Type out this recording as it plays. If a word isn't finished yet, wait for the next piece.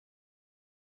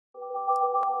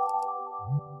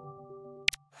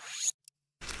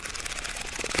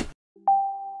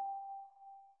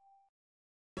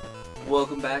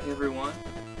Welcome back, everyone.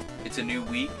 It's a new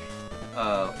week.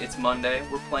 It's Monday.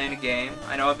 We're playing a game.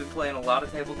 I know I've been playing a lot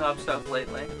of tabletop stuff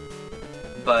lately,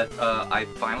 but I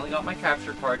finally got my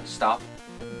capture card to stop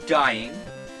dying,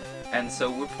 and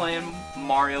so we're playing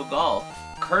Mario Golf,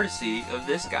 courtesy of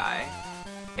this guy,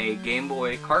 a Game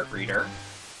Boy cart reader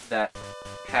that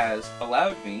has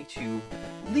allowed me to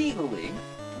legally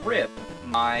rip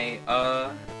my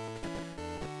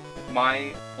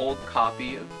my old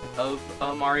copy of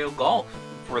Mario Golf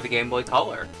for the Game Boy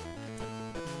Color.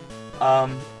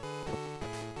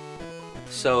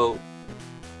 So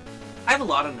I have a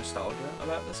lot of nostalgia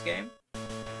about this game.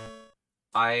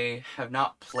 I have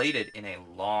not played it in a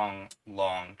long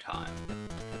time.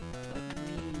 Let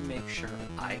me make sure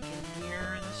I can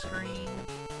hear the screen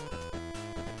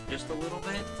just a little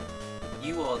bit.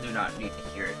 You all do not need to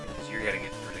hear it because you're getting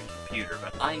it through the computer,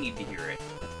 but I need to hear it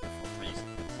for reasons.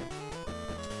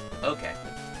 Okay.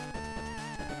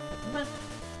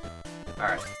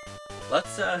 Alright.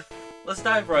 Let's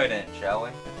dive right in, shall we?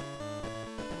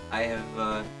 I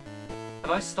have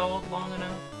I stalled long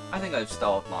enough? I think I've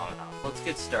stalled long enough. Let's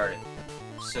get started.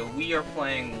 So we are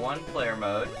playing one player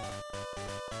mode.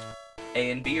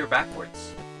 A and B are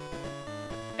backwards.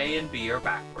 A and B are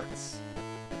backwards.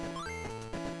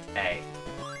 A.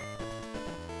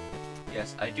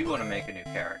 Yes, I do want to make a new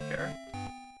character.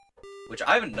 Which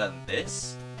I haven't done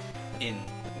this in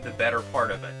the better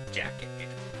part of a decade.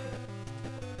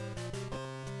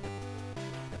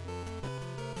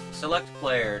 Select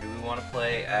player. Do we want to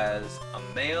play as a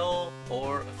male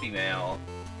or a female?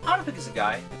 I want to pick as a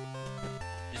guy.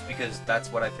 Just because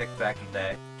that's what I picked back in the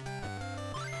day.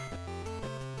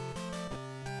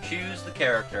 Choose the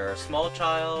character. Small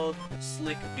child,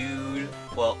 slick dude.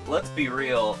 Well, let's be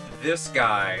real. This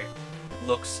guy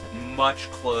looks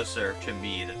much closer to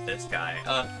me than this guy.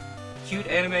 Cute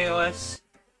Anime OS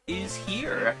is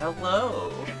here.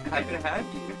 Hello. Happy to have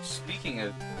you. Speaking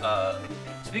of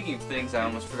things I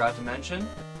almost forgot to mention,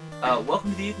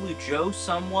 welcome to the Igloo, Joe,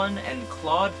 Someone, and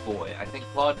Claude Boy. I think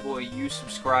Claude Boy, you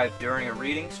subscribed during a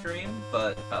reading stream,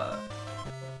 but I'm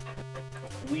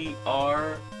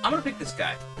gonna pick this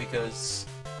guy because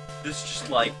this just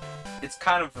like, it's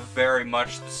kind of very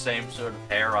much the same sort of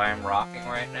hair I am rocking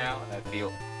right now, and I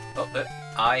feel,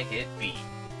 I hit B.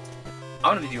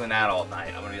 I'm gonna be doing that all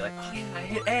night. I'm gonna be like, oh yeah, I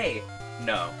hit A.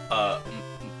 No,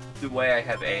 the way I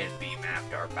have A and B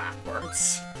mapped are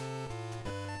backwards.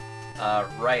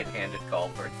 Right-handed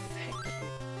golfer, thank you.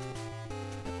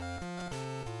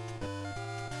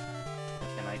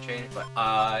 Can I change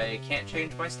I can't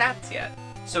change my stats yet.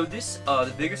 So this,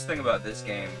 the biggest thing about this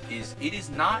game is it is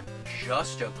not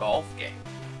just a golf game.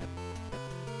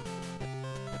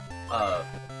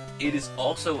 It is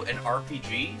also an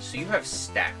RPG, so you have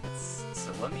stats.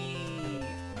 So let me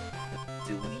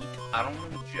delete, I don't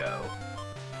want to be Joe.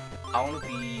 I want to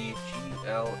be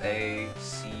Glacier.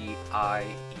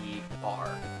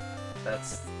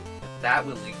 That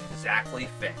will exactly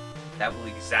fit. That will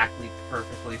exactly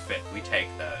perfectly fit. We take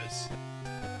those.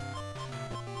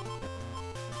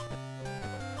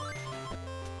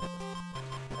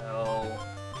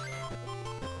 L-A-C-I-E.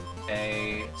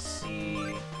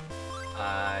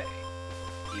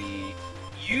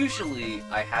 Usually,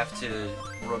 I have to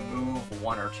remove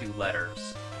one or two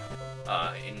letters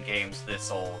in games this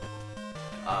old.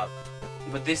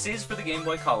 But this is for the Game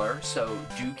Boy Color, so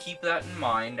do keep that in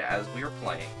mind as we are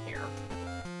playing here.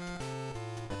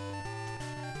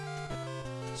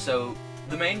 So,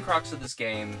 the main crux of this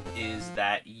game is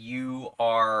that you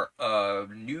are a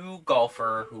new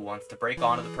golfer who wants to break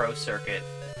onto the pro circuit,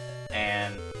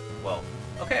 and, well,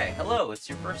 okay, hello, it's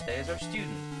your first day as our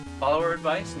student. Follow our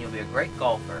advice and you'll be a great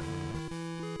golfer.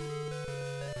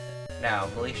 Now,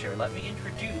 Glacier, let me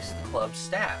introduce the club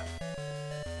staff.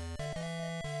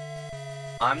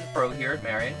 I'm the pro here at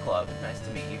Marion Club. Nice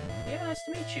to meet you. Yeah, nice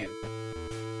to meet you.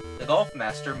 The golf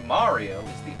master, Mario,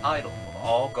 is the idol of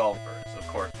all golfers. Of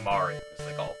course, Mario is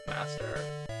the golf master.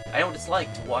 I know what it's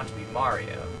like to want to be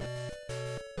Mario.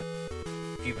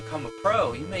 If you become a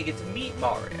pro, you may get to meet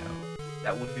Mario.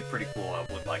 That would be pretty cool. I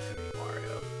would like to meet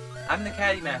Mario. I'm the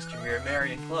caddy master here at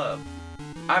Marion Club.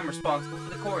 I'm responsible for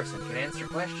the course and can answer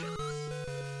questions.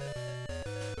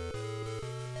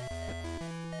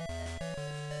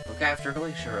 Look after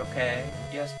Glacier, okay?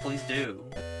 Yes, please do.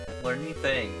 Learn new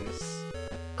things.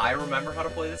 I remember how to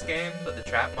play this game, but the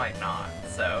trap might not,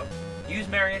 so use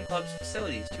Marion Club's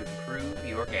facilities to improve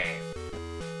your game.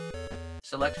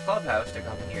 Select Clubhouse to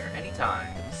come here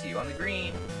anytime. See you on the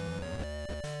green.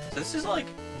 So this is like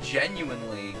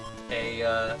genuinely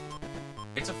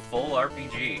it's a full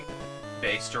RPG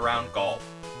based around golf.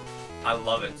 I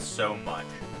love it so much.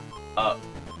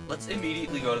 let's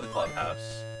immediately go to the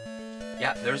clubhouse.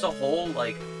 Yeah, there's a whole,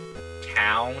 like,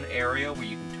 town area where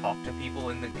you can talk to people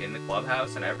in the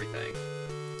clubhouse and everything.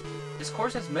 This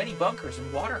course has many bunkers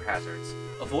and water hazards.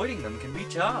 Avoiding them can be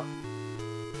tough.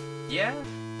 Yeah,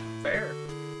 fair.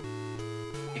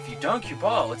 If you dunk your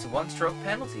ball, it's a one-stroke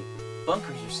penalty.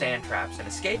 Bunkers are sand traps, and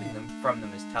escaping from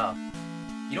them is tough.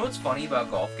 You know what's funny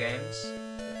about golf games?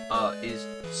 Is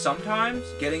sometimes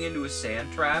getting into a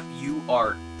sand trap, you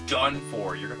are done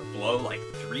for. You're gonna blow like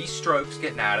 3 strokes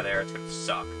getting out of there. It's gonna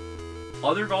suck.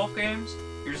 Other golf games,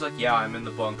 you're just like, yeah, I'm in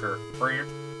the bunker.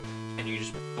 And you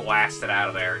just blast it out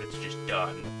of there, and it's just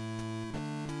done.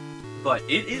 But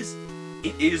it is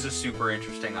a super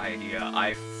interesting idea.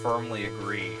 I firmly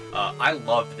agree. I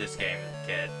loved this game as a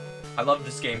kid. I loved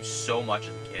this game so much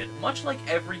as a kid. Much like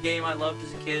every game I loved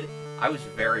as a kid, I was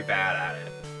very bad at it.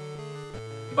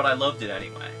 But I loved it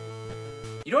anyway.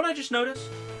 You know what I just noticed?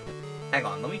 Hang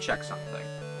on, let me check something.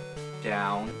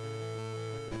 Down.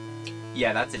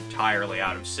 Yeah, that's entirely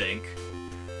out of sync.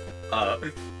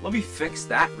 Let me fix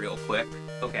that real quick.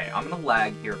 Okay, I'm gonna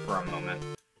lag here for a moment.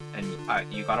 And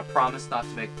you gotta promise not to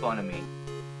make fun of me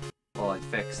while I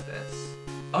fix this.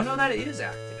 Oh no, that is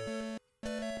active.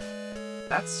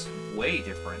 That's way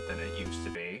different than it used to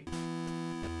be.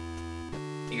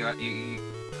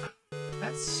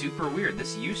 That's super weird.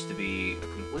 This used to be a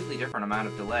completely different amount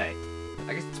of delay.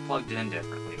 I guess it's plugged in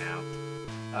differently now.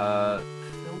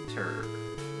 Filters.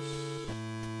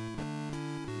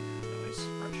 Noise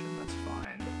suppression, that's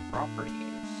fine.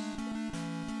 Properties.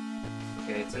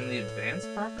 Okay, it's in the advanced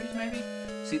properties, maybe?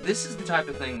 See, this is the type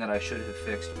of thing that I should have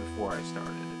fixed before I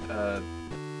started.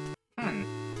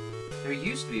 There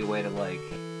used to be a way to, like...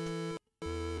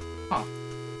 Huh.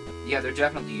 Yeah, there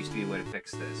definitely used to be a way to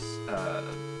fix this. I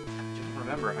don't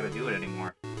remember how to do it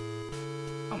anymore.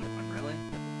 Come on, really?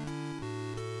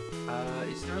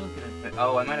 Is there like an...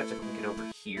 Oh, I might have to click it over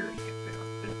here to get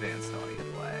the advanced audio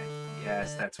delay.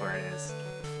 Yes, that's where it is.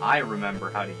 I remember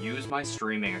how to use my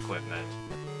streaming equipment.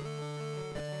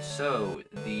 So,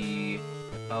 the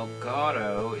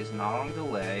Elgato is not on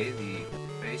delay, the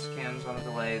face cam's on a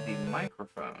delay, the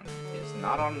microphone is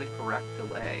not on the correct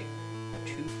delay.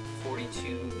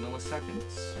 242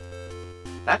 milliseconds.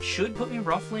 That should put me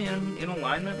roughly in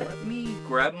alignment. Let me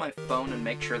grab my phone and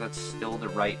make sure that's still the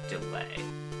right delay.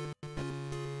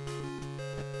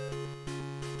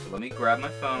 So let me grab my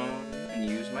phone and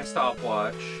use my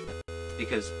stopwatch,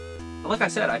 because, like I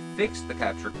said, I fixed the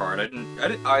capture card.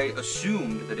 I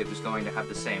assumed that it was going to have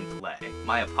the same delay.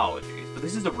 My apologies, but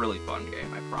this is a really fun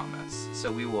game, I promise.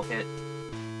 So we will hit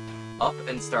up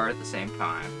and start at the same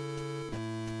time.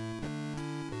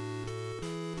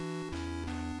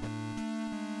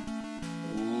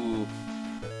 Ooh.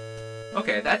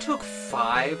 Okay, that took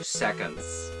 5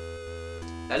 seconds.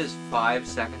 That is 5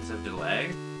 seconds of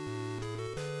delay.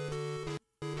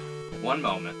 One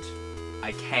moment.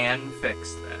 I can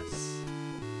fix this.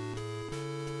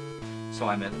 So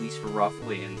I'm at least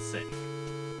roughly in sync.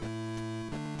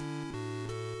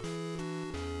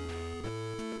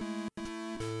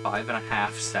 Five and a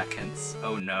half seconds.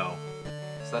 Oh no.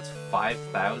 So that's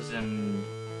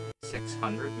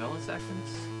 5,600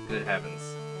 milliseconds? Good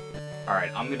heavens.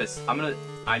 Alright, I'm going to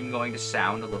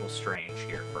sound a little strange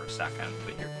here for a second,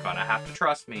 but you're gonna have to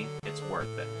trust me. It's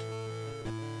worth it.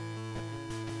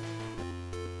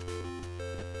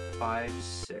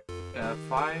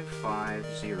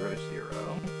 5500.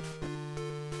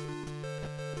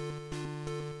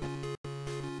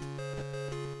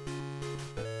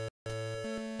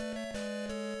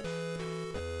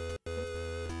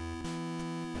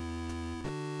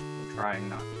 I'm trying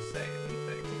not to say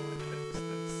anything when I fix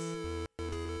this.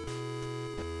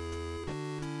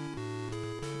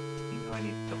 You know I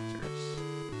need filters.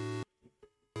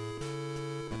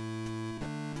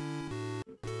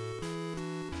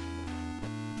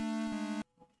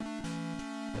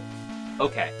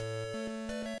 Okay.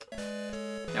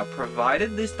 Now,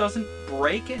 provided this doesn't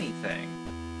break anything,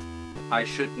 I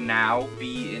should now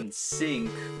be in sync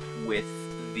with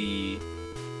the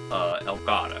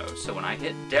Elgato. So when I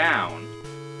hit down,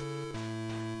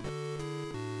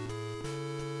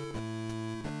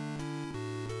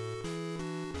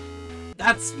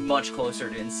 that's much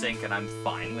closer to in sync, and I'm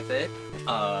fine with it.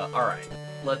 Alright,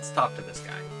 let's talk to this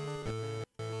guy.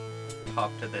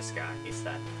 Talk to this guy, he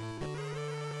said.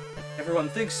 Everyone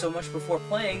thinks so much before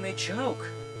playing, they choke.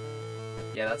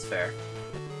 Yeah, that's fair.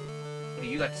 What do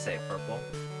you got to say, Purple?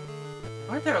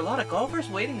 Aren't there a lot of golfers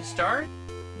waiting to start?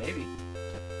 Maybe.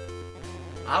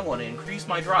 I want to increase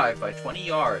my drive by 20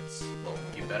 yards. Well,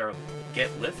 you better get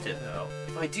lifted, though.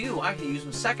 If I do, I can use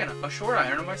a short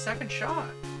iron on my second shot.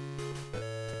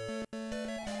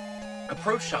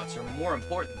 Approach shots are more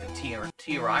important than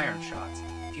tee or iron shots.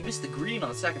 If you miss the green on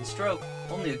the second stroke,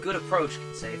 only a good approach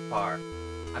can save par.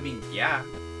 I mean, yeah,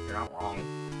 you're not wrong.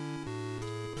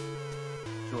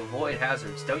 To avoid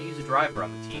hazards, don't use a driver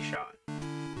on the tee shot.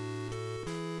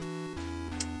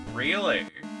 Really?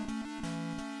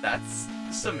 That's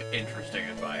some interesting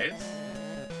advice.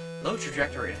 Low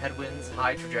trajectory and headwinds,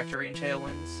 high trajectory and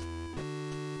tailwinds.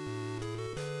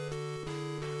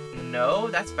 No,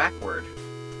 that's backward.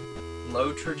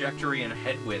 Low trajectory and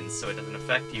headwinds so it doesn't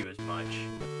affect you as much.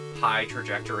 High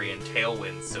trajectory and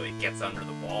tailwinds so it gets under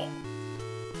the wall.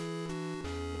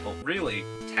 Well, really,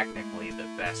 technically, the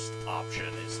best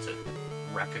option is to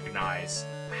recognize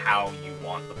how you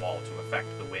want the ball to affect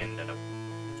the wind and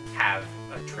have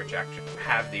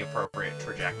the appropriate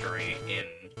trajectory in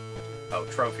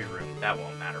trophy room. That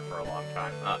won't matter for a long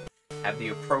time. Have the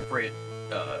appropriate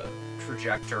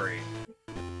trajectory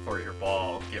for your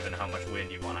ball, given how much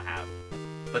wind you want to have.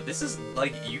 But this is,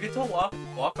 like, you get to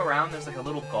walk around, there's like a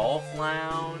little golf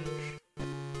lounge.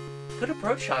 Good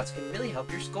approach shots can really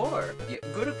help your score. Yeah,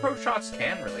 good approach shots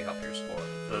can really help your score.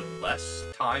 The less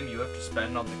time you have to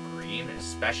spend on the green,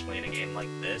 especially in a game like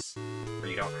this, where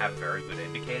you don't have very good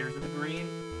indicators of the green,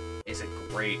 is a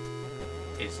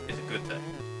good thing.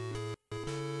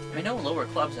 I know lower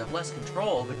clubs have less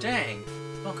control, but dang,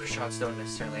 bunker shots don't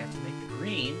necessarily have to make the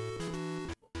green.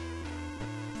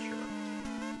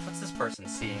 This person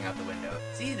seeing out the window.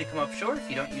 It's easy to come up short if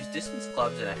you don't use distance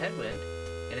clubs in a headwind.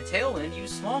 In a tailwind,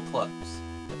 use small clubs.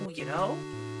 Well, you know,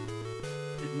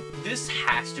 this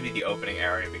has to be the opening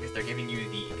area because they're giving you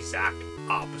the exact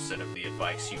opposite of the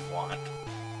advice you want.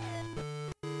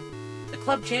 The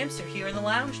club champs are here in the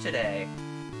lounge today.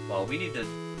 Well, we need to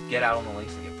get out on the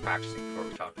links and get practicing before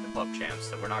we talk to the club champs,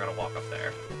 so we're not going to walk up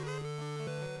there.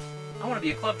 I want to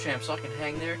be a club champ so I can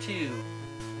hang there too.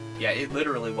 Yeah, it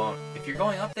literally won't. If you're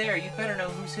going up there, you'd better know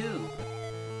who's who.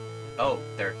 Oh,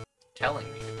 they're telling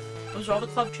me. Those are all the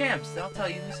club champs. They'll tell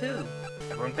you who's who.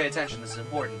 Everyone pay attention, this is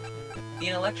important. The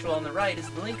intellectual on the right is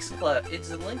the Lynx Club. It's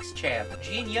the Lynx champ.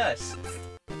 Genius.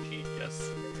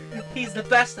 Genius. He's the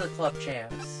best of the club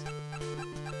champs.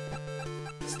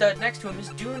 The stud next to him is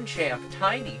Dune champ,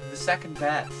 Tiny, the second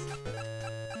best.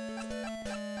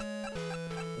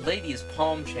 Lady is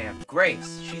Palm champ,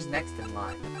 Grace. She's next in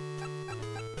line.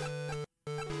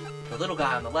 The little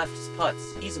guy on the left is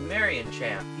Putz. He's a Marion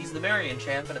champ. He's the Marion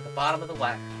champ and at the bottom of the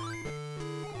ladder.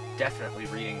 Definitely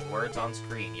reading words on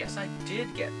screen. Yes, I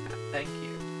did get that. Thank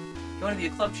you. You want to be a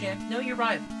club champ? Know your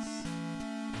rivals.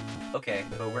 Okay,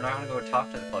 but we're not going to go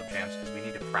talk to the club champs because we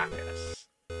need to practice.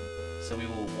 So we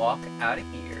will walk out of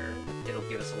here. It'll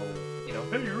give us a little, you know,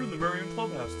 hey, you're in the Marion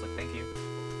clubhouse. It's like, thank you.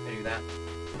 I do that.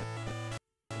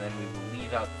 And then we will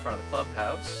leave out the front of the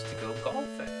clubhouse to go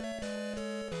golfing.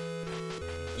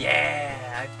 Yeah,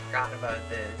 I forgot about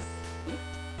this. Oop.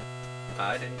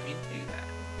 I didn't mean to do that.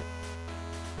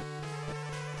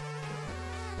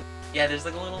 Yeah, there's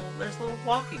like a little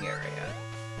walking area.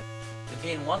 We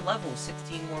gain 1 level,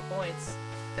 16 more points.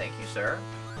 Thank you, sir.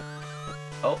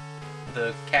 Oh,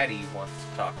 the caddy wants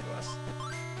to talk to us.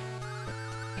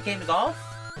 You came to golf?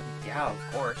 Yeah, of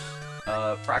course.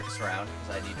 Practice round,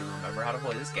 because I need to remember how to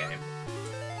play this game.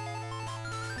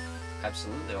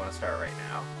 Absolutely, I want to start right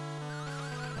now.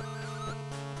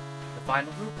 The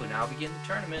final group will now begin the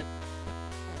tournament.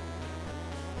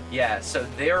 Yeah, so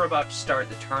they're about to start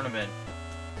the tournament.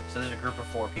 So there's a group of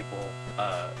 4 people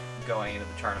going into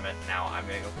the tournament. Now I'm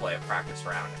going to go play a practice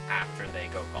round after they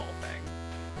go golfing.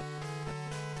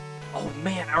 Oh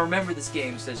man, I remember this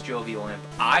game, says Jovial Imp.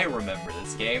 I remember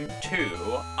this game, too.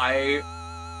 I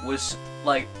was,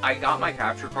 like, I got my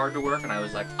capture card to work, and I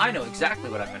was like, I know exactly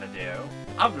what I'm going to do.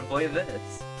 I'm going to play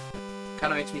this.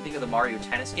 Kind of makes me think of the Mario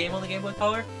Tennis game on the Game Boy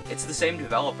Color. It's the same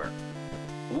developer.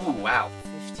 Ooh, wow,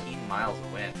 15 miles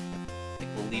of wind. I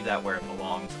think we'll leave that where it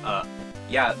belongs.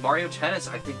 Yeah, Mario Tennis,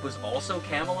 I think, was also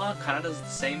Camelot. Kind of does the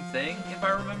same thing, if I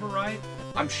remember right.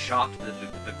 I'm shocked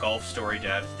that the Golf Story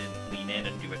devs didn't lean in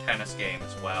and do a tennis game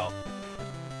as well.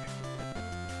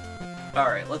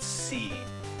 Alright, let's see.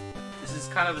 This is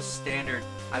kind of a standard...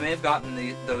 I may have gotten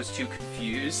those two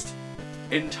confused.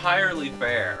 Entirely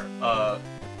fair.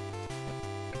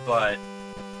 But...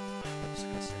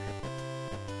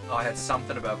 Oh, I had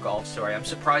something about Golf Story. I'm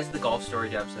surprised the Golf Story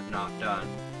devs have not done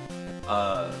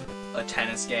a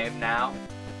tennis game now.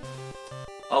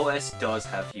 OS does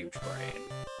have huge brain.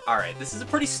 Alright, this is a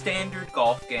pretty standard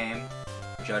golf game,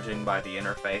 judging by the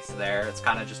interface there. It's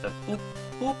kind of just a boop,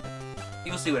 boop.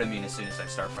 You'll see what I mean as soon as I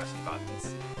start pressing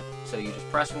buttons. So you just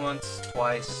press once,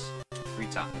 twice, 3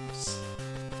 times.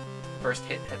 First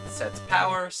hit sets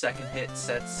power, second hit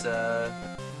sets, oh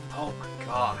my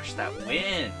gosh, that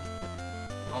wind!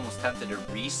 almost tempted to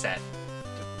reset.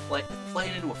 To play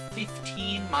it into a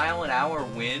 15-mile-an-hour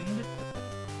wind?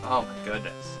 Oh my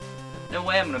goodness. No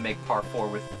way I'm gonna make par 4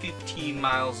 with 15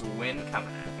 miles of wind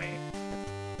coming at me.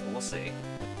 But we'll see.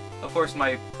 Of course,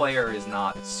 my player is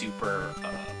not super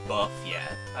buff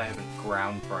yet. I haven't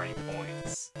ground for any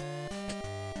points.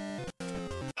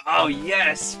 Oh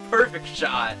yes! Perfect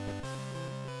shot!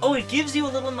 Oh, it gives you a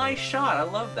little nice shot. I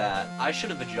love that. I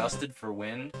should have adjusted for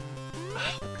wind.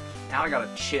 Now I gotta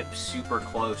chip super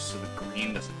close so the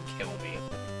green doesn't kill me.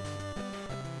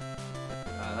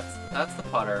 That's the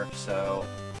putter, so...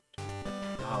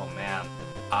 Oh man.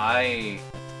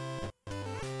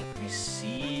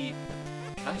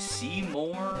 Can I see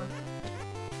more?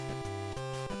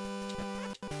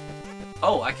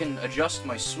 Oh, I can adjust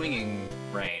my swinging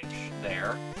range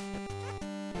there.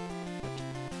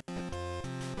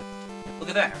 Look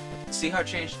at that. See how it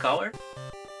changed color?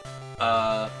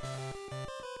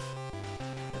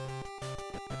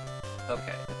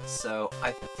 Okay, so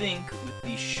I think with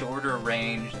the shorter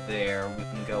range there, we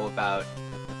can go about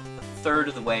a third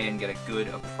of the way and get a good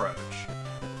approach.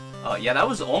 Yeah, that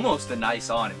was almost a nice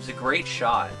on. It was a great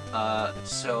shot.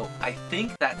 So I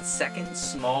think that second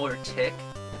smaller tick,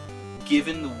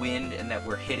 given the wind and that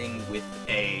we're hitting with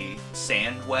a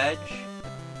sand wedge,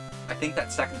 I think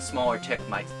that second smaller tick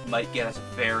might get us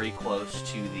very close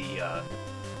to the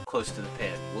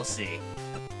pin. We'll see.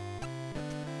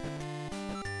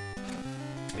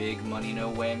 Big money,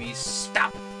 no whammies.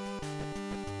 Stop!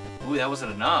 Ooh, that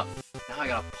wasn't enough. Now I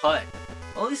got a putt.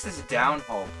 Well, at least it's a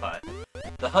downhole putt.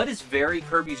 The HUD is very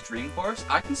Kirby's Dream Course.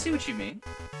 I can see what you mean.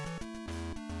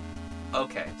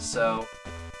 Okay, so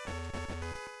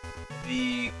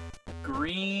the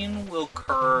green will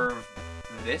curve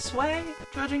this way,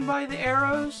 judging by the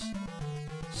arrows.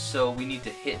 So we need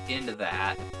to hit into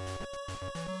that.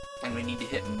 And we need to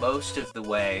hit most of the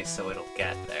way so it'll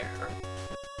get there.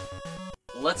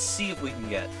 Let's see if we can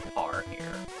get par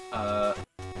here.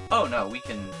 Oh no, we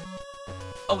can...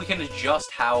 Oh, we can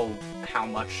adjust how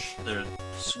much the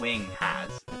swing has.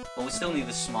 But we still need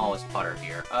the smallest putter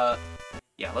here.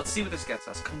 Yeah, let's see what this gets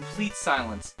us. Complete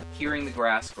silence, hearing the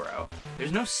grass grow.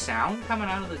 There's no sound coming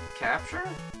out of the capture?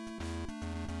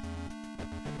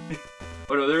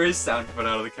 Oh no, there is sound coming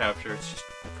out of the capture. It's just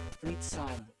complete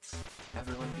silence.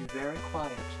 Everyone be very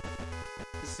quiet.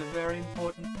 This is a very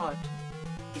important putt.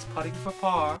 He's putting for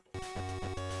par.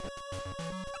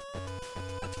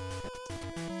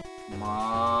 Come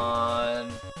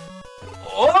on.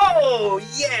 Oh,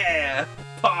 yeah!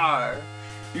 Par!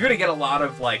 You're gonna get a lot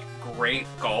of, like, great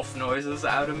golf noises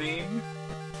out of me.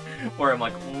 Where I'm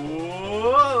like,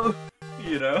 whoa!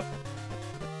 You know?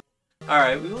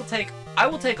 Alright, I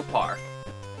will take a par.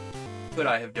 Could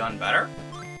I have done better?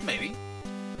 Maybe.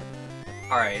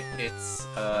 Alright, it's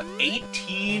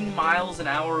 18 miles an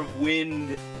hour of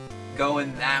wind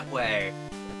going that way.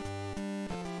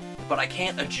 But I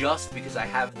can't adjust because I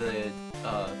have the,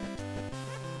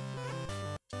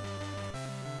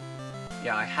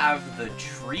 yeah, I have the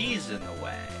trees in the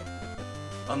way.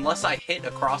 Unless I hit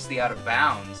across the out of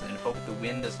bounds and hope the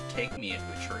wind doesn't take me into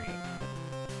a tree.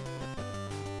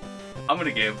 I'm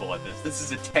gonna gamble on this. This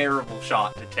is a terrible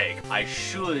shot to take. I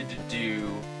should do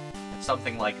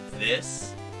something like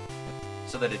this,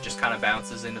 so that it just kind of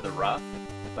bounces into the rough,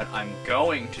 but I'm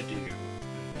going to do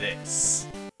this.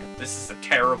 This is a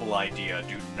terrible idea,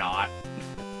 do not.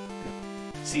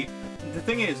 See, the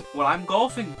thing is, when I'm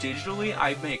golfing digitally,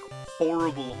 I make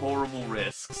horrible, horrible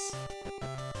risks.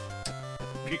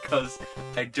 Because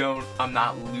I'm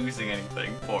not losing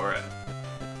anything for it.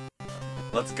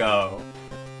 Let's go.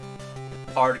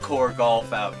 Hardcore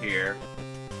golf out here.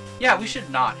 Yeah, we should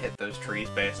not hit those trees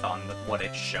based on what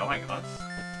it's showing us.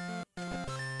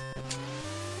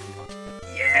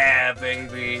 Yeah,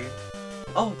 baby!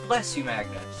 Oh, bless you,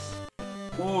 Magnus.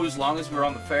 Ooh, as long as we're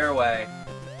on the fairway.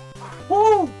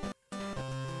 Woo!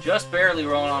 Just barely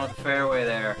rolling onto the fairway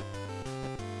there.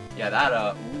 Yeah, that,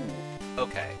 ooh.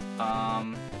 Okay,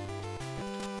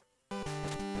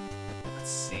 let's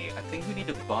see. I think we need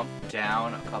to bump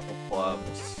down a couple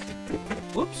clubs.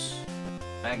 Whoops!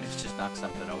 Magnus just knocked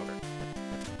something over.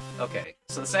 Okay,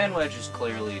 so the sand wedge is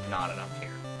clearly not enough here.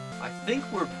 I think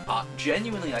we're,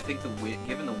 genuinely, I think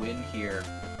given the wind here,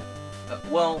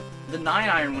 well, the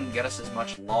 9-iron wouldn't get us as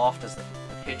much loft as the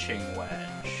pitching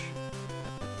wedge.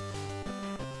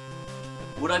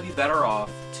 Would I be better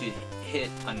off to hit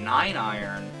a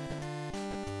 9-iron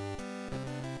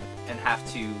and have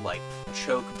to, like,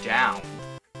 choke down?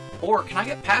 Or can I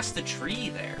get past the tree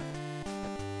there?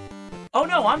 Oh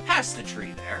no, I'm past the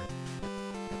tree there.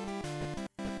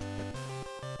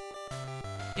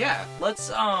 Yeah,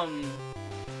 let's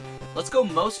Let's go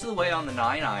most of the way on the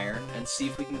 9-iron and see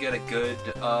if we can get a good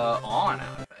on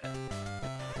out of it.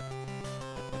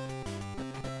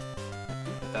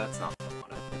 That's not what I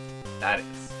wanted. That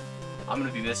is. I'm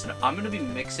gonna be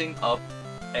mixing up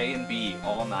A and B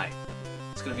all night.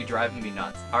 It's gonna be driving me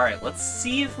nuts. Alright, let's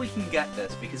see if we can get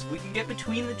this, because we can get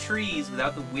between the trees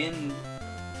without the wind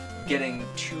getting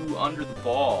too under the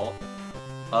ball.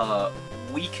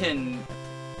 We can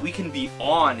be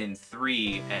on in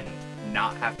 3 and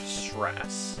not have to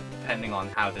stress, depending on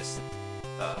how this,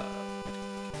 can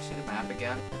you see the map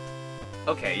again?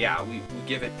 Okay, yeah, we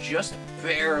give it just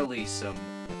barely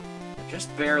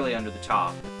under the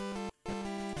top.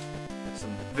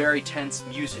 Some very tense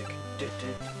music.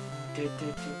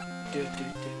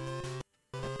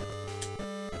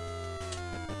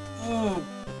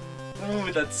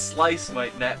 Ooh, that slice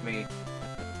might net me.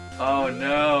 Oh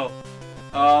no.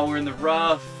 Oh, we're in the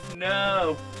rough.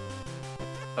 No.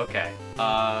 Okay.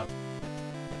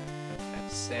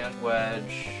 Sand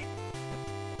wedge.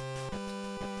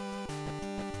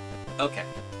 Okay.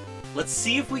 Let's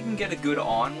see if we can get a good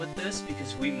on with this,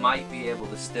 because we might be able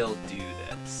to still do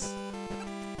this.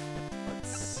 Let's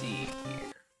see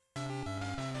here.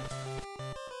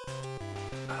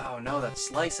 Oh no, that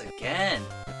slice again.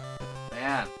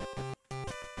 Man.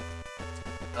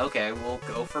 Okay, we'll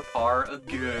go for par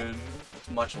again. It's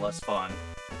much less fun.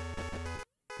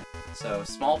 So,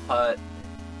 small putt.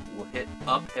 We'll hit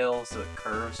uphill so it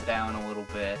curves down a little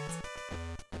bit.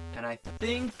 And I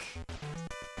think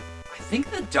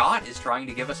the dot is trying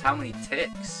to give us how many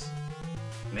ticks.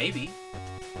 Maybe.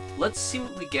 Let's see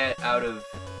what we get out of...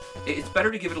 It's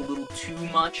better to give it a little too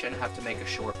much and have to make a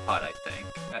short putt, I think,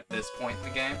 at this point in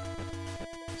the game.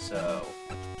 So,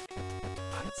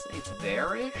 I'd say it's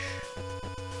there-ish.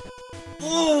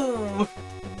 Ooh!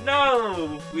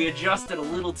 No! We adjusted a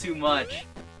little too much.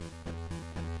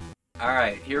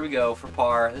 Alright, here we go for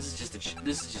par. This is just a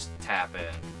tap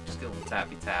in. Just get a little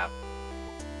tappy tap.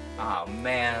 Oh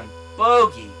man.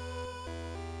 Bogey!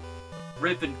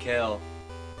 Rip and kill.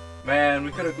 Man,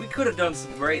 we could have done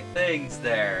some great things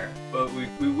there, but we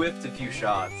whiffed a few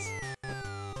shots.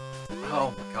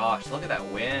 Oh my gosh, look at that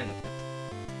wind.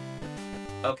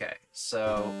 Okay,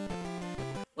 so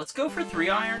let's go for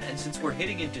 3-iron, and since we're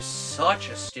hitting into such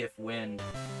a stiff wind,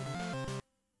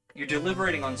 you're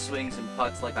deliberating on swings and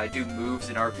putts like I do moves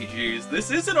in RPGs.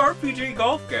 This is an RPG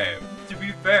golf game, to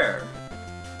be fair.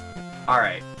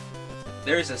 Alright,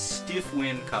 there's a stiff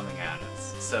wind coming at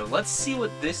us, so let's see what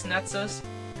this nets us.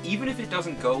 Even if it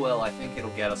doesn't go well, I think it'll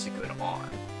get us a good on.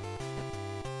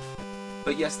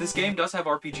 But yes, this game does have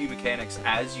RPG mechanics.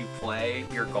 As you play,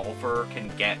 your golfer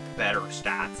can get better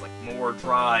stats, like more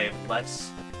drive,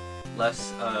 less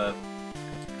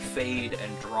fade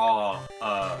and draw,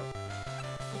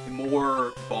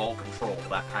 more ball control,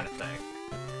 that kind of thing.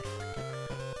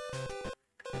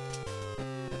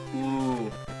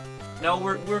 Ooh. No,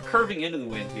 we're curving into the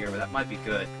wind here, but that might be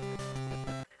good.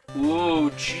 Ooh,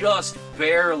 just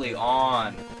barely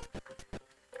on.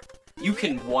 You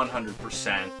can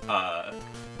 100%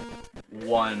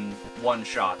 one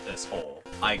shot this hole.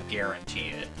 I guarantee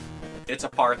it. It's a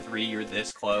par 3, you're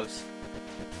this close.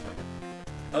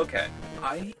 Okay,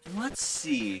 let's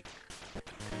see.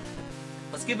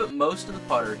 Let's give it most of the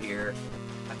putter here.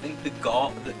 I think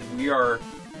we're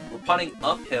putting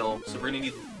uphill, so we're gonna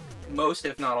need most,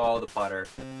 if not all, of the putter.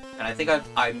 And I think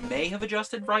I may have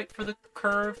adjusted right for the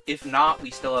curve. If not,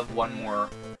 we still have one more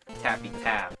tappy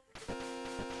tap.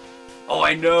 Oh,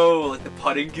 I know! Like, the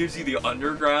putting gives you the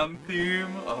underground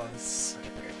theme. Oh, it's such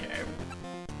a good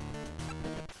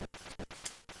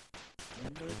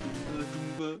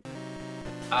game.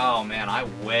 Oh man, I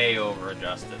way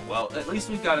over-adjusted. Well, at least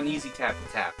we've got an easy tappy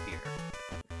tap here.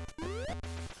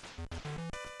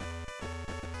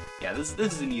 Yeah, this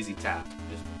is an easy tap.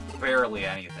 Just barely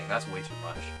anything. That's way too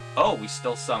much. Oh, we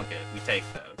still sunk it. We take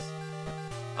those.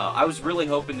 I was really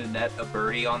hoping to net a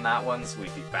birdie on that one, so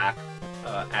we'd be back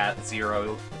at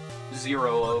 0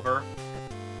 over.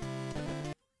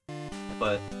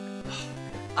 But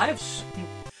I have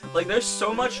there's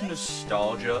so much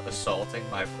nostalgia assaulting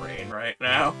my brain right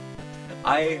now.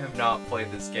 I have not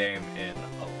played this game in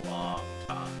a long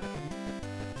time.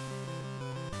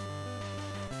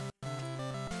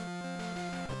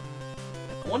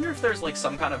 I wonder if there's like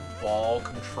some kind of ball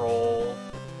control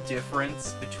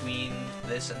difference between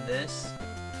this and this.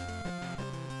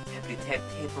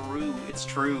 Taparoo, it's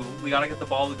true. We gotta get the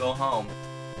ball to go home.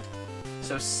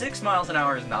 So 6 miles an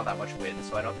hour is not that much wind,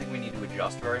 so I don't think we need to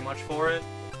adjust very much for it.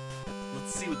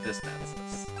 Let's see what this nets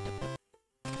us.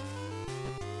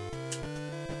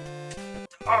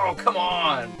 Oh, come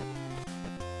on!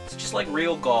 It's just like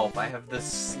real golf. I have the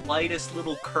slightest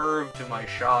little curve to my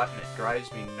shot, and it drives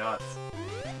me nuts.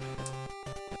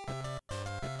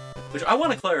 Which I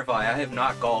want to clarify, I have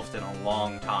not golfed in a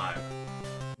long time.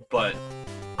 But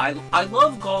I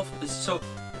love golf. So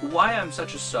why I'm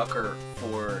such a sucker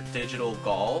for digital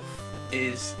golf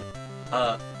is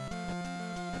I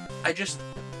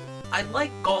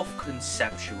like golf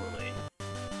conceptually,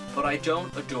 but I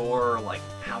don't adore like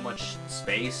how much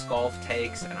space golf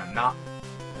takes, and I'm not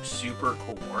super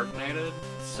coordinated,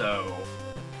 so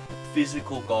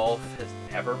physical golf has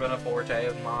never been a forte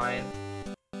of mine.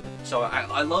 So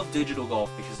I love digital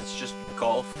golf because it's just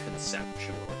golf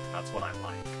conceptually. That's what I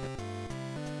like.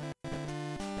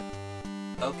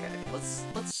 Okay,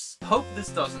 let's hope this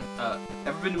doesn't.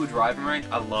 Ever been to a driving range?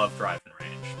 I love driving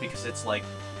range because it's like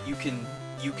you can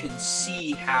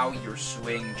see how your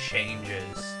swing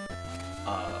changes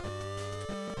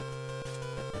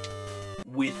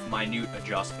with minute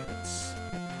adjustments.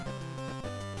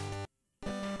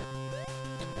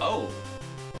 Oh,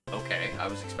 okay. I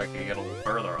was expecting to get a little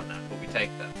further on that, but we take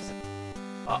this.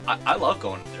 I love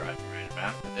going to the driving range,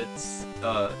 man. It's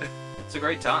a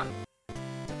great time.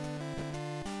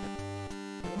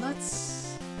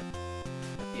 Let's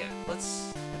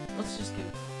just give...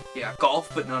 Yeah,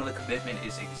 golf, but none of the commitment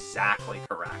is exactly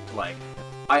correct. Like,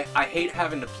 I hate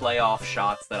having to play off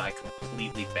shots that I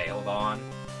completely failed on.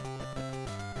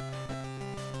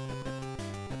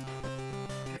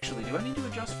 Actually, do I need to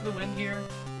adjust for the wind here?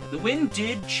 The wind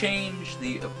did change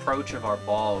the approach of our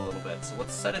ball a little bit, so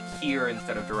let's set it here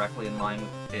instead of directly in line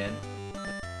with the pin.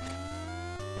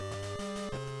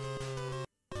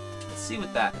 Let's see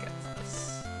what that gets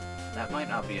us. That might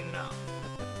not be enough.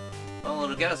 Well,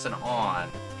 it'll get us an on.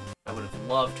 I would have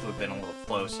loved to have been a little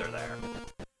closer there.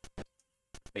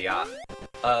 But yeah,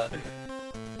 I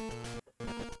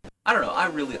don't know,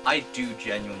 I do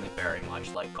genuinely very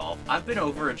much like golf. I've been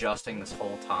over-adjusting this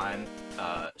whole time,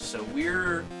 so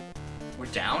we're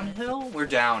downhill? We're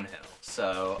downhill,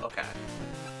 so, okay.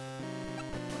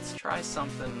 Let's try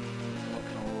something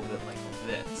looking a little bit like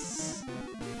this.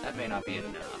 That may not be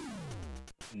enough.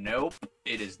 Nope,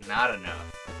 it is not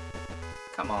enough.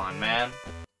 Come on, man.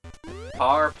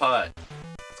 Par putt.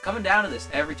 It's coming down to this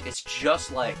it's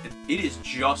just like, it is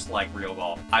just like real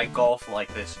golf. I golf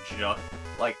like this just,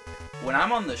 like, when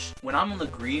I'm on the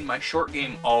green, my short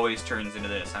game always turns into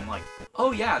this. I'm like,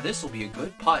 oh yeah, this will be a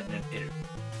good putt, and it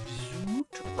zoot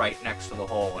right next to the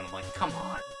hole, and I'm like, come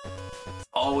on. It's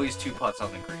always 2 putts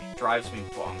on the green. Drives me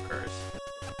bonkers.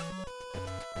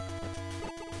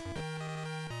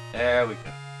 There we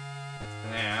go.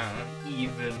 Yeah,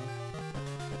 even.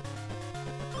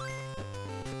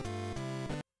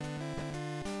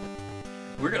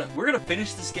 We're gonna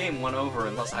finish this game 1 over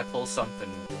unless I pull something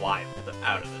wild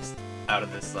out of the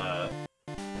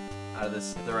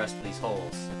rest of these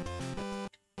holes.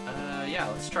 Yeah,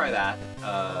 let's try that.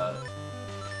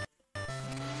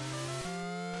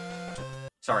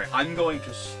 Sorry, I'm going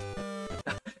to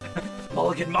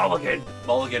Mulligan!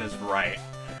 Mulligan is right.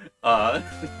 I'm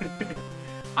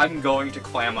going to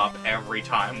clam up every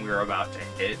time we're about to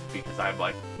hit because I'm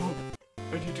like, oh,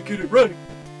 I need to get it right.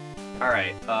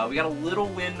 Alright, we got a little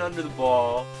wind under the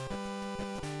ball.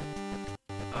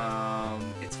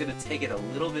 It's gonna take it a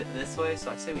little bit this way, so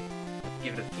I say we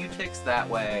give it a few ticks that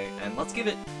way, and let's give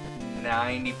it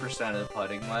 90% of the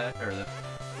putting wedge, or the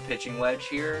pitching wedge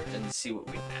here, and see what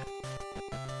we get.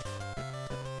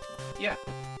 Yeah.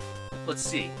 Let's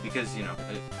see, because, you know,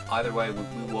 either way, we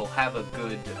will have a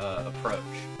good, approach.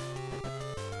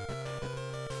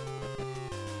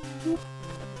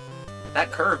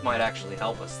 That curve might actually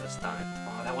help us this time.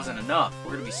 Oh, that wasn't enough.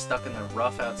 We're gonna be stuck in the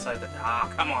rough outside the... Ah,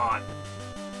 come on!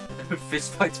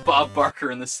 Fist fights Bob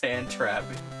Barker in the sand trap.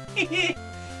 Alright,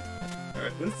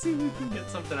 let's see if we can get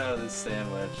something out of this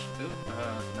sand wedge. Ooh,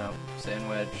 no. Sand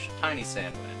wedge. Tiny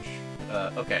sand wedge.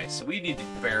 Okay, so we need to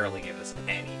barely give us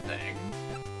anything.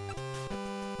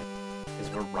 Because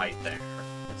we're right there,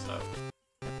 so...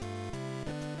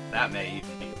 That may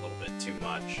even be a little bit too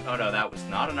much. Oh no, that was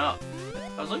not enough.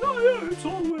 I was like, oh yeah, it's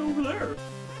all the way over there.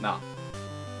 Nah.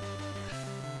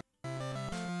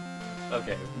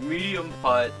 Okay, medium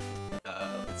putt.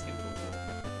 Let's give it a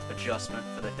little adjustment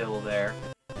for the hill there.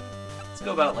 Let's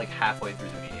go about like halfway through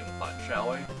the medium putt,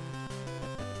 shall we?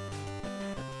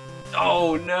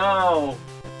 Oh no!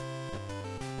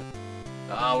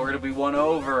 Oh, we're gonna be 1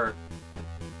 over.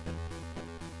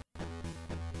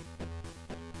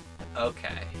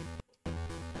 Okay.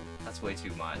 That's way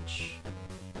too much.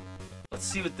 Let's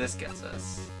see what this gets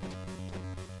us.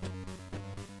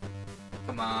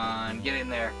 Come on, get in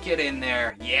there, get in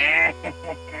there. Yeah!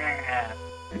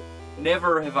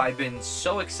 Never have I been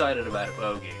so excited about a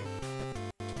bogey.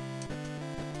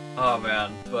 Oh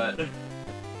man, but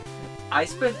I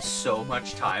spent so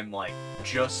much time, like,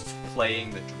 just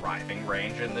playing the driving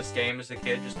range in this game as a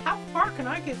kid. Just, how far can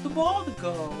I get the ball to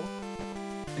go?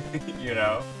 You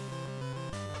know?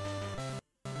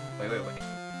 Wait. Let's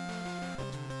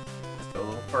go a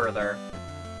little further.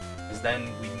 Because then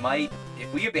we might...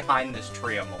 If we get behind this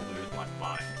tree, I'm gonna lose my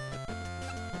mind.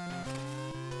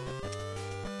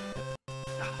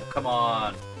 Oh, come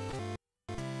on.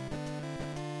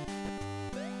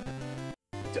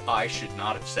 I should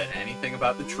not have said anything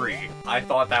about the tree. I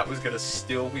thought that was gonna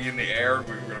still be in the air and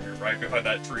we were gonna be right behind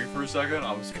that tree for a second.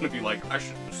 I was gonna be like, I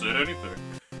shouldn't have said anything.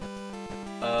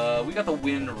 We got the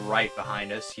wind right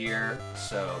behind us here,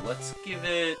 so let's give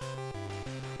it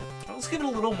a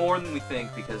little more than we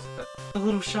think, because the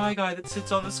little shy guy that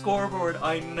sits on the scoreboard,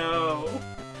 I know.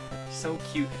 So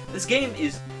cute. This game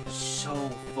is so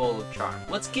full of charm.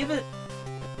 Let's give it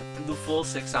the full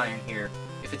 6 iron here.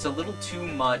 If it's a little too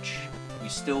much, we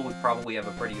still would probably have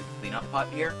a pretty good cleanup putt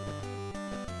here.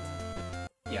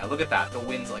 Yeah, look at that. The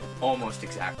wind's like almost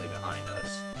exactly behind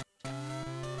us.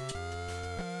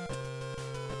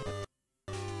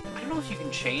 I don't know if you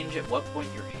can change at what point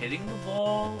you're hitting the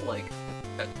ball, like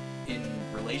in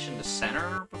relation to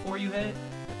center before you hit.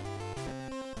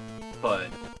 But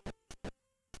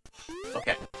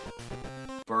okay.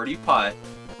 Birdie putt.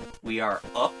 We are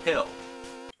uphill.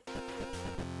 Do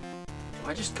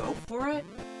I just go for it?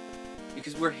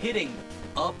 Because we're hitting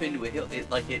up into a hill.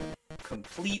 It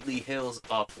completely hills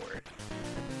upward.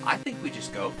 I think we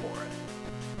just go for it.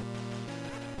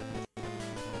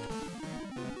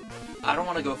 I don't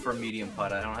want to go for a medium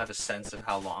putt. I don't have a sense of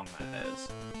how long that is.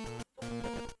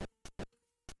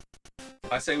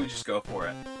 I say we just go for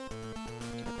it.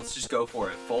 Let's just go for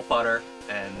it. Full putter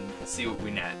and see what we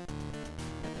net.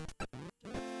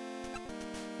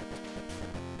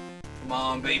 Come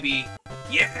on, baby.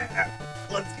 Yeah!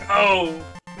 Let's go!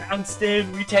 Bounced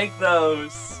in, we take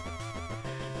those!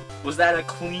 Was that a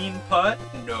clean putt?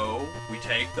 No. We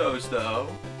take those, though.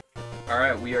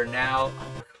 Alright, we are now...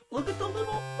 Oh my god, look at the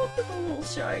little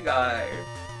shy guy.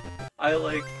 I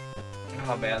like...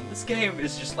 Oh man, this game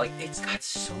is just like... It's got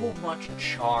so much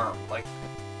charm. Like,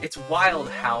 it's wild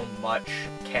how much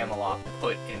Camelot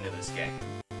put into this game.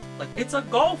 Like, it's a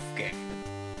golf game.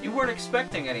 You weren't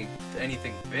expecting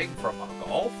anything big from a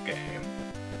golf game.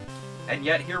 And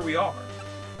yet, here we are.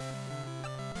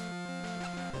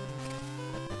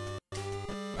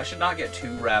 I should not get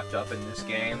too wrapped up in this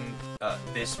game,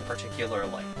 this particular,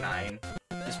 like, 9.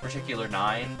 This particular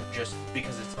 9, just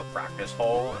because it's a practice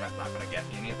hole, and I'm not gonna get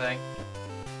me anything.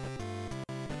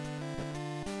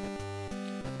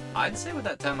 I'd say with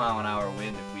that 10-mile-an-hour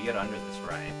wind, if we get under this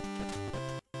right.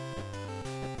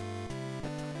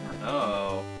 I don't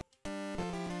know.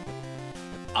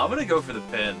 I'm gonna go for the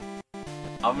pin.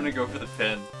 I'm gonna go for the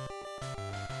pin.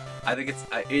 I think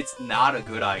it's not a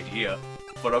good idea,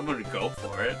 but I'm gonna go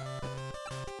for it.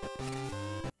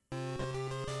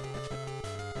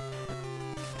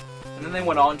 And then they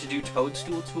went on to do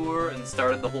Toadstool Tour and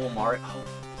started the whole Mario. Oh,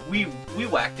 we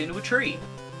whacked into a tree.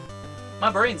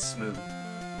 My brain's smooth.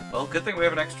 Well, good thing we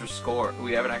have an extra score.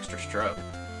 We have an extra stroke.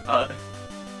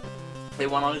 They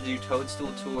went on to do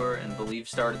Toadstool Tour and believe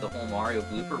started the whole Mario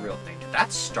blooper reel thing. Did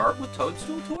that start with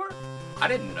Toadstool Tour? I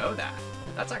didn't know that.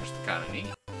 That's actually kind of neat.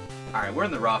 Alright, we're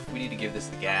in the rough. We need to give this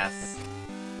the gas.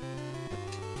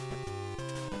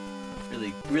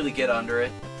 Really get under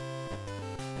it.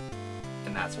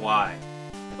 And that's why.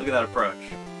 Look at that approach.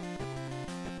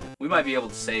 We might be able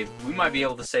to save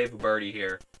a birdie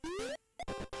here.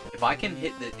 If I can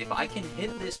hit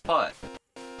this putt.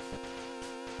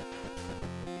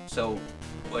 So,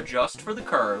 adjust for the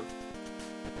curve.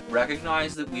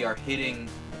 Recognize that we are hitting...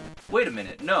 Wait a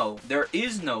minute, no, there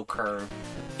is no curve.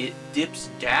 It dips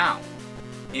down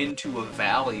into a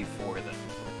valley for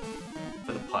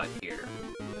the putt here.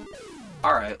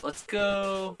 Alright, let's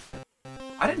go...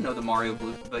 I didn't know the Mario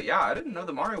blooper, but yeah, I didn't know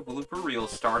the Mario blooper reel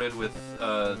started with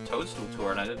Toadstool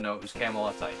Tour, and I didn't know it was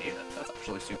Camelot's idea. That's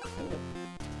actually super cool.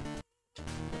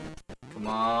 Come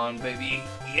on, baby.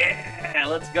 Yeah,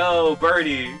 let's go,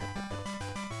 birdie.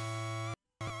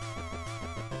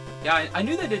 Yeah, I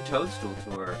knew they did Toadstool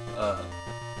Tour,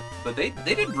 but they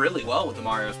did really well with the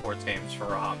Mario sports games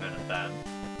for a hot minute then.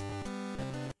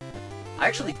 I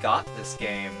actually got this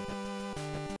game,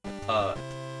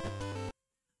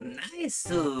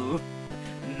 nice-oo,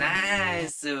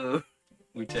 nice-oo.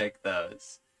 We take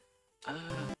those.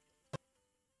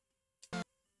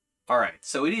 Alright,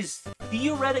 so it is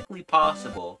theoretically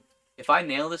possible, if I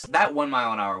nail this, that 1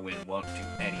 mile an hour wind won't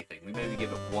do anything. We maybe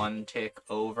give it one tick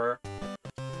over.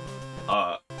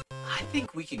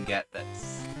 think we can get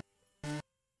this.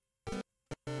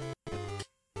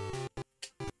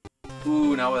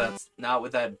 Ooh, not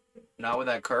with that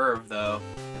curve though.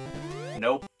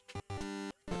 Nope.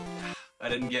 I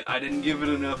didn't give it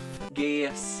enough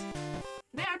gas.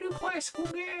 Now do classical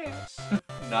gas.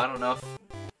 Not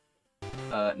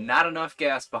enough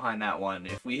gas behind that one.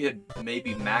 If we had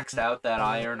maybe maxed out that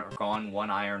iron or gone one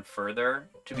iron further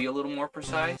to be a little more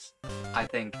precise, I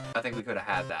think we could have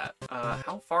had that.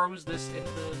 How far was this in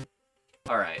the...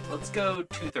 Alright, let's go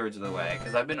 2/3 of the way,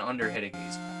 because I've been under-hitting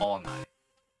these all night.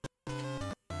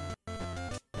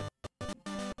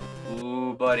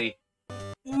 Ooh, buddy.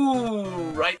 Ooh,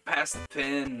 right past the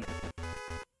pin.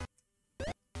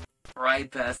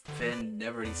 Right past the pin.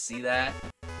 Never really see that.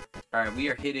 Alright, we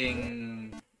are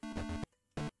hitting...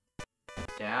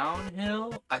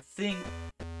 downhill? I think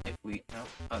if we... No,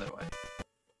 other way.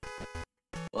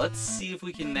 Let's see if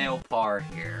we can nail par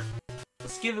here.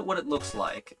 Let's give it what it looks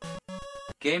like.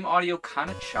 Game audio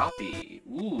kinda choppy.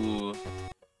 Ooh.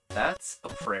 That's a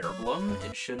problem.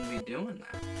 It shouldn't be doing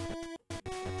that.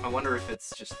 I wonder if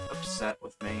it's just upset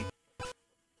with me.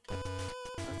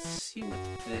 Let's see what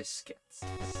this gets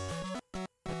us.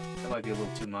 That might be a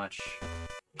little too much.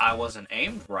 I wasn't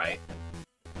aimed right.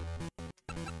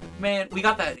 Man, we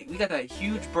got that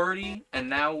huge birdie, and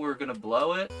now we're gonna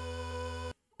blow it.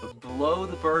 Blow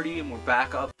the birdie, and we're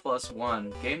back up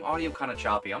 +1. Game audio kind of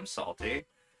choppy. I'm salty.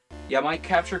 Yeah, my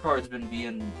capture card's been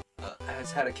being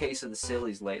has had a case of the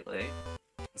sillies lately,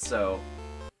 so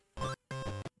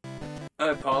I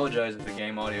apologize if the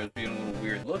game audio is being a little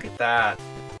weird. Look at that.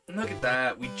 Look at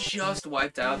that. We just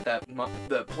wiped out the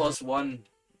 +1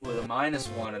 with a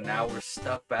 -1, and now we're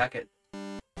stuck back at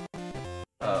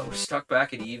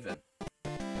even.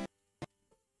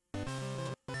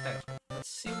 Let's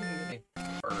see if we can get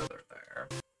any further there.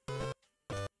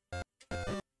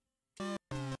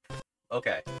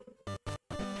 Okay.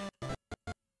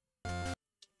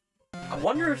 I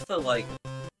wonder if the, like,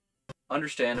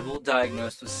 understandable,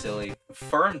 diagnosed with silly,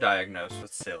 firm diagnosed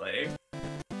with silly, is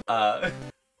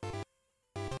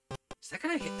that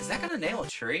gonna nail a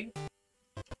tree?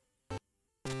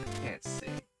 I can't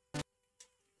see.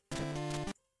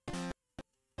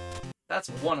 That's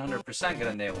 100%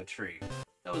 gonna nail a tree.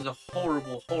 That was a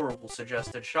horrible, horrible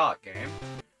suggested shot, game.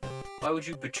 Why would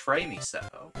you betray me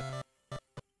so?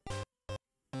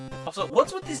 Also,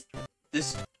 what's with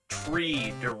this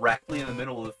tree directly in the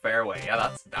middle of the fairway?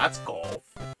 Yeah, that's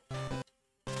golf.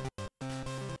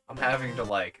 I'm having to,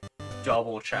 like,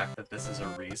 double check that this is a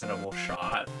reasonable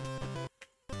shot.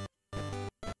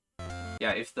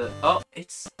 Yeah, if the... Oh,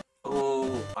 it's...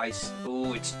 Oh,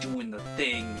 it's doing the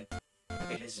thing.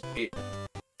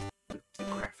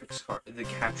 The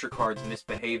capture card's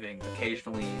misbehaving.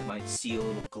 Occasionally, you might see a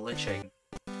little glitching.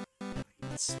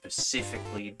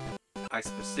 I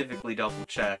specifically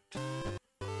double-checked.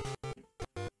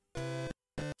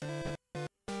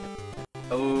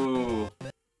 Oh,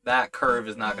 that curve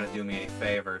is not going to do me any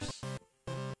favors.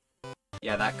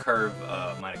 Yeah, that curve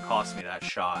might have cost me that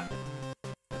shot.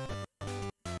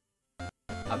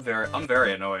 I'm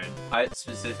very annoyed. I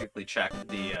specifically checked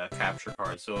the capture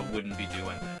card so it wouldn't be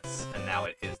doing this, and now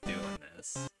it is doing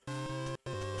this.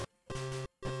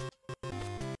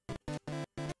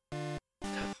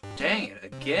 Dang it,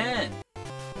 again!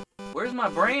 Where's my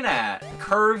brain at?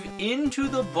 Curve into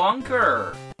the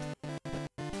bunker!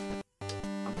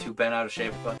 I'm too bent out of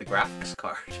shape about the graphics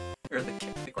card. Or the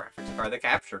graphics card, the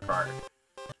capture card.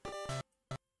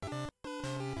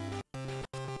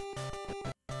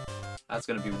 That's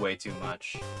gonna be way too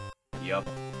much. Yup.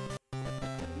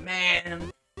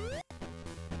 Man!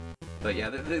 But yeah,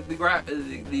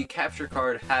 the capture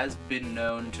card has been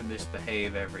known to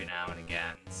misbehave every now and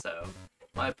again, so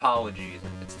my apologies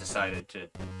if it's decided to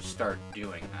start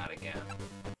doing that again.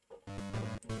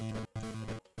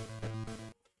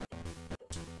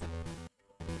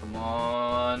 Come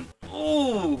on.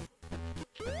 Ooh!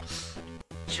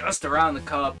 Just around the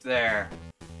cup there.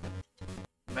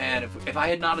 Man, if I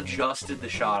had not adjusted the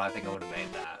shot, I think I would have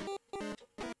made that.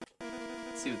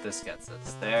 Let's see what this gets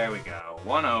us. There we go.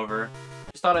 1 over.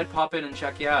 Just thought I'd pop in and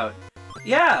check you out.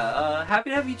 Yeah, happy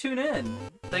to have you tune in.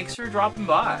 Thanks for dropping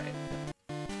by.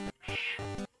 Man.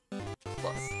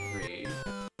 +3.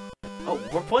 Oh,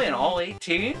 we're playing all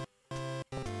 18?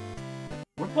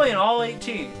 We're playing all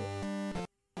 18.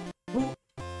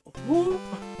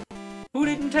 Who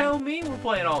didn't tell me we're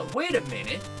playing all... Wait a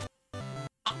minute.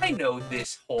 I know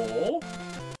this hole.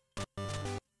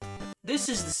 This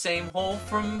is the same hole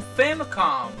from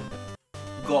Famicom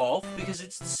Golf, because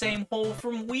it's the same hole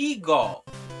from Wii Golf.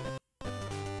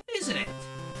 Isn't it?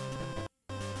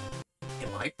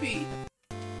 It might be.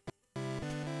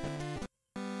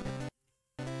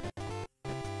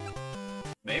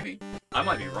 Maybe. I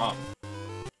might be wrong.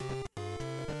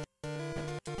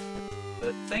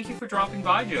 But thank you for dropping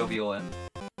by, Jovial M.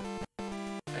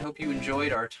 I hope you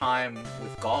enjoyed our time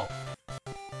with golf.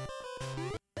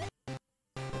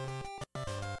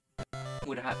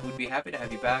 Would be happy to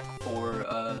have you back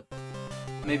for,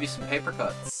 maybe some paper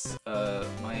cuts.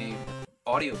 My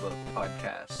audiobook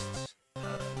podcast,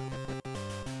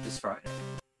 this Friday.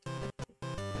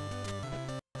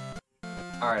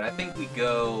 Alright, I think we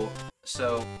go,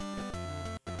 so,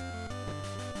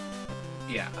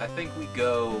 yeah, I think we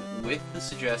go with the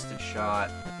suggested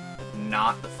shot,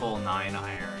 not the full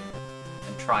 9-iron,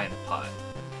 and try and putt.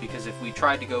 Because if we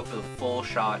tried to go for the full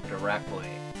shot directly,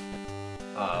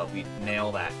 we'd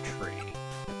nail that tree.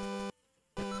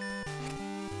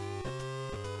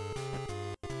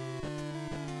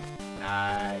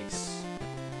 Nice.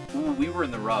 Ooh, we were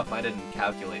in the rough. I didn't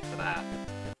calculate for that.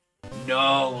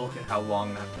 No, look at how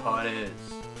long that putt is.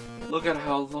 Look at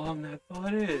how long that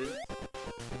putt is.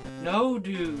 No,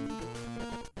 dude.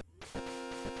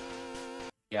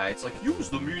 Yeah, it's like, use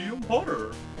the medium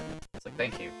putter. It's like,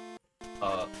 thank you.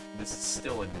 This is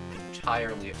still an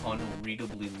entirely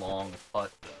unreadably long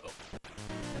putt, though.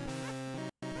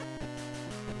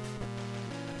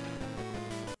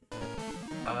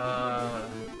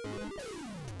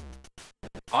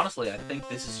 Honestly, I think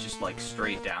this is just like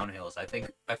straight downhills. I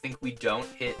think we don't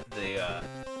hit the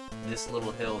this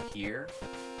little hill here,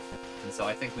 and so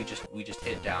I think we just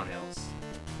hit downhills.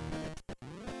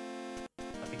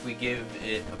 I think we give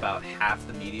it about half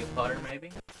the medium putter,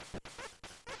 maybe.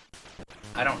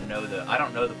 I don't know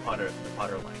the putter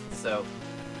length. So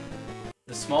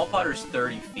the small putter is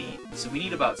 30 feet, so we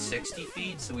need about 60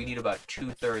 feet. So we need about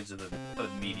 2/3 of the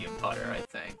medium putter, I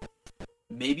think.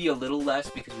 Maybe a little less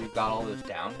because we've got all those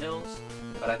downhills,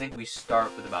 but I think we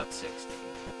start with about 60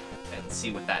 and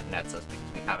see what that nets us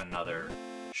because we have another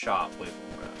shot wiggle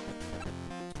row.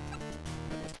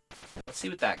 Let's see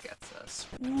what that gets us.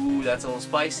 Ooh, that's a little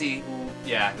spicy. Ooh,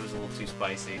 yeah, it was a little too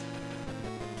spicy.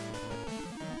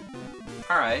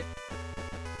 Alright.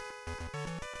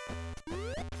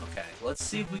 Okay, let's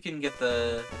see if we can get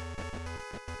the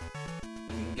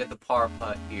par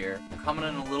putt here. We're coming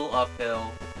in a little uphill.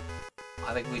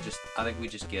 I think we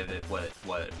just give it what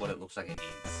it looks like it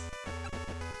needs.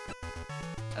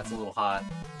 That's a little hot.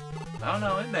 Oh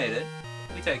no, it made it.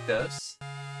 We take those.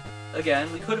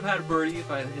 Again, we could have had a birdie if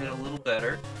I had hit a little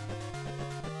better.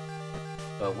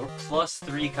 But we're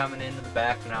 +3 coming into the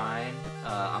back 9.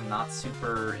 I'm not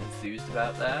super enthused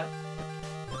about that.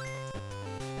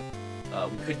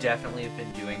 We could definitely have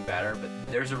been doing better, but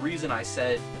there's a reason I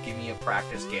said give me a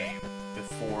practice game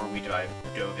before we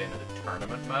dove into the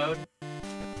tournament mode.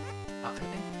 I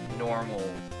think normal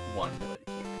 1 wood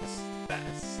here is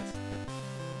best.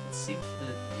 Let's see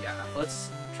let's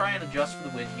try and adjust for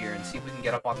the wind here and see if we can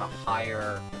get up on the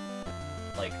higher,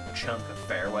 like, chunk of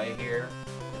fairway here.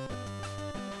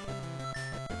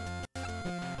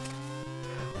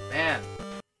 Man,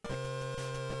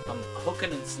 I'm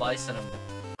hooking and slicing them.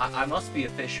 I must be a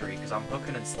fishery because I'm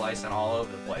hooking and slicing all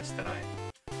over the place tonight.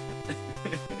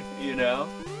 You know?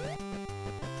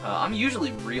 I'm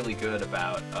usually really good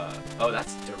about, oh,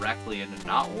 that's directly into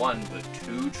not 1, but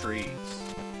 2 trees.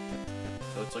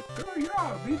 So it's like, oh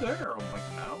yeah, be there. I'm like,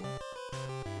 no.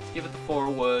 Let's give it the 4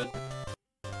 wood.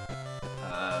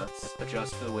 Let's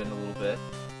adjust for the wind a little bit.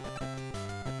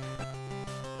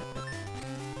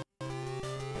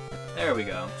 There we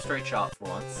go. Straight shot for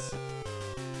once.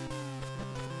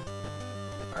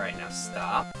 Alright, now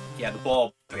stop. Yeah, the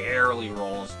ball barely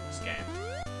rolls in this game.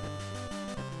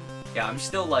 Yeah, I'm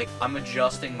still, like, I'm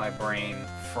adjusting my brain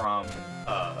from,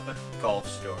 Golf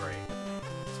Story.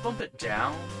 Let's bump it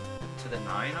down to the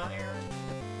 9-iron.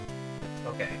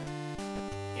 Okay.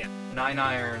 Yeah,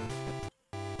 9-iron.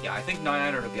 Yeah, I think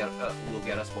 9-iron will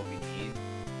get us what we need.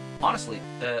 Honestly,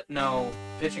 no,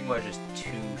 pitching wedge is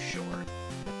too short.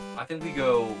 I think we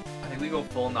go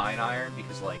full 9-iron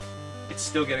because, like, it's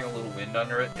still getting a little wind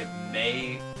under it. It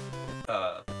may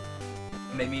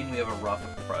mean we have a rough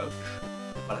approach.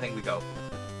 But I think we go.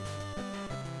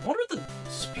 I wonder what the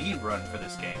speed run for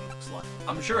this game looks like.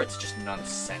 I'm sure it's just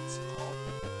nonsensical.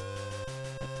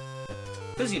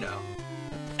 Because, you know,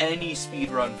 any speed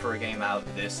run for a game out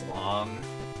this long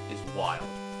is wild.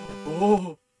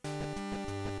 Oh!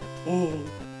 Oh!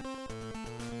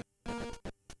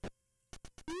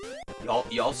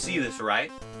 Y'all see this,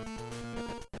 right?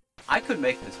 I could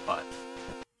make this putt.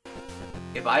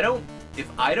 If I don't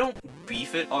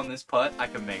beef it on this putt, I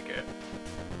can make it.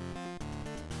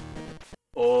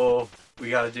 Oh, we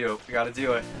gotta do it. We gotta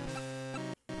do it.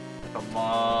 Come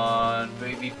on,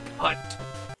 baby, putt.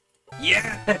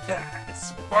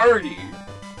 Yes! Birdie!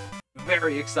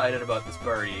 very excited about this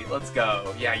birdie. Let's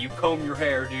go. Yeah, you comb your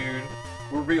hair, dude.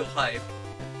 We're real hype.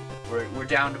 We're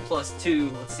down to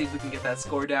 +2. Let's see if we can get that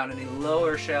score down any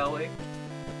lower, shall we?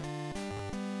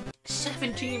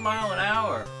 17 mile an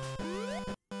hour.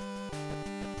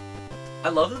 I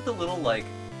love that the little, like...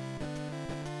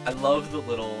 I love the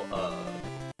little,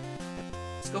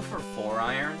 let's go for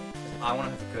 4-iron. I want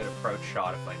to have a good approach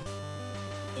shot if I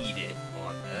eat it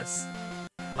on this.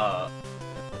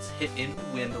 Let's hit into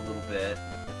the wind a little bit.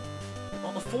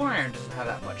 Well, the 4-iron doesn't have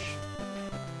that much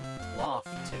loft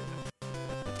to it.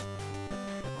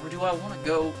 Or do I want to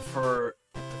go for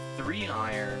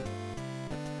 3-iron?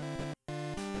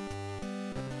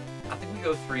 I think we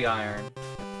go 3-iron.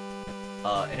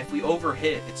 And if we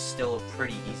overhit, it's still a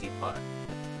pretty easy putt.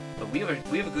 But we have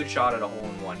a good shot at a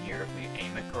hole-in-one here if we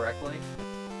aim it correctly.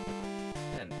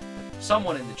 And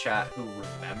someone in the chat who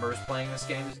remembers playing this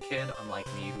game as a kid, unlike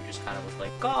me, who just kind of was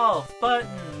like, golf,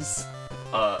 buttons,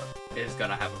 is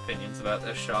gonna have opinions about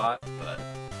this shot, but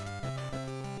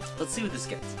let's see what this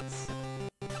gets us.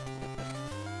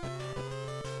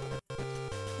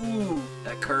 Ooh,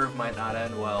 that curve might not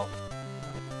end well.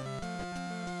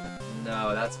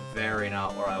 No, that's very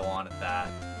not where I wanted that.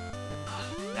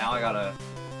 Now I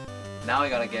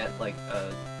gotta get, like,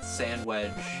 a sand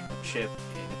wedge chip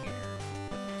in here.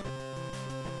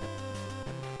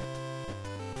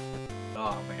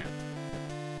 Oh, man.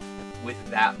 With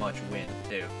that much wind,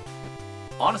 too.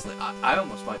 Honestly, I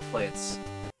almost might play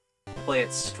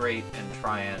it straight and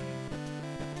try and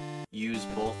use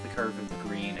both the curve of the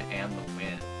green and the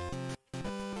wind.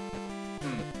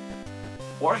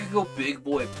 Or I could go big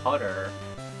boy putter.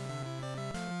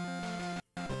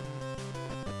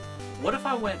 What if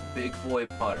I went big boy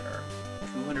putter,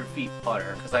 200 feet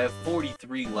putter, because I have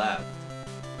 43 left?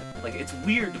 Like, it's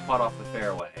weird to putt off the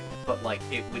fairway, but, like,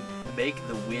 it would make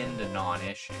the wind a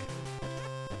non-issue.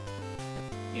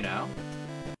 You know?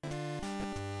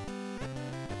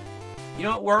 You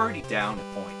know what, we're already down to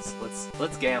points.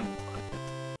 Let's gamble on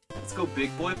it. Let's go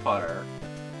big boy putter.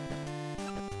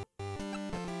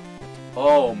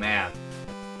 Oh, man.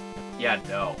 Yeah,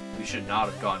 no. We should not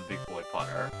have gone big boy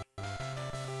putter. Can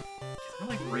I,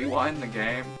 like, rewind the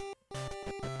game?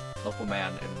 Local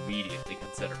man immediately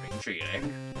considering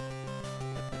cheating.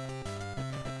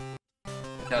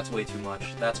 That's way too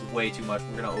much. That's way too much.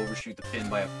 We're gonna overshoot the pin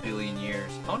by a billion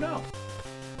years. Oh, no.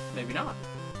 Maybe not.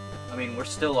 I mean, we're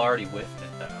still already whiffing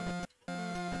it, though.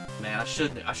 Man, I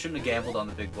shouldn't have gambled on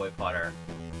the big boy putter.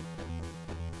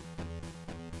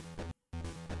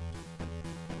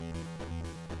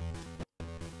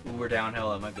 We're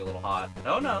downhill, it might be a little hot.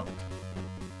 Oh no!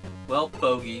 Well,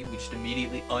 bogey. We just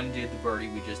immediately undid the birdie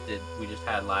we just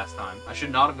had last time. I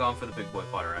should not have gone for the big boy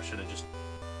putter. I should have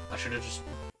just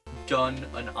done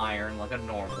an iron like a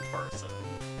normal person.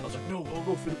 I was like, no, I'll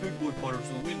go for the big boy putter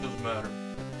so the wind doesn't matter.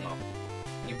 No.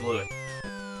 You blew it.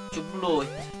 You blew it.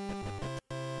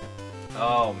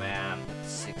 Oh man.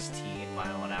 16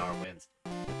 mile an hour winds.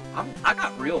 I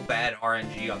got real bad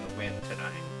RNG on the wind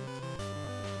tonight.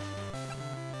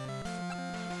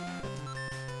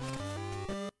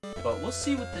 But we'll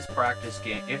see what this practice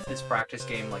game, if this practice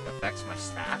game, like, affects my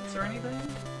stats or anything.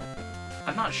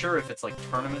 I'm not sure if it's, like,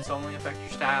 tournaments only affect your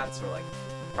stats, or, like,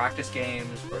 practice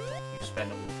games where you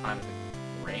spend a little time at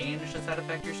the range, does that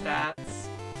affect your stats?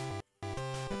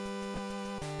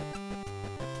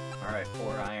 Alright,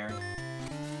 4-iron.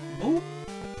 Ooh!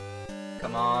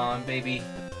 Come on, baby.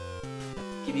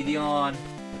 Give me the on.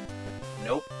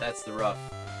 Nope, that's the rough.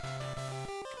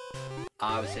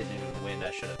 I was hitting it with the wind, I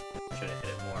should have hit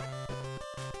it more.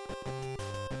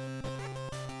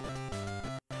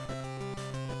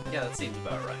 Yeah, that seems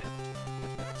about right.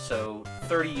 So,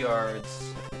 30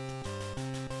 yards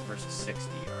versus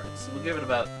 60 yards. So we'll give it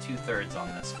about 2/3 on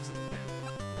this because of the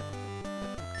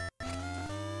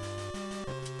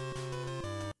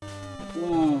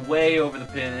wind. Ooh, way over the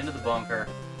pin, into the bunker.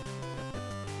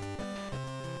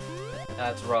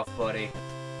 That's rough, buddy.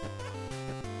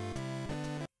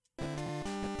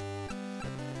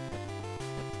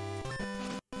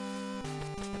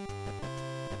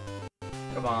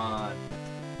 Come on.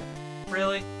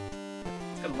 Really?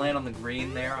 It's gonna land on the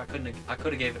green there. I could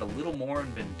have gave it a little more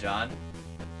and been done.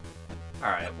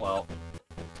 Alright, well.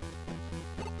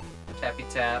 Tappy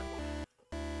tap.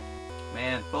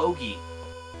 Man, bogey.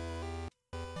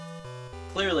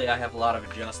 Clearly I have a lot of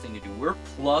adjusting to do. We're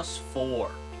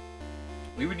 +4.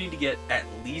 We would need to get at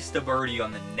least a birdie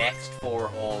on the next 4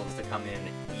 holes to come in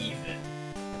even.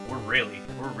 We're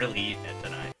really eating it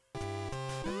tonight.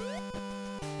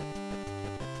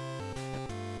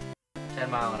 10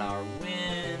 mile an hour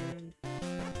wind.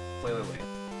 Wait.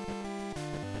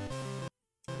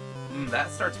 that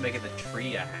starts making the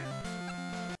tree a half.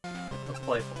 Let's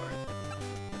play for it.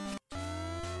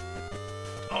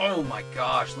 Oh my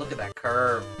gosh, look at that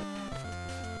curve.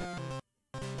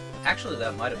 Actually,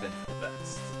 that might have been for the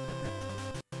best.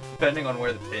 Depending on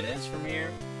where the pin is from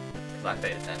here. Because I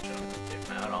paid attention on it too.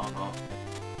 I don't know.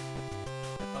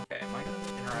 Okay, am I going to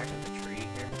interact with the tree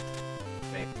here?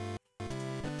 Maybe.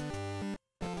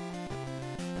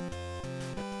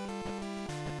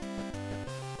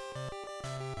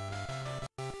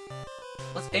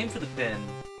 Let's aim for the pin,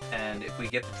 and if we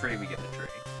get the tree, we get the tree.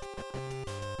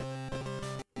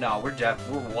 No, we're 100%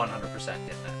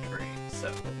 getting that tree,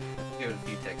 so we'll give it a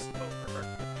few ticks over.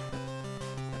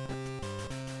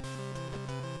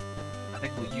 I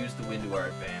think we'll use the wind to our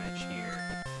advantage here.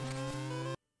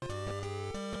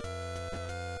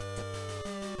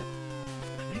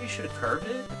 Maybe I should have curved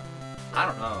it? I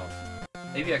don't know.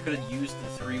 Maybe I could have used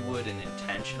the 3-wood and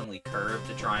intentionally curved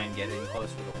to try and get in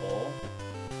close to the hole.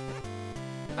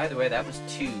 Either way, that was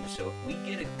 2, so if we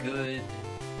get a good...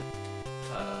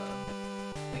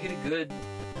 we get a good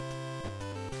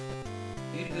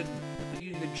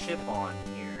chip on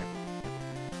here.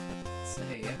 Let's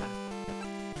say, yeah.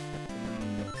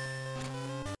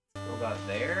 Go about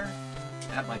there?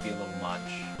 That might be a little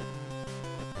much.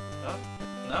 Oh,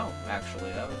 no,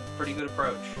 actually, that was a pretty good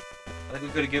approach. I think we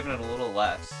could have given it a little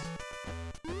less.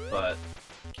 But,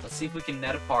 let's see if we can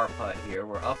net a par putt here.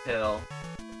 We're uphill.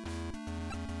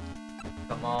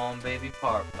 Come on, baby,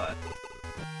 par putt.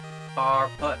 Par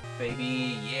putt,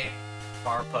 baby, yeah.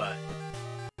 Par putt.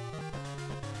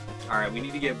 Alright, we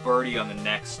need to get birdie on the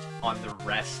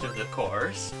rest of the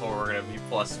course, or we're gonna be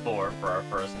 +4 for our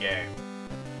first game.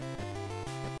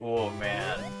 Oh,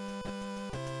 man.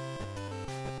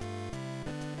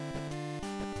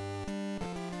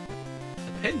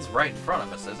 The pin's right in front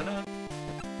of us, isn't it?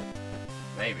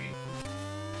 Maybe.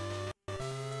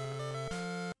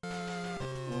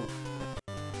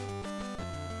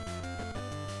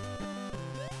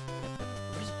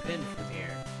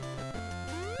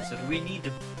 So do we need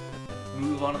to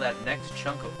move on to that next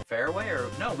chunk of fairway, or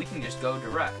no, we can just go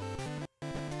direct.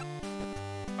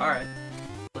 Alright,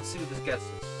 let's see what this gets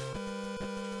us.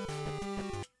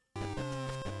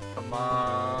 Come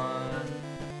on.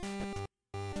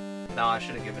 No, I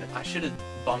should have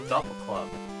bumped up a club.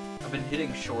 I've been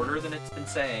hitting shorter than it's been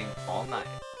saying all night.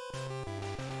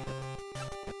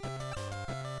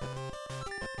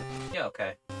 Yeah,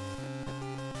 okay.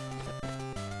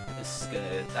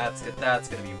 That's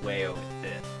gonna be way over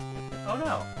thin. Oh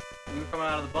no, we were coming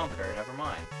out of the bunker, never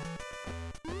mind.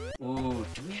 Ooh,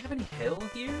 do we have any hill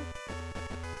here?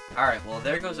 Alright, well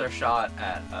there goes our shot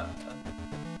at a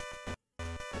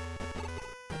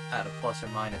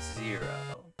 ±0.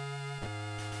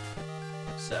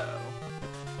 So,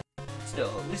 still,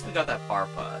 at least we got that par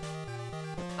putt.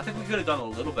 I think we could have done a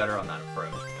little better on that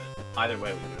approach, but either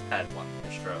way we would have had one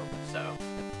more stroke, so.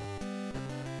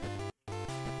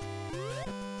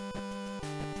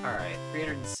 Alright,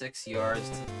 306 yards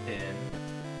to the pin.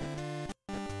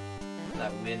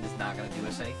 That wind is not going to do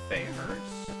us any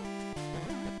favors.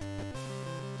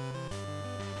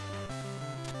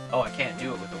 Oh, I can't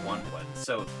do it with the 1-wood.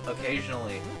 So,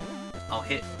 occasionally, I'll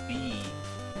hit B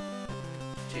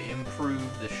to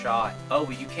improve the shot. Oh,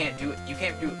 but you can't do it. You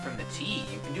can't do it from the tee.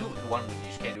 You can do it with the 1-wood, you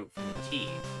just can't do it from the tee.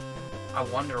 I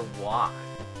wonder why.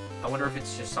 I wonder if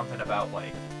it's just something about,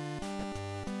 like...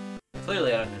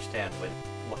 Clearly, I don't understand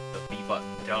what the B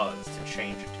button does to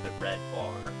change it to the red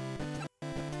bar.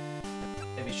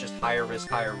 Maybe it's just higher risk,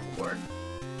 higher reward.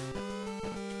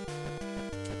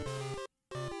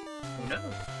 Who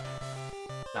knows?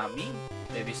 Not me.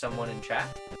 Maybe someone in chat?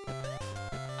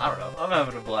 I don't know. I'm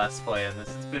having a blast playing this.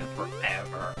 It's been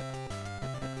forever.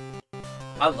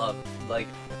 I love it. Like,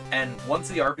 and once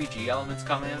the RPG elements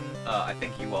come in, I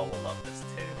think you all will love this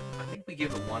too. I think we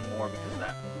give it one more because of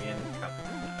that wind coming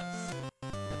in us.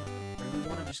 Or do we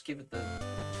want to just give it the...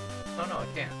 Oh no, I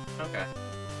can't. Okay.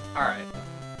 Alright.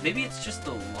 Maybe it's just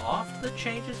the loft that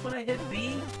changes when I hit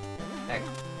B? Heck.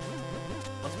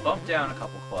 Let's bump down a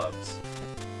couple clubs.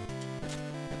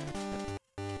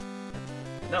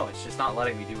 No, it's just not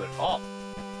letting me do it at all.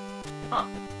 Huh.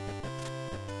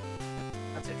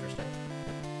 That's interesting.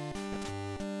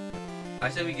 I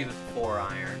say we give it 4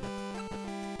 iron.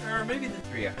 Or maybe the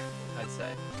 3 iron, I'd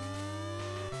say.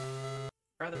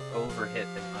 Rather overhit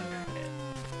than underhit.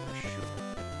 For sure.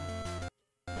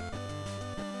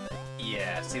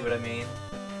 Yeah, see what I mean?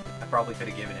 I probably could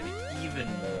have given it even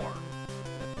more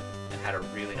and had a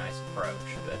really nice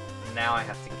approach, but now I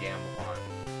have to gamble on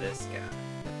this guy.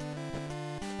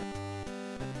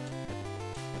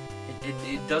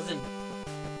 It doesn't...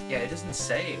 Yeah, it doesn't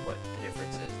say what the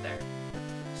difference is there.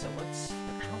 So let's...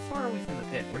 How far are we from the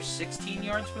pin? We're 16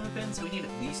 yards from the pin, so we need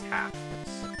at least half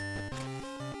this.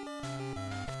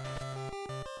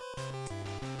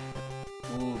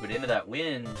 Ooh, but into that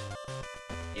wind...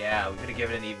 Yeah, we could have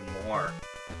given it even more.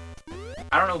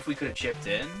 I don't know if we could have chipped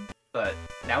in, but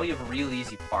now we have a real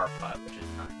easy par putt, which is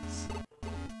nice.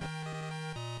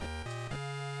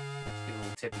 Let's give a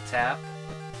little tippy tap.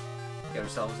 Get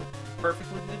ourselves a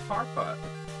perfectly good par putt.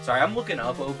 Sorry, I'm looking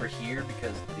up over here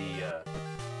because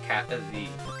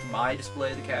my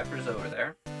display of the capture is over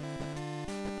there.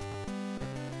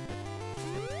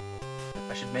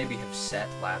 I should maybe have set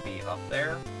Lappy up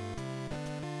there.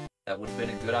 That would have been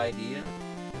a good idea.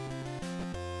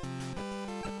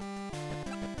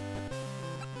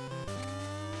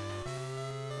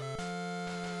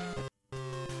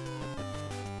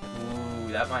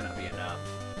 Ooh, that might not be enough.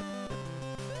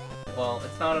 Well,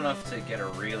 it's not enough to get a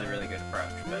really, really good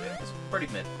approach, but it's pretty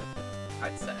mid,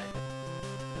 I'd say.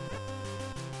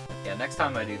 Yeah, next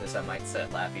time I do this, I might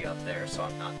set Lappy up there so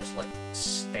I'm not just, like,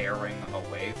 staring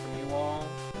away from you all.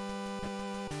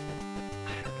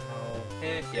 I don't know.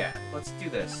 Yeah, let's do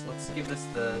this. Let's give this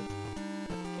the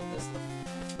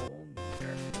full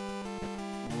meter.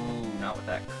 Ooh, not with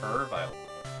that curve I want.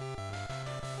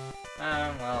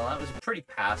 Well, that was a pretty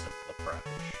passive approach.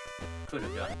 Could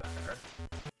have done better.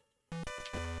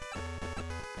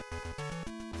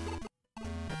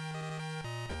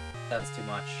 That's too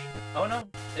much. Oh no,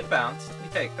 it bounced. We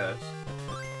take those.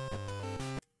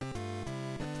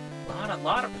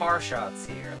 Lot of par shots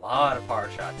here. A lot of par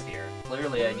shots here.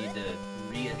 Clearly I need to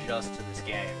readjust to this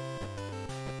game.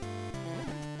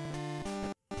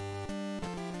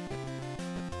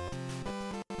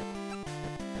 Yeah,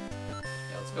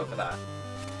 let's go for that.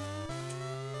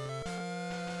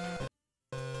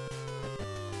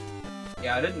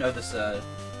 Yeah, I didn't know this, I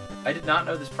did not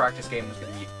know this practice game was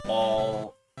gonna be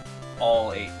all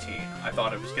 18. I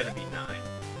thought it was gonna be 9.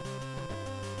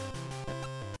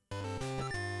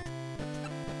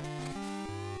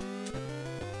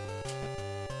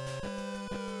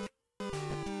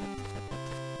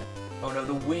 Oh no,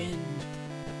 the wind!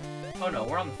 Oh no,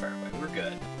 we're on the fairway. We're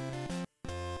good.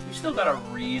 We've still got a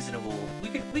reasonable...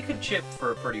 We could chip for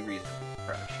a pretty reasonable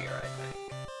approach here, I think.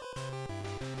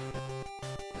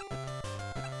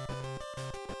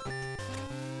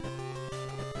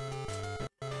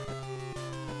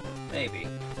 Maybe.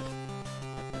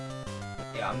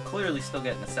 Yeah, I'm clearly still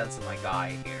getting a sense of my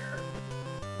guy here.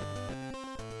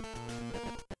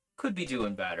 Could be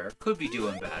doing better. Could be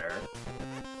doing better.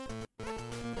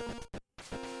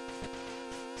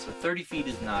 So 30 feet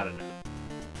is not enough.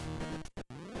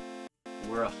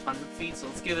 We're 100 feet, so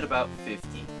let's give it about 50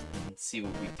 and see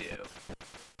what we do.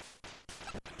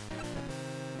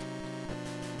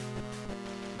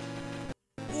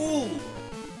 Ooh!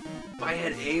 If I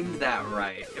had aimed that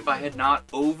right, if I had not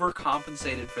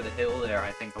overcompensated for the hill there,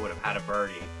 I think I would have had a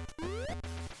birdie.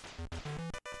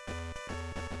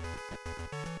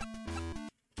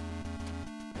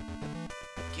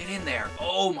 Get in there!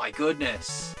 Oh my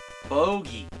goodness!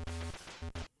 Bogey!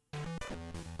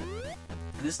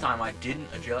 This time I didn't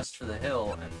adjust for the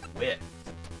hill and whiffed.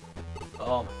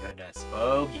 Oh my goodness,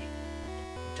 bogey.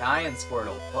 Giant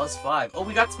Squirtle, +5. Oh,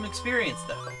 we got some experience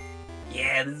though.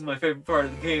 Yeah, this is my favorite part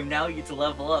of the game. Now you get to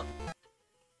level up.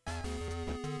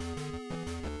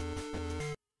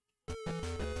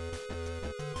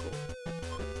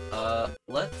 Cool.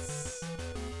 Let's...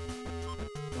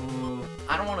 Ooh,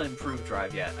 I don't want to improve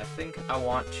drive yet. I think I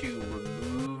want to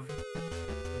remove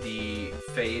the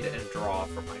fade and draw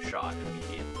from my shot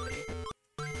immediately.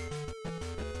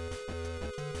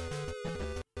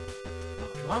 Oh,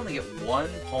 do I only get 1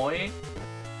 point?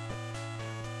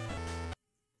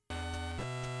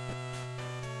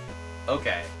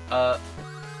 Okay,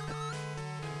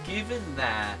 given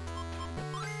that,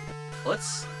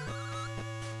 let's...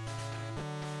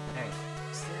 Hang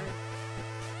on, is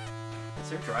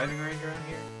there a driving range around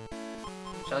here?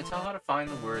 Shall I tell how to find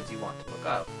the words you want to look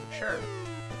up? Sure.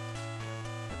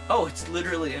 Oh, it's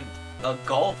literally a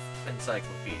golf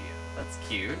encyclopedia. That's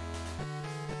cute.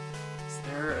 Is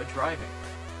there a driving range?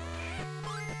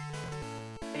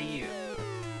 Hey, you.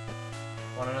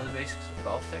 Want to know the basics of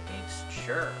golf techniques?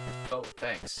 Sure. Oh,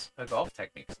 thanks. A golf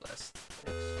techniques list.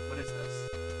 Thanks. What is this?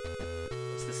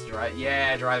 Is this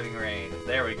yeah, driving range.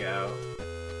 There we go.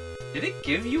 Did it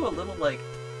give you a little, like...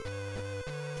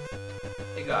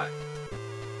 Hey, guy.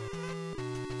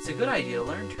 It's a good idea to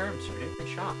learn terms for different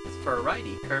shots. For a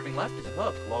righty, curving left is a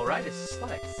hook, while right is a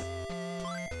slice.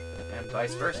 And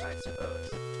vice versa, I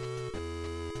suppose.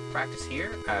 Practice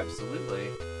here? Absolutely.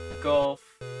 Golf.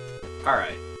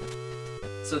 Alright.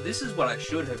 So this is what I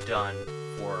should have done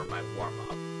for my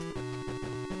warm-up.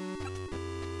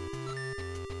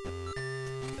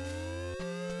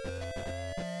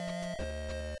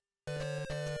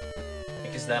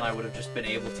 because then I would have just been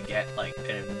able to get, like,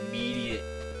 an immediate,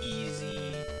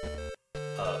 easy,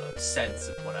 sense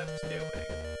of what I was doing.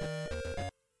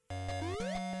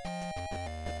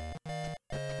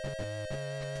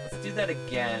 Let's do that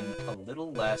again, a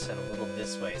little less and a little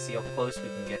this way, see how close we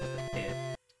can get to the pit.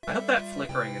 I hope that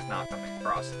flickering is not coming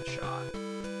across the shot.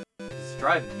 It's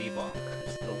driving me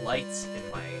bonkers. The lights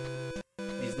in my...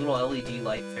 These little LED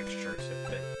light fixtures have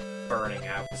been burning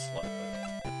out slowly.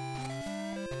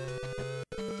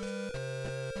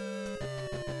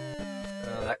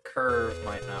 That curve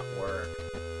might not work.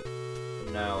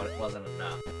 No, it wasn't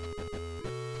enough.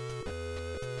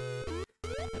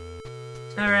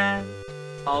 Alright.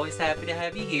 Always happy to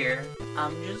have you here.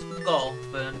 I'm just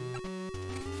golfing.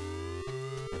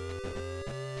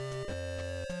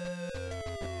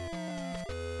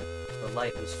 The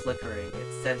light was flickering.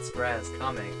 It sensed Raz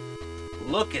coming.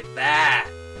 Look at that!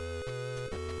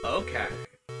 Okay.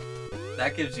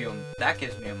 That gives me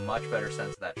a much better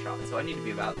sense of that shot. So I need to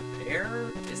be about there?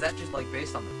 Is that just like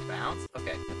based on the bounce?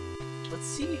 Okay. Let's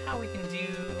see how we can do...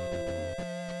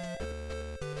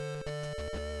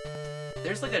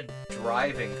 There's like a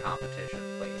driving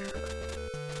competition later.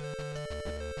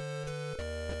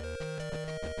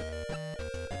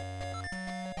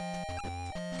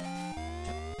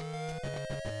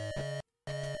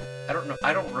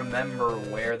 I don't remember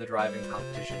where the driving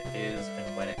competition is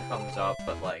and when it comes up,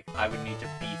 but like, I would need to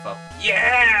beef up.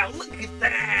 Yeah! Look at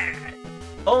that!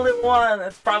 Only one!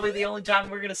 That's probably the only time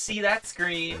we're gonna see that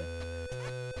screen.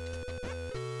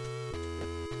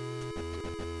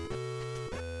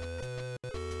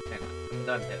 Hang on, I'm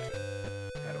done hitting.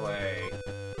 How do I...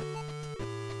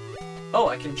 Oh,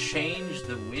 I can change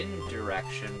the wind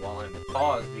direction while I'm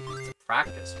paused because it's a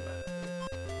practice mode.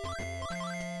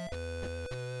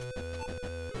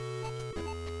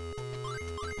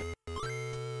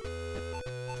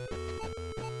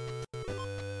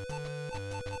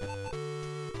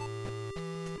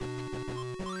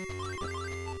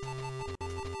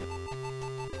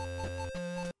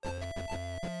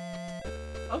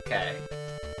 Okay.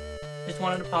 Just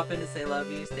wanted to pop in to say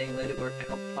love you, staying late at work to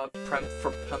help prep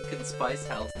for Pumpkin Spice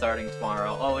Health starting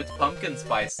tomorrow. Oh, it's Pumpkin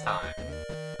Spice time.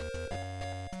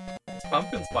 It's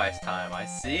Pumpkin Spice time, I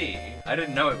see. I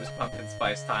didn't know it was Pumpkin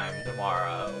Spice time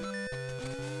tomorrow.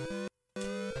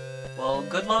 Well,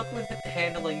 good luck with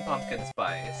handling Pumpkin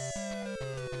Spice.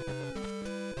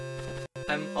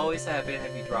 I'm always happy to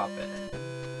have you drop it.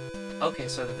 Okay,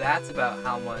 so that's about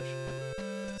how much...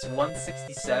 It's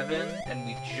 167, and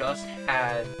we just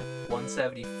had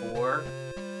 174.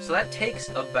 So that takes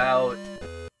about...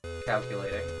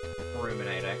 Calculating.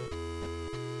 Ruminating.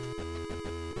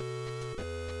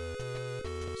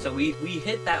 So we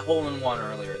hit that hole-in-one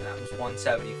earlier, and that was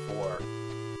 174.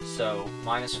 So,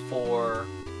 minus 4,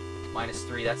 minus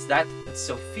 3, that's that.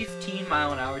 So 15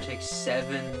 mile an hour takes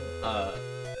 7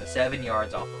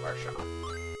 yards off of our shot.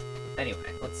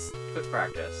 Anyway, let's quit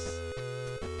practice.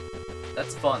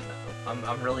 That's fun, though.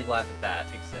 I'm really glad that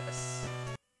that exists.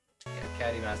 Yeah,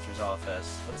 Caddy Master's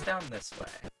office. What's down this way?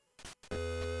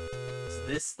 Is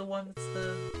this the one that's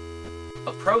the...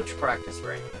 Approach practice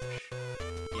range.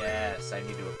 Yes, I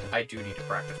do need to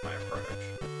practice my approach.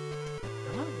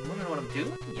 You wanna know what I'm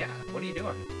doing? Yeah, what are you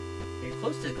doing? When you're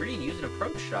close to the green, use an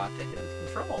approach shot to hit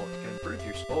with control. It can improve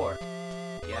your score.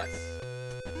 Yes.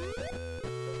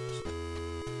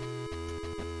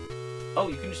 Oh,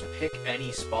 you can just pick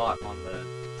any spot on the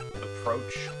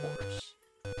approach course.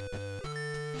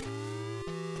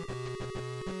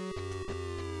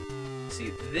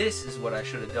 See, this is what I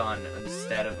should have done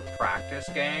instead of a practice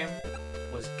game,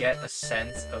 was get a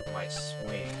sense of my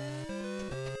swing.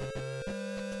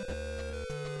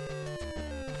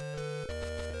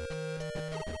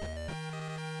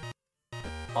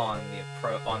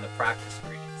 On the practice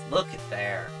screens. Look at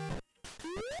there.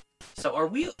 So are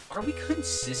we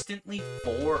consistently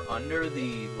 4 under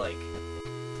the, like,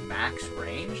 max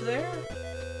range there?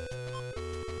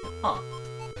 Huh.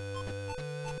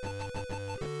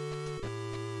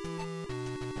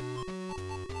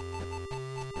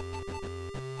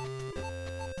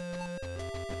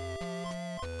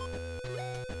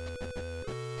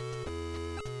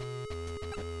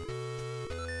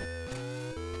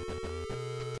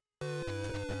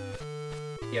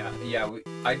 Yeah,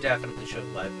 I definitely should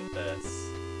have led with this.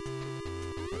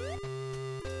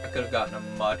 I could have gotten a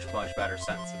much better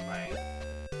sense of my...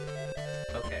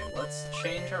 Okay, let's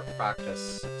change our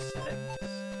practice settings.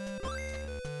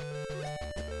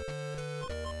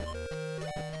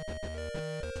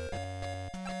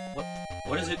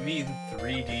 What does it mean,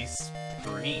 3D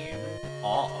screen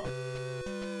off?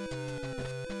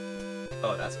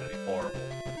 Oh, that's gonna be horrible.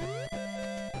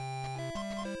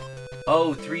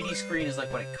 Oh, 3D screen is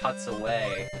like when it cuts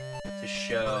away to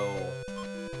show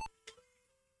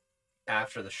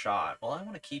after the shot. Well, I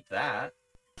want to keep that.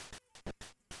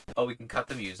 Oh, we can cut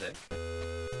the music.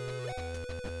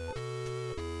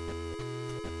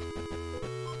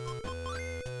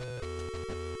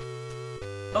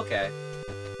 Okay.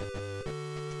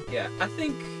 Yeah, I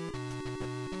think...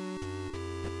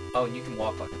 Oh, and you can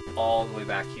walk like all the way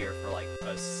back here for like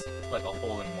a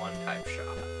hole-in-one type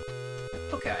shot.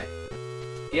 Okay.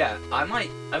 Yeah, I might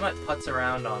putz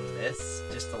around on this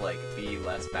just to like be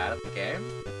less bad at the game.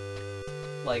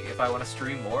 Like if I want to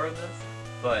stream more of this.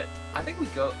 But I think we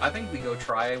go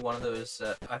try one of those.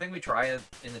 I think we try it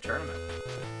in the tournament.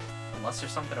 Unless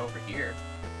there's something over here.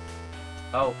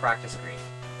 Oh, practice screen.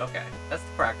 Okay, that's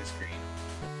the practice screen.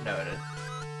 Noted.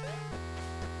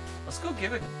 Let's go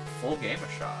give a full game a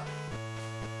shot.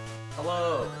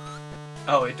 Hello.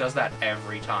 Oh, it does that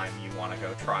every time you want to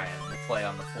go try and play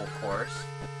on the full course.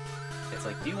 It's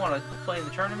like, do you want to play in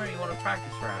the tournament or you want to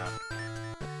practice round?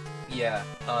 Yeah,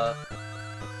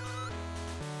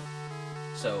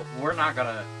 so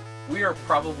we are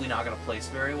probably not gonna place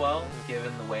very well,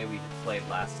 given the way we played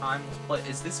last time.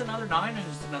 Is this another 9 or is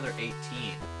this another 18?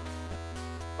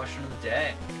 Question of the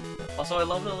day. Also, I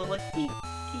love the little, like,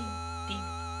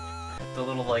 the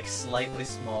little, like, slightly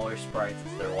smaller sprites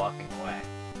as they're walking away.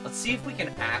 Let's see if we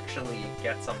can actually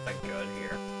get something good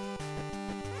here.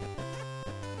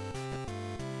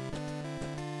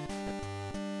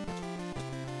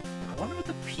 I wonder what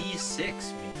the P6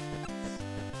 means.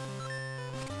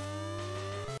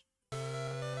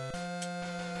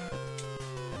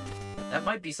 That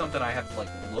might be something I have to, like,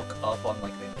 look up on,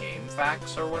 like, the game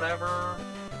facts or whatever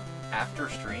after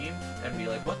stream and be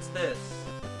like, what's this?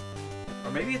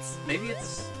 Or maybe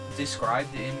it's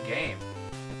described in-game.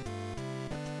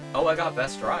 Oh, I got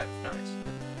best drive. Nice.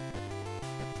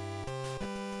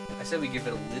 I said we give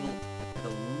it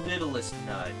the littlest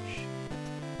nudge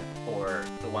for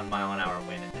the 1 mile an hour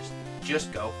win and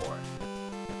just go for it.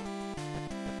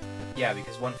 Yeah,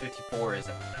 because 154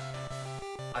 isn't enough.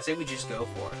 I say we just go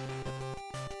for it.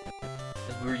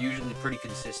 Because we're usually pretty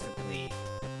consistently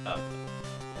up.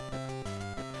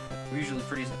 We're usually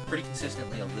pretty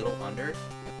consistently a little under.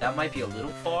 That might be a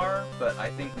little far, but I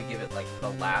think we give it like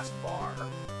the last bar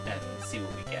and see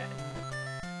what we get.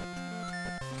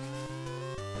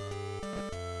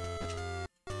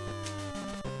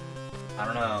 I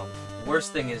don't know.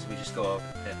 Worst thing is we just go over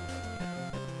the pin.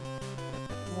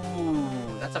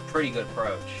 Ooh, that's a pretty good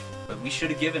approach. But we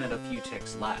should have given it a few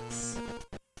ticks less.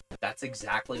 That's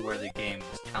exactly where the game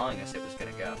was telling us it was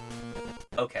going to go.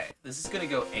 Okay, this is going to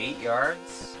go 8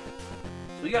 yards.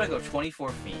 So we got to go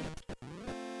 24 feet.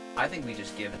 I think we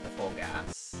just give it the full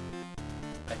gas.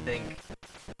 I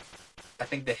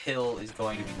think the hill is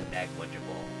going to be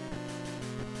negligible.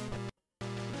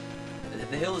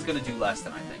 The hill is going to do less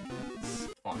than I think,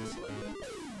 honestly.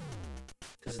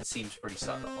 Because it seems pretty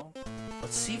subtle.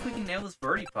 Let's see if we can nail this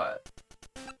birdie putt.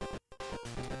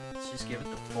 Let's just give it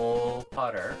the full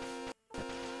putter.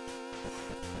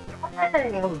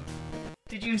 Oh,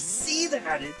 did you see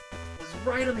that? It was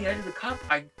right on the edge of the cup.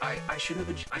 I should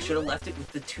have left it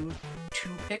with the two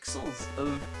pixels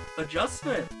of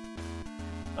adjustment.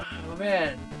 Oh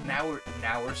man, now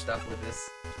we're stuck with this.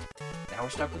 Now we're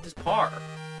stuck with this par.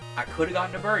 I could have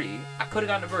gotten a birdie. I could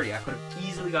have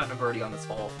easily gotten a birdie on this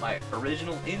hole. My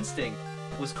original instinct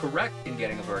was correct in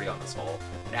getting a birdie on this hole.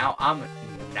 Now I'm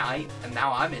ninth, and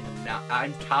now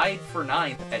I'm tied for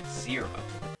 9th at 0.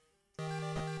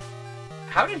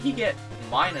 How did he get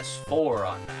 -4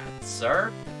 on that,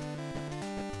 sir?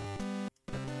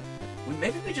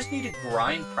 Maybe we just need to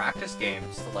grind practice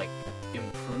games to, like,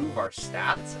 improve our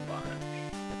stats a bunch.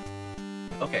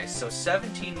 Okay, so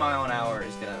 17 mile an hour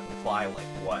is gonna apply, like,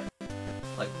 what?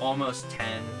 Like, almost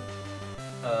 10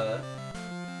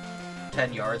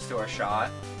 yards to our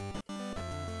shot.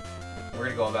 We're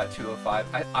gonna go about 205.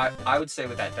 I would say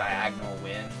with that diagonal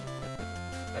wind,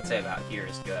 I'd say about here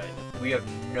is good. We have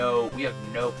no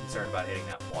concern about hitting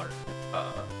that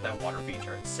water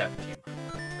feature at 17.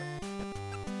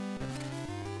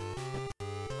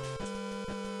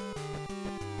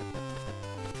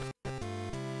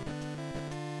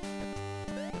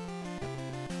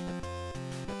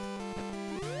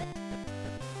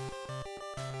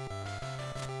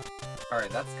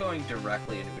 Alright, that's going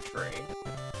directly into a tree.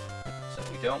 So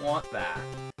we don't want that.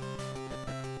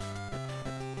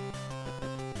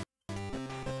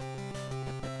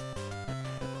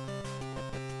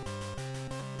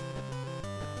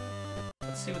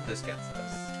 Let's see what this gets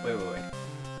us. Wait.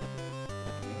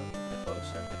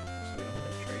 Closer, so we don't hit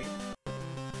a tree.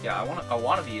 Yeah, I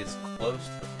wanna be as close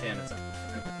to the pin as I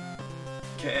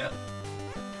can.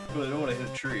 But I don't want to hit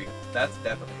a tree. That's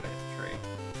definitely gonna hit a tree.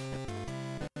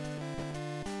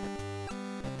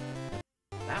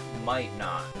 That might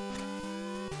not.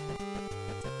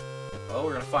 Oh,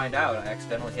 we're gonna find out. I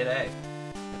accidentally hit A.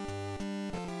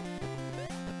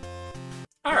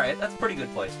 Alright, that's pretty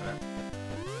good placement.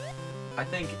 I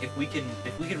think if we can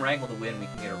wrangle the wind, we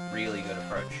can get a really good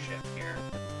approach shift here.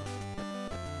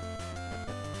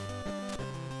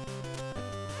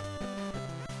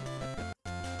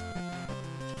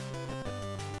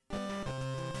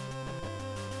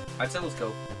 I'd say let's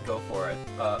go for it.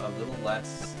 A little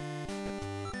less.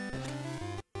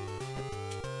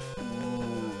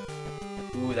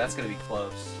 Ooh, that's gonna be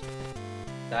close.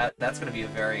 That's gonna be a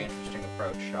very interesting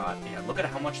approach shot. Yeah, look at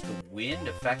how much the wind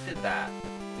affected that.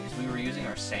 Because we were using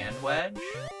our sand wedge.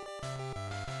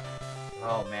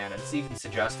 Oh man, it's even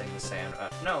suggesting the sand.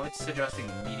 No, it's suggesting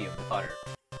the medium putter.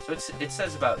 So it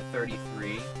says about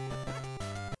 33.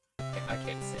 I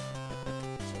can't see.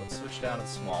 So let's switch down to the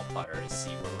small putter to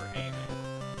see where we're aiming.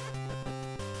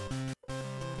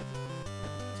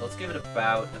 So let's give it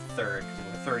about a third because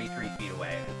we're 33 feet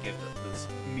away, and it gives us this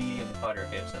medium putter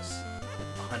gives us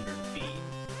 100 feet.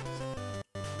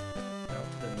 Go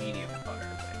to the medium putter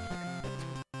right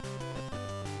here.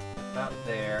 About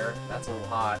there. That's a little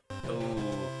hot.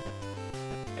 Ooh.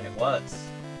 And it was.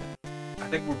 I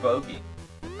think we're bogey.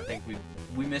 I think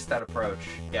we missed that approach.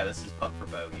 Yeah, this is putt for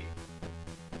bogey.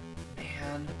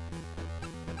 Man.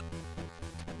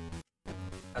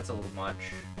 That's a little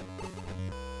much.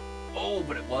 Oh,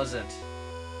 but it wasn't.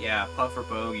 Yeah, putt for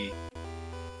bogey.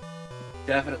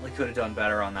 Definitely could have done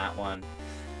better on that one.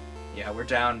 Yeah, we're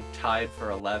down tied for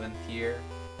 11th here.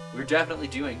 We're definitely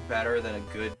doing better than a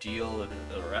good deal of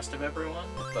the rest of everyone,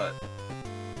 but...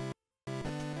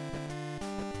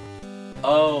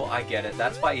 Oh, I get it.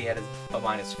 That's why he had a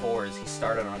 -4, is he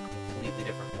started on a completely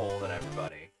different hole than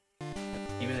everybody.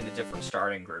 He was in a different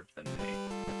starting group than me.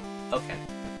 Okay.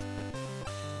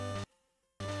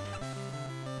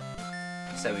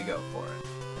 So we go for it.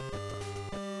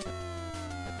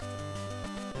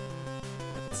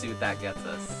 Let's see what that gets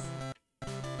us.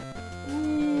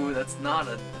 Ooh, that's not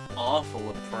an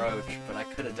awful approach, but I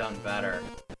could have done better.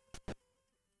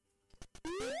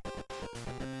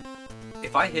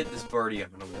 If I hit this birdie,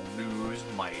 I'm gonna lose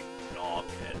my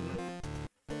noggin.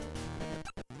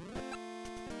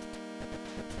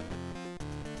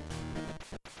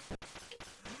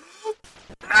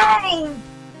 No!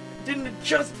 Didn't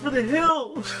adjust for the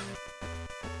hill!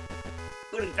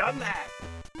 Could have done that!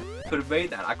 Could have made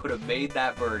that. I could have made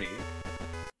that birdie.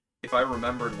 If I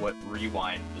remembered what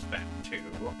rewind was bound to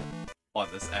on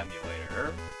this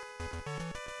emulator.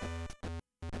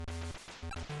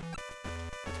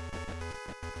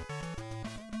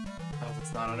 Oh,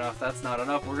 that's not enough. That's not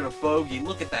enough. We're gonna bogey.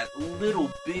 Look at that little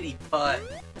bitty putt.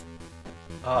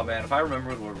 Oh man, if I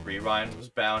remembered what rewind was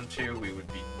bound to, we would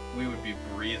be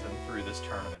breezing through this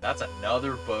tournament. That's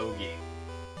another bogey.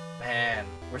 Man,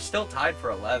 we're still tied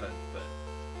for 11th, but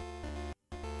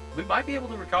we might be able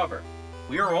to recover.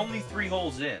 We are only 3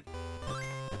 holes in.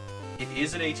 It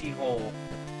is an 18-hole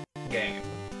game,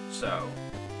 so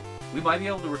we might be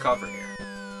able to recover here.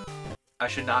 I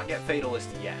should not get fatalist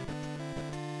yet.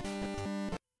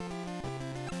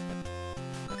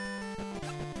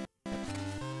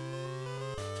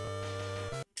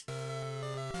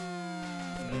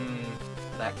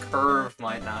 That curve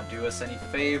might not do us any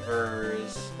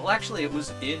favors. Well, actually, it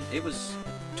was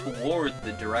toward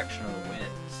the direction of the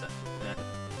wind. So,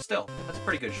 still, that's a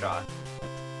pretty good shot.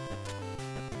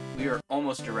 We are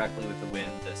almost directly with the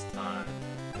wind this time.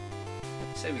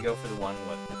 Say we go for the one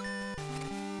wood.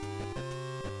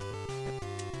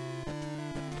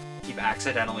 Keep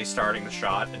accidentally starting the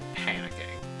shot and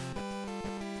panicking.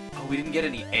 Oh, we didn't get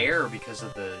any air because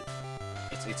of the...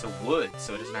 It's a wood,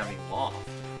 so it doesn't have any loft.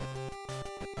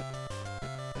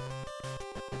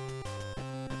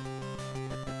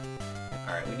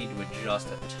 Alright, we need to adjust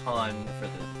a ton for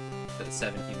the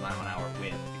 17-mile-an-hour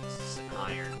wind because it's an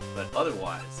iron. But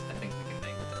otherwise, I think we can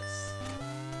make this.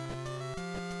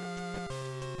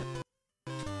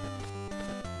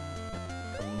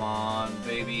 Come on,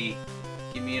 baby.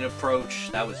 Give me an approach.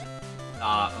 That was...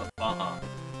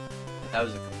 That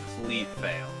was a complete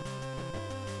fail.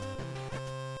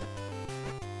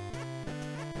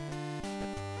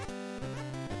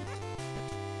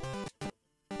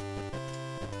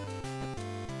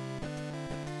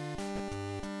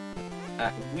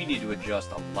 We need to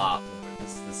adjust a lot more.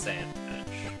 This is the sand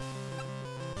edge.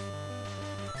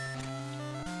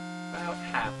 About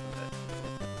half of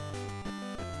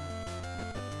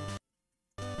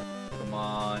it. Come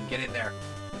on, get in there.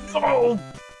 Oh!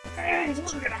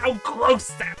 Look at how close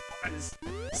that was!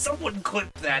 Someone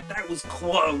clip that. That was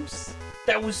close.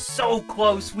 That was so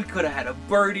close. We could have had a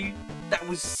birdie. That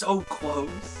was so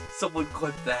close. Someone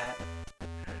clip that.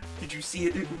 Did you see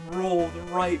it? It rolled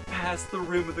right past the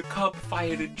rim of the cup. If I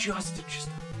had adjusted just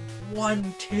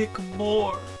one tick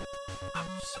more. I'm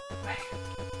so mad.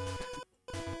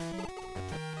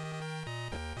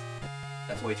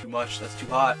 That's way too much. That's too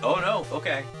hot. Oh no.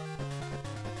 Okay.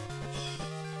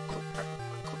 I could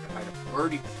have had a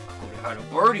birdie. I could have had a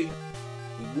birdie.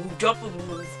 We moved up a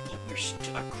move, but we're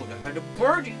still. I could have had a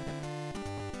birdie.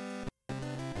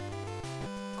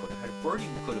 Could have had a birdie.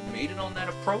 We could have made it on that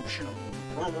approach. And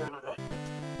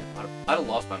I'd have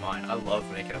lost my mind. I love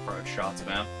making approach shots,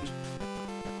 man.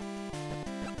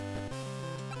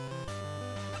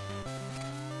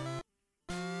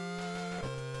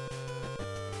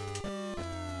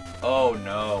 Oh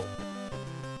no.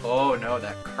 Oh no,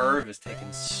 that curve is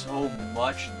taking so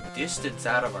much distance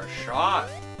out of our shot.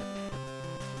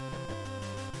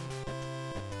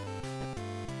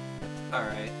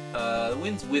 Alright, the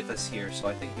wind's with us here, so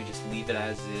I think we just leave it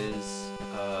as is.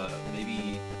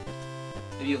 Maybe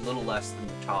a little less than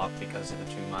the top because of the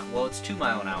 2 mile. Well, it's 2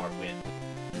 mile an hour wind.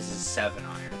 This is 7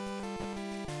 iron.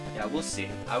 Yeah, we'll see.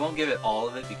 I won't give it all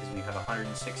of it because we have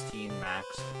 116 max.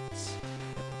 It's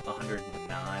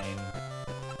 109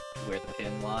 where the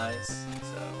pin lies.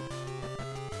 So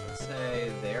let's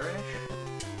say there-ish.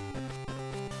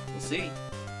 We'll see.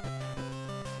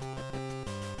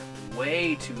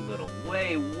 Way too little.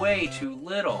 Way too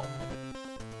little.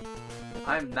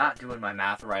 I'm not doing my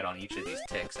math right on each of these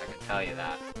ticks, I can tell you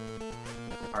that.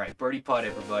 Alright, birdie putt,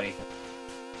 everybody.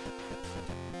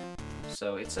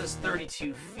 So it says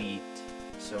 32 feet.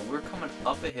 So we're coming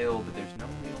up a hill, but there's no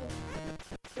real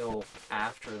hill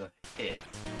after the hit.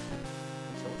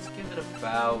 So let's give it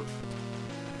about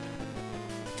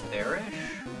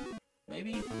there-ish?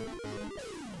 Maybe?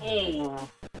 Oh!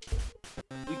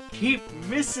 We keep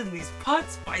missing these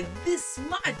putts by this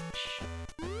much!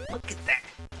 Look at that!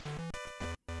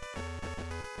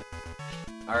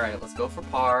 Alright, let's go for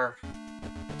par.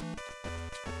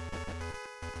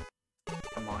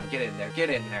 Come on, get in there, get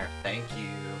in there. Thank you.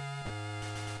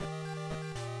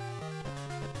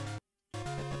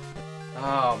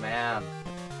 Oh man.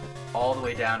 All the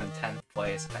way down in 10th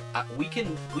place. We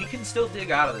can still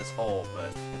dig out of this hole,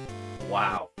 but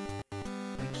wow.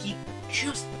 We keep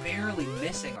just barely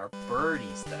missing our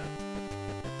birdies though.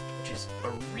 Which is a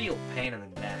real pain in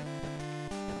the neck.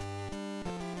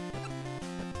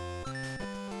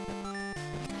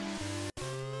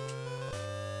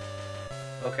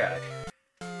 Okay.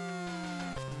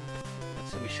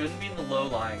 So we shouldn't be in the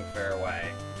low-lying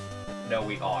fairway. No,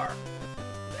 we are.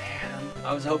 Man,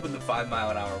 I was hoping the 5 mile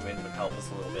an hour wind would help us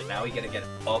a little bit. Now we gotta get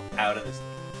up out of this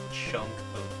chunk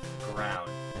of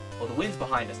ground. Well, the wind's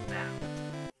behind us now.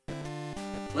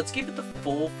 Let's give it the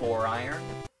full 4 iron.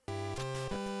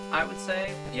 I would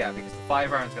say. Yeah, because the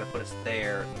 5 iron's gonna put us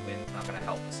there, and the wind's not gonna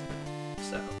help us.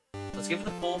 So, let's give it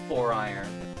the full 4 iron,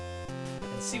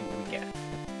 and see what we get.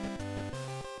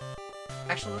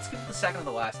 Actually, let's give it the second of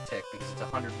the last tick, because it's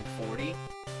 140.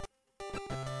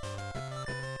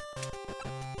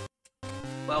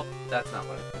 Well, that's not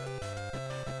what it did.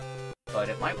 But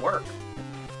it might work.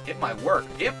 It might work.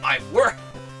 It might work!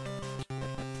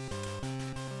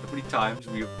 How many times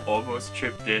we've almost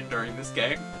chipped in during this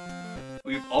game?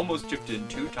 We've almost chipped in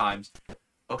 2 times.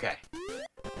 Okay.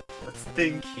 Let's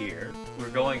think here. We're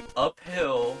going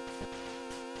uphill.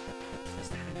 Is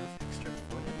that enough extra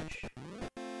footage?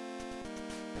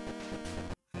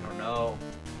 I don't know.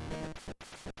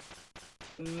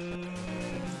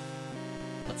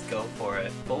 Let's go for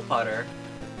it. Full putter.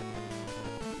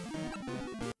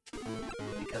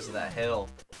 Because of that hill.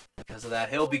 Because of that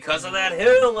hill. Because of that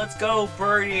hill! Let's go,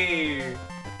 birdie!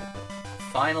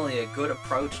 Finally, a good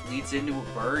approach leads into a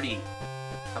birdie.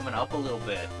 Coming up a little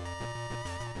bit.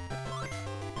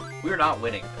 We're not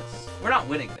winning this. We're not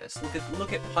winning this.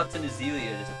 Look at Putts and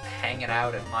Azealia just hanging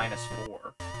out at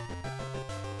 -4.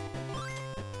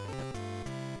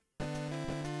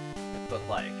 But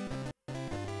like,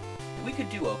 we could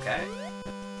do okay.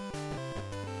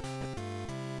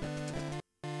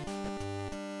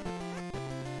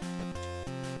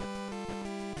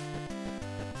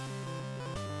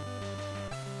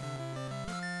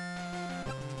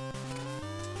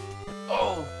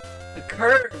 Oh, the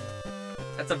curve!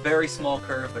 That's a very small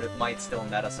curve, but it might still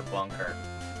net us a bunker.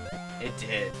 It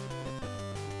did.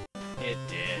 It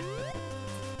did.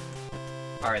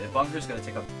 Alright, the bunker's gonna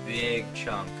take a big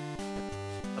chunk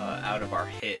out of our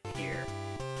hit here.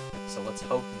 So let's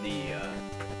hope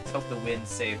the wind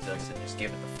saves us and just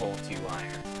give it the full 2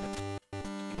 iron.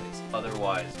 Because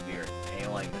otherwise we are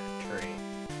nailing that tree.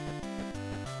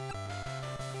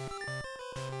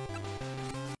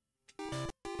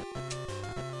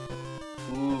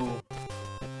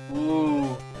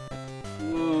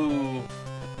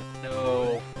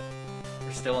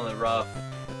 rough.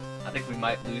 I think we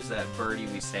might lose that birdie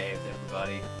we saved,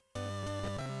 everybody.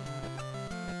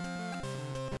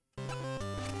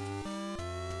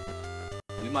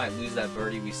 We might lose that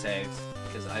birdie we saved,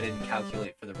 because I didn't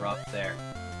calculate for the rough there.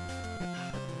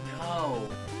 No!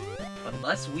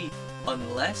 Unless we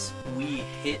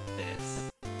hit this.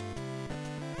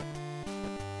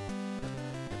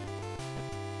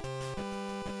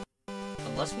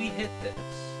 Unless we hit this.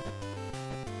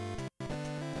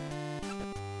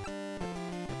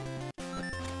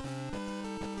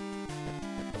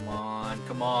 Come on,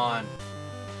 come on.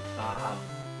 Ah,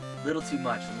 little too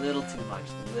much, little too much,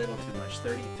 little too much.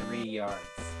 33 yards.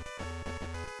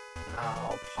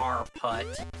 Oh, par putt.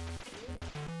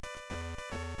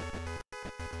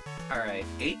 Alright,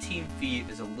 18 feet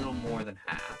is a little more than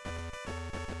half.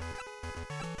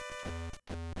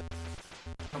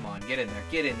 Come on, get in there,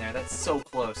 get in there. That's so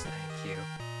close, thank you.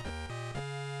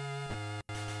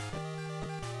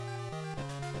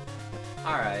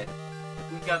 Alright,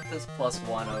 we got this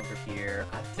 +1 over here.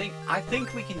 I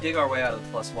think we can dig our way out of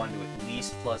the +1 to at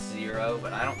least +0,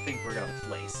 but I don't think we're gonna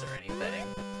place or anything.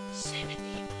 70.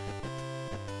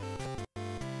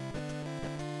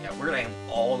 Yeah, we're gonna aim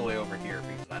all the way over here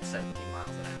because that's 17 miles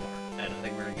an hour. And I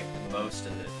think we're gonna get most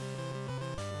of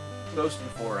the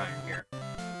 4-iron here.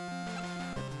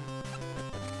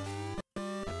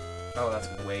 Oh, that's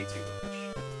way too much.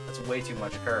 That's way too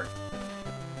much curve.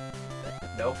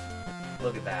 Nope.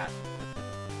 Look at that.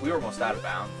 We were almost out of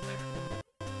bounds there.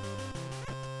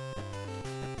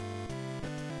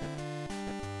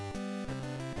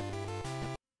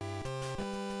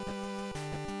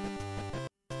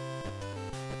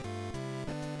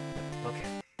 Okay.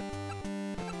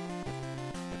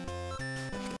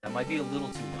 That might be a little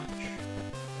too much.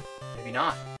 Maybe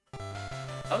not.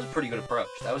 That was a pretty good approach.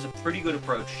 That was a pretty good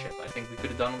approach chip. I think we could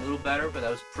have done a little better, but that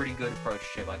was a pretty good approach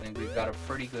chip. I think we've got a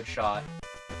pretty good shot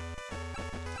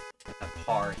at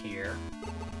par here.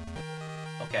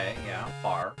 Okay, yeah,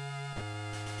 par.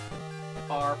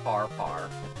 Par, par, par.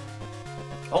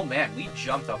 Oh man, we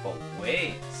jumped up a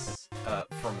ways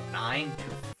from 9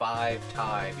 to 5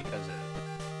 tie because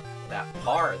of that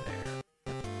par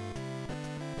there.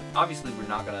 Obviously, we're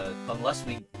not gonna, unless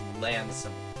we land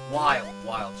some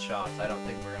wild shots, I don't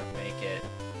think we're gonna make it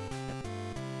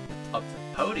up to the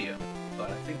podium, but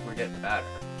I think we're getting better.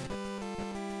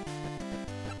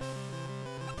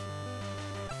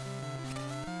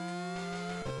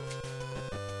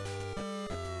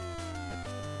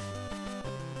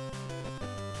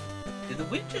 Did the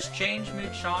wind just change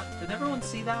mid-shot? Did everyone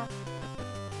see that?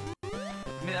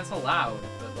 I mean, that's allowed,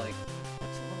 but like,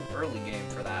 it's a little early game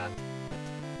for that.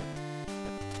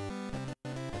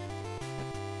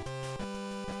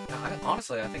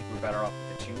 Honestly, I think we're better off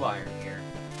with the 2-iron here.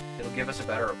 It'll give us a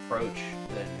better approach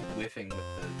than whiffing with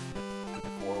the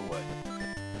 4-wood.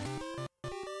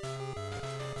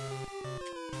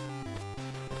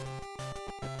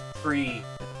 Tree.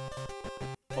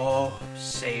 Oh,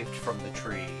 saved from the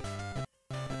tree.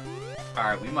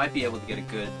 Alright, we might be able to get a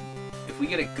good... If we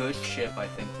get a good chip, I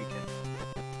think we can...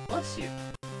 Bless you.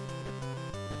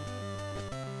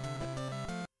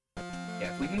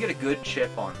 Yeah, if we can get a good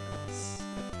chip on this.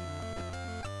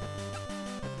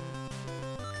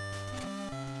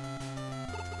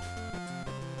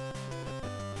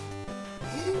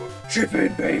 Chip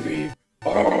in, baby!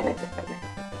 Oh.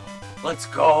 Let's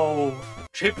go!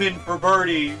 Chip in for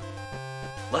birdie!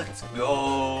 Let's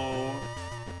go!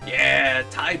 Yeah,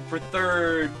 tied for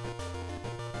 3rd!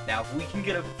 Now, if we can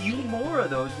get a few more of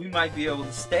those, we might be able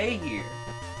to stay here.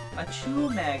 A chew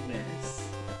Magnus!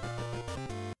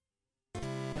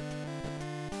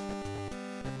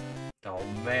 Oh,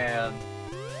 man.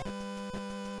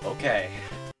 Okay.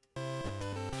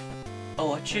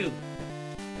 Oh, a chew.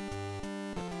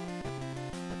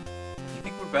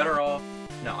 Better off...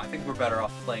 No, I think we're better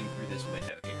off playing through this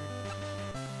window here.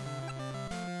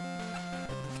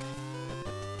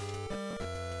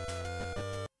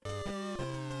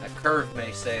 That curve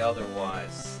may say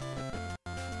otherwise.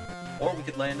 Or we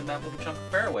could land in that little chunk of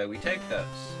fairway. We take those.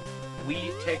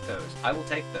 We take those. I will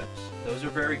take those. Those are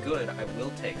very good. I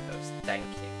will take those. Thank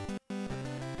you.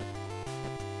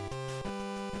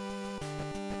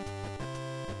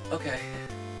 Okay.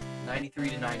 93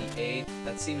 to 98,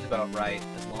 that seems about right,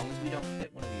 as long as we don't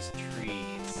hit one of these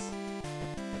trees.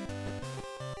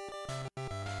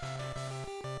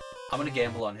 I'm gonna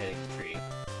gamble on hitting the tree.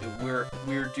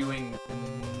 We're doing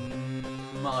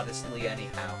modestly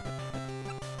anyhow.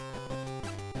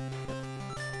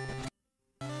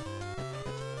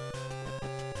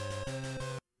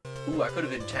 Ooh, I could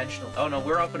have intentionally... Oh no,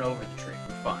 we're up and over the tree.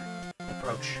 We're fine.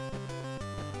 Approach.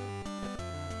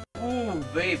 Ooh,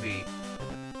 baby.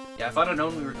 Yeah, if I'd have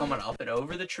known we were coming up and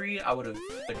over the tree, I would have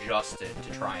adjusted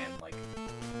to try and, like...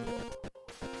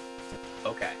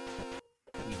 Okay.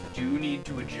 We do need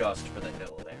to adjust for the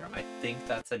hill there. I think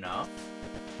that's enough.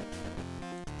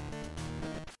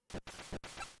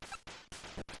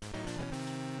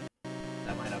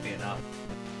 That might not be enough.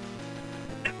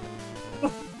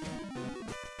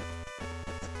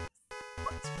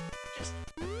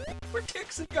 We're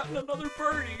ticks and gotten another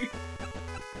birdie!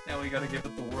 Now we gotta give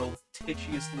it the world's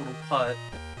titchiest little putt.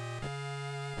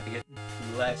 We get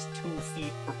the last 2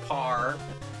 feet per par.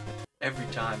 Every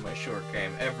time my short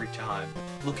game, every time.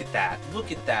 Look at that, look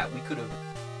at that. We could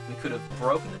have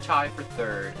broken the tie for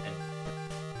third and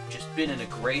just been in a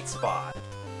great spot.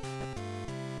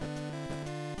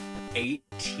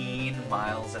 18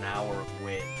 miles an hour of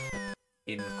wind.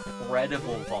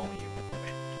 Incredible volume of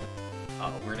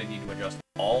wind. We're gonna need to adjust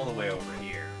all the way over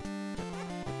here.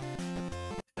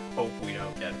 Hope we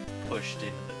don't get pushed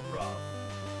into the rough.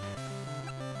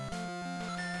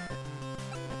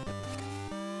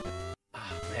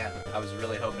 Oh man, I was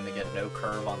really hoping to get no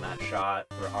curve on that shot.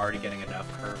 We're already getting enough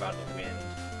curve out of the wind.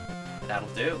 That'll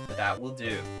do. That will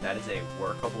do. That is a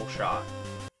workable shot.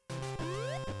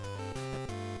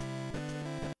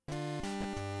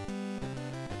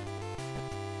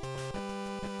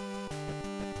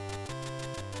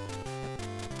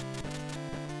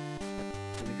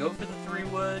 Go for the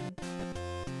 3-wood?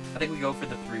 I think we go for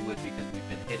the 3-wood because we've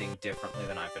been hitting differently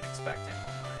than I've been expecting all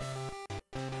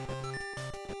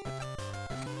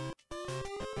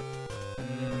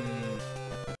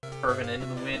night. Curving into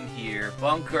the wind here.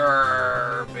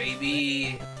 Bunker,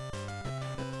 baby!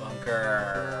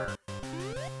 Bunker.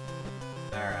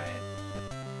 Alright.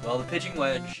 Well, the pitching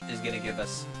wedge is gonna get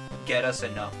us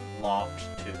enough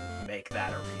loft to make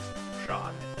that a reasonable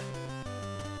shot, I think.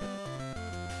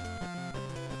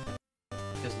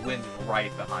 Because the wind's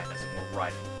right behind us, and we're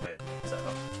right in the wind, so...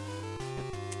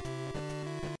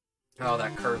 Oh,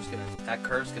 that curve's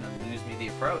gonna lose me the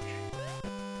approach.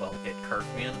 Well, it curved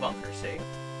me in the bunker, see?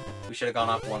 We should have gone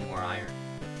up 1 more iron.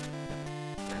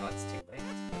 Now it's too late.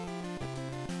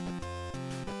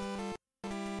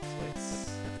 So it's...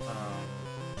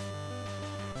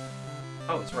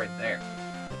 Oh, it's right there.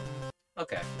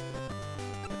 Okay.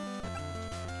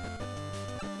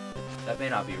 That may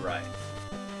not be right.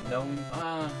 No,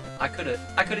 I could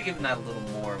have given that a little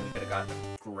more and we could have gotten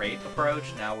a great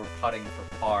approach. Now we're putting for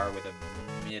par with a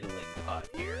middling putt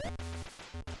here.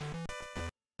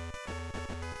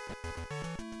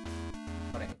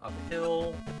 Putting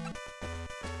uphill.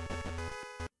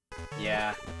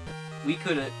 Yeah. We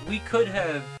could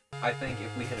have, I think,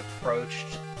 if we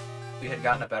had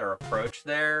gotten a better approach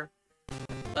there,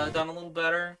 done a little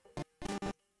better.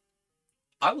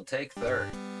 I will take third.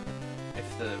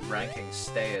 If the rankings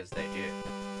stay as they do.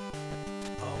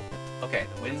 Oh, okay,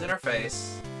 the wind's in our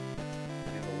face.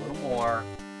 Give a little more.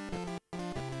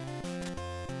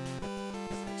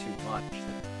 Is too much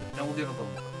there? No, we'll give a little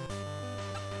more.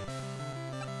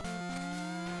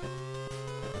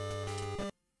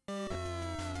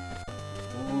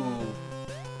 Ooh.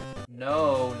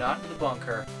 No, not in the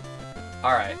bunker.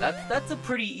 Alright, that's a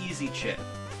pretty easy chip.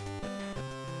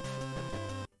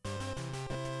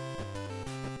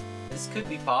 This could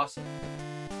be possible.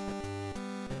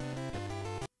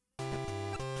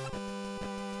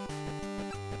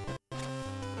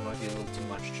 It might be a little too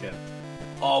much chip.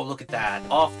 Oh, look at that.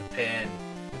 Off the pin.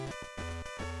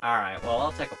 Alright, well,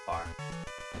 I'll take a par.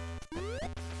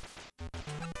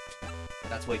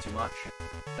 That's way too much.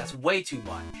 That's way too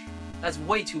much. That's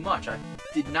way too much. I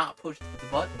did not push the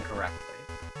button correctly.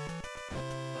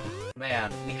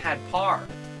 Man, we had par.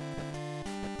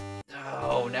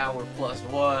 Oh, now we're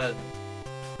 +1.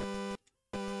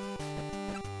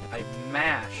 I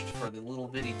mashed for the little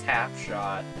bitty tap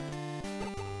shot.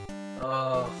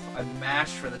 Oh, I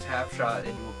mashed for the tap shot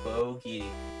into a bogey.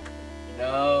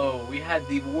 No, we had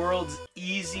the world's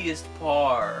easiest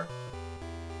par.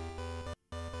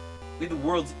 We had the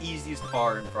world's easiest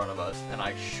par in front of us, and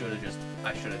I should have just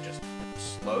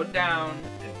slowed down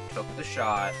and took the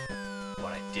shot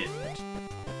when I didn't.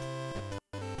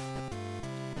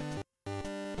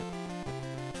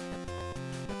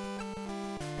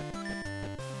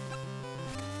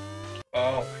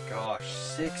 Oh my gosh,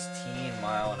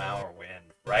 16-mile-an-hour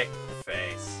wind right in the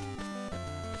face.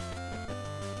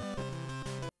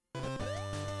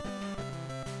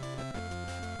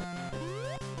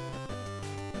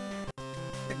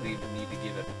 I think we even need to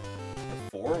give it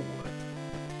the 4-wood.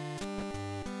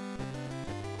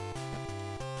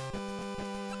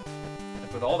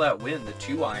 Like with all that wind, the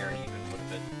 2-iron even would have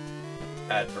been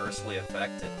adversely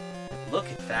affected. Look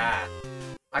at that.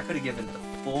 I could have given it the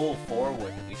full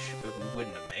forward and we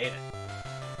wouldn't have made it.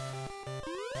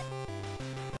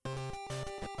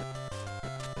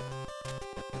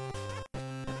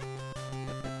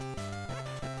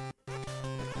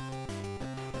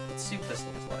 Let's see what this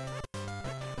looks like.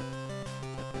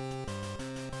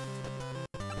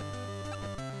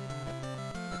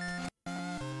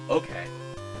 Okay,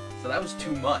 so that was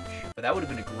too much, but that would have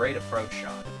been a great approach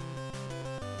shot.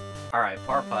 Alright,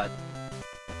 par putt.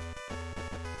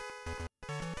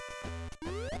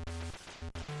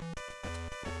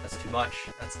 That's too much.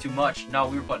 That's too much. No,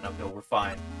 we were putting uphill. We're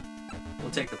fine.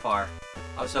 We'll take the par.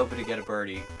 I was hoping to get a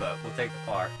birdie, but we'll take the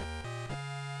par.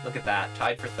 Look at that.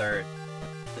 Tied for third.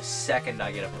 The second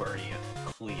I get a birdie, I'm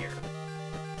clear.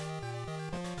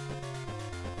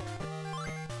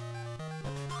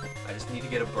 I just need to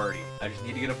get a birdie. I just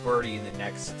need to get a birdie in the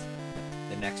next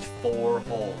 4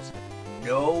 holes.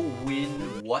 No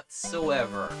wind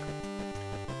whatsoever.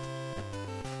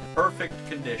 Perfect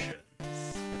conditions.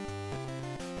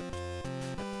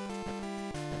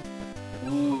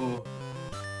 Ooh.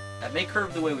 That may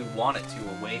curve the way we want it to,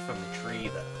 away from the tree,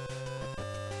 though.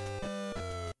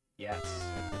 Yes.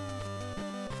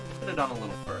 Put it on a little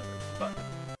further, but...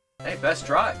 Hey, best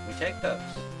drive. We take those.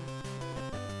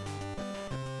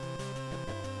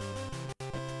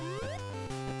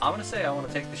 I'm gonna say I want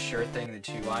to take the sure thing, the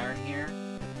 2-iron here.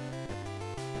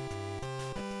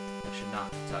 I should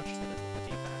not touch the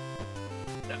D-pad.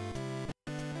 No.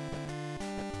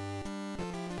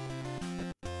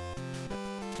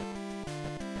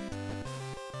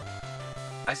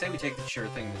 I say we take the sure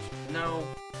thing. No,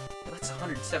 that's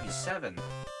 177.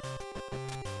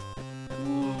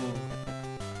 Ooh.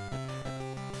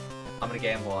 I'm gonna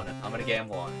gamble on it. I'm gonna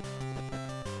gamble on it.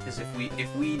 Because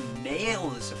if we nail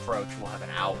this approach, we'll have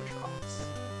an albatross.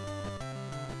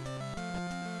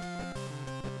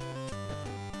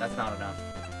 That's not enough.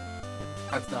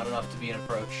 That's not enough to be an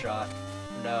approach shot.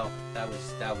 No, that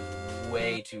was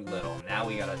way too little. Now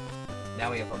we have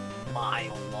a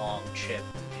mile-long chip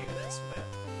to do this with.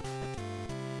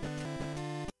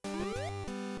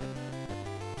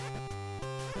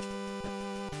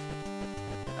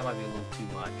 That might be a little too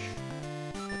much.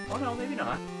 Oh no, maybe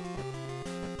not.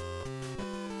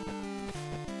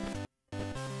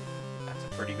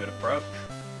 Pretty good approach.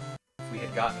 If we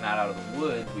had gotten that out of the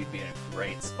woods, we'd be in a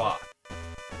great spot.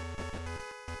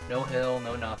 No hill,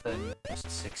 no nothing, just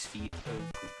 6 feet of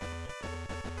poop.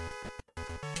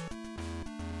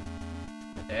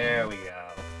 There we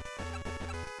go.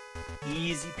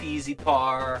 Easy peasy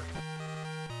par.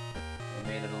 We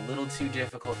made it a little too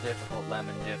difficult,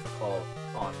 lemon difficult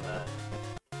on the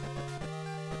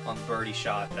birdie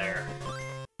shot there.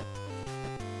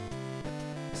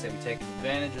 Say we take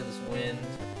advantage of this wind.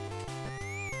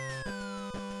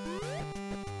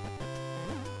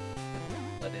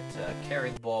 Let it carry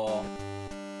the ball.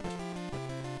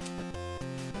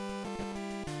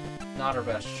 Not our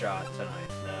best shot tonight,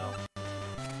 no.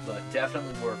 But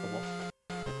definitely workable.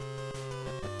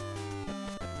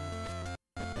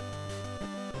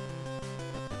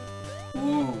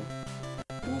 Ooh.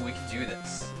 Ooh, we can do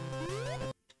this.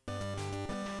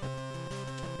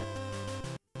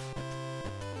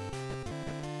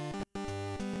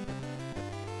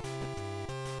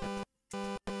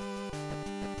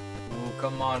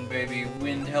 Come on, baby.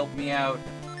 Wind, help me out.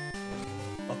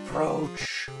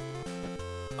 Approach.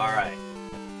 Alright.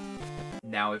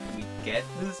 Now, if we get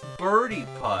this birdie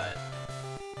putt,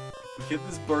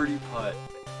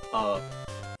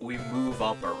 we move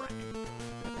up a rank.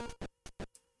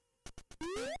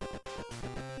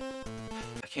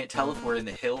 I can't tell if we're in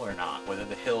the hill or not, whether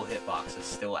the hill hitbox is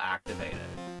still activated.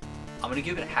 I'm gonna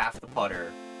give it half the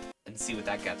putter and see what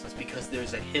that gets us, because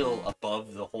there's a hill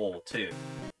above the hole, too.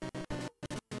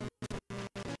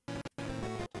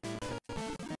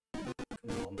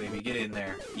 Get in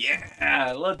there.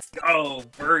 Yeah, let's go,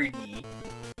 birdie.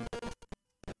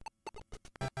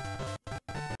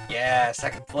 Yeah,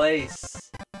 second place.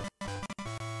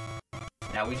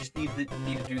 Now we just need to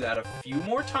do that a few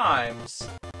more times,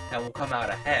 and we'll come out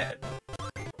ahead.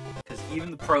 Because even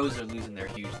the pros are losing their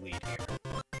huge lead here.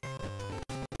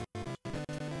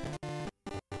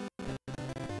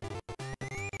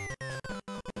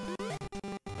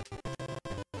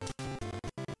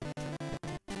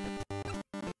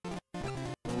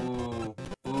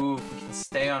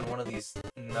 Stay on one of these.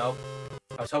 Nope.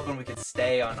 I was hoping we could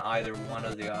stay on either one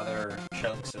of the other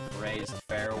chunks of raised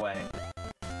fairway.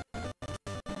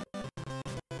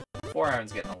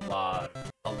 4-iron's getting a lot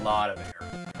of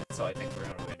air, so I think we're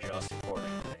going to adjust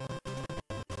accordingly.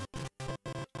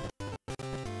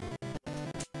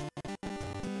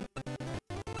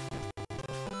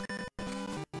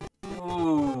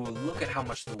 Ooh. how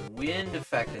much the wind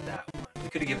affected that one. We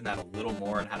could have given that a little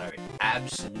more and had an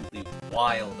absolutely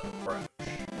wild approach.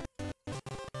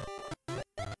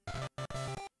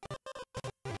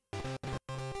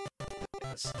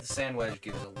 The sand wedge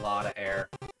gives a lot of air.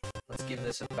 Let's give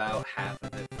this about half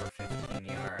of it for 15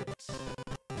 yards.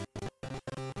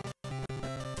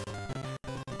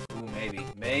 Ooh,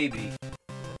 maybe.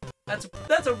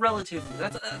 That's a relatively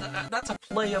that's a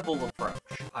playable approach,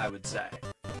 I would say.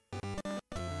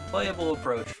 Playable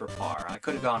approach for par. I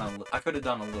could have done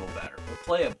a little better, but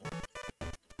playable.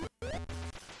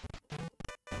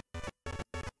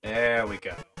 There we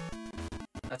go.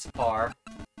 That's a par.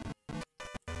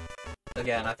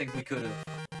 Again, I think we could have...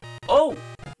 Oh!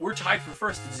 We're tied for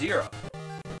first at 0.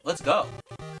 Let's go.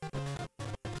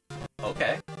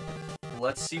 Okay.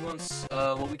 Let's see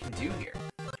what we can do here.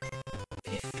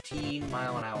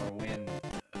 15-mile-an-hour wind.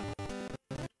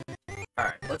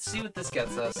 Alright, let's see what this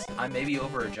gets us. I may be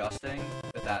over-adjusting,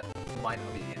 but that might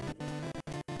not be the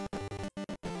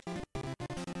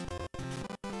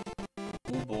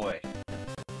end. Ooh boy.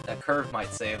 That curve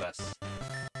might save us.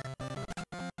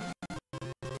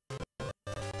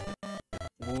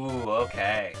 Ooh,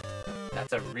 okay.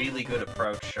 That's a really good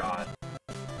approach shot.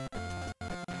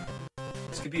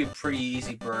 This could be a pretty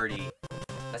easy birdie.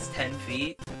 That's 10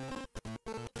 feet.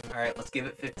 Alright, let's give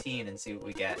it 15 and see what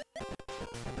we get.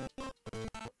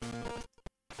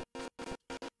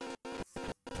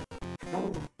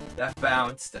 That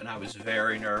bounced, and I was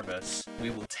very nervous. We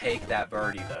will take that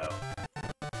birdie, though.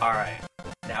 Alright,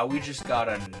 now we just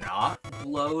gotta not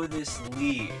blow this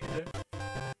lead.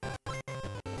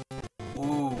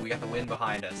 Ooh, we got the wind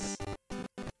behind us.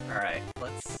 Alright,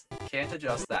 can't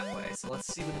adjust that way, so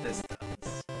let's see what this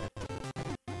does.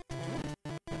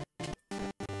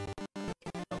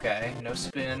 Okay, no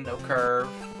spin, no curve.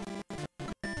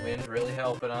 Wind really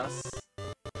helping us.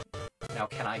 Now,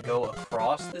 can I go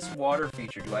across this water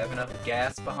feature? Do I have enough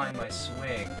gas behind my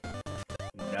swing?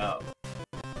 No.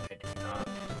 I do not.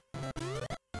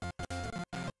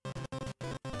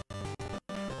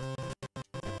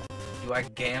 Do I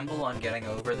gamble on getting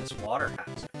over this water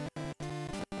hazard?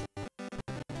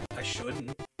 I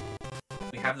shouldn't.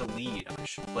 We have the lead. I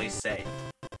should play safe.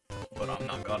 But I'm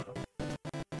not gonna.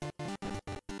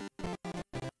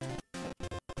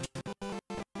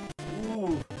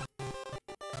 Ooh.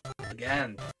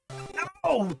 Again. No!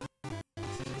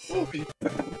 Oh, he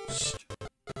bounced.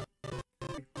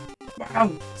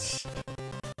 Bounce.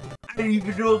 I didn't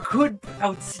even know it could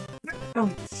bounce.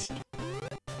 Bounce.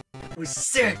 It was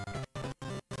sick.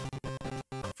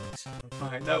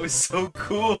 Fine, that was so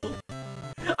cool.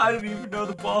 I didn't even know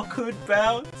the ball could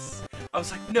bounce. I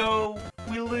was like, no,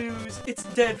 we lose. It's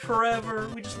dead forever.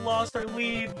 We just lost our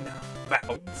lead. No,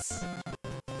 bounce.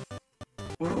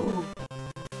 Ooh.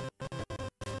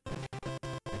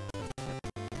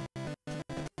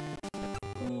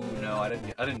 Ooh, no, I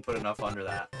didn't put enough under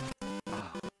that.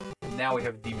 Oh. Now we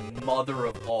have the mother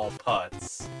of all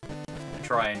putts to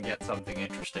try and get something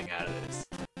interesting out of this.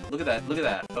 Look at that, look at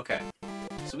that. Okay.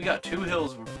 So we got 2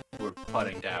 hills we're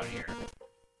putting down here.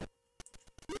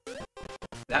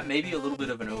 That may be a little bit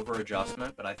of an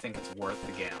over-adjustment, but I think it's worth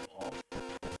the gamble.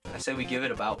 I say we give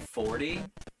it about 40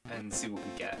 and see what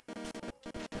we get.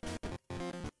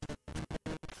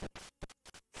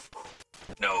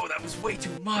 No, that was way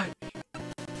too much!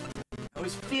 That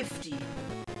was 50!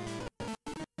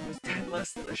 That was 10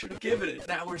 less than I should have given it.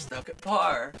 Now we're stuck at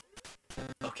par.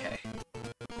 Okay.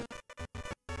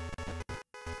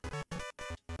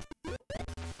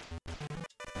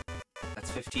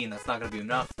 That's 15. That's not gonna be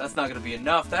enough. That's not gonna be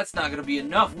enough. That's not gonna be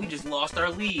enough. We just lost our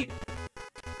lead.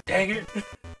 Dang it.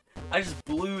 I just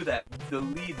blew the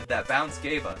lead that bounce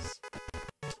gave us.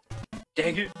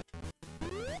 Dang it.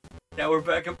 Now we're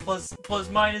back at plus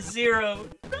minus 0.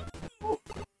 No.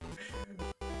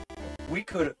 We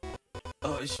could have...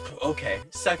 Oh, okay.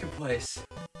 Second place.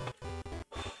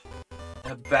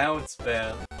 That bounce,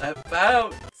 man. That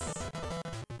bounce.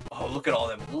 Oh, look at all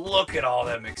them. Look at all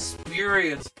them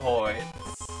experience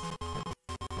points.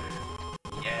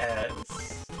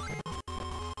 Yes.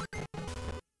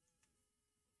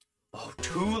 Oh,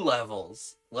 2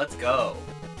 levels. Let's go.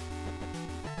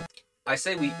 I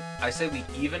say we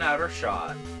even out our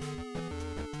shot.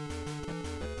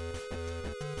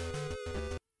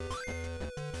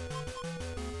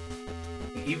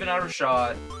 We even out our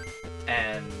shot,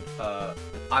 and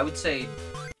I would say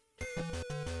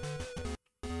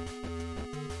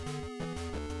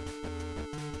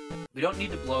we don't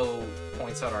need to blow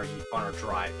points on our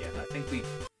drive yet. I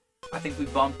think we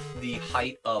bumped the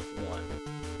height up 1.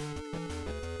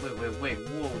 Wait,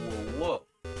 whoa.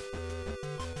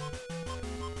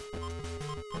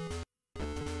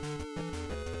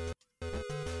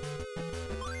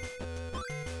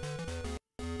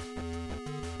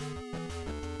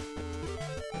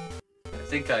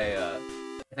 think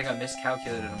I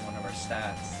miscalculated on one of our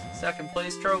stats. Second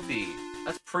place trophy.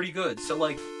 That's pretty good. So,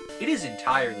 like, it is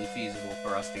entirely feasible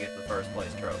for us to get the first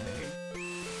place trophy.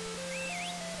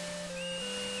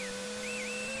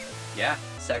 Yeah,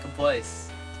 second place.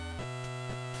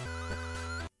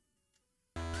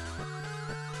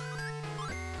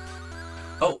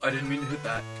 Oh, I didn't mean to hit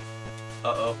that.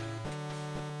 Uh-oh.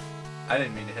 I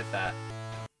didn't mean to hit that.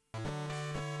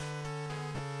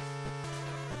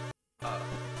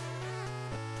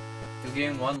 You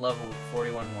gain one level with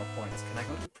 41 more points. Can I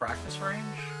go to the practice range?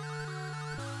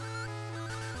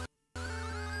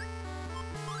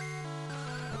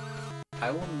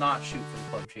 I will not shoot for the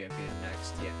club champion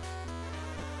next yet.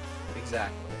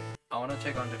 Exactly. I want to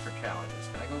take on different challenges.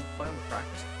 Can I go play on the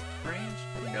practice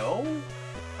range? No?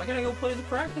 Why can't I go play in the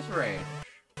practice range?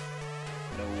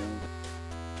 No.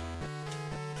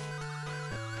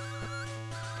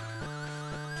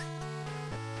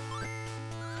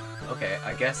 Okay,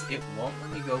 I guess it won't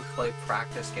let me go play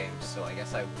practice games, so I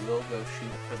guess I will go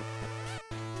shoot for the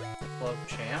club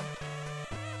champ.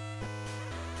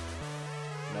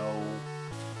 No.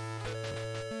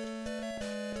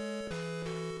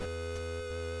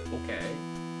 Okay.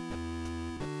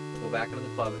 Go back into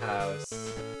the clubhouse.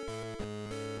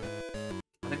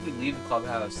 I think we leave the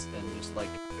clubhouse and just, like,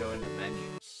 go into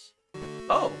menus.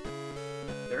 Oh!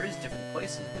 There is different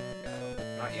places we can go.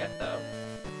 Not yet, though.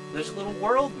 There's a little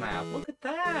world map. Look at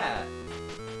that!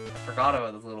 I forgot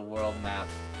about this little world map.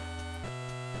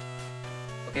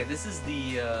 Okay, this is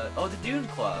the, oh, the Dune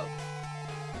Club.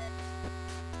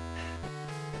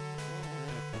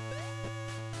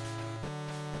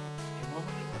 And what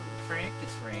would we go to the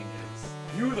practice ranges?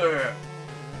 You there!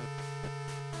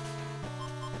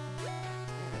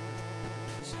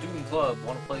 Dune Club,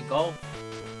 wanna play golf?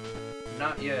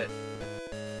 Not yet.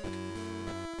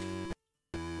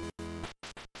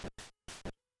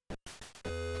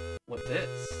 What's this?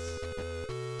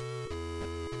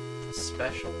 A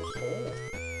special hole.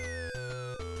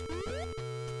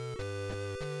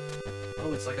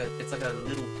 Oh, it's like a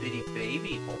little bitty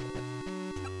baby hole.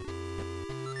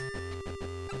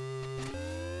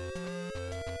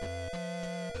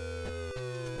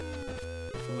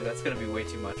 Ooh, that's gonna be way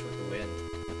too much with the wind.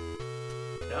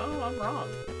 No, I'm wrong.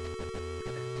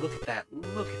 Look at that.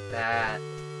 Look at that.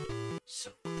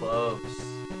 So close.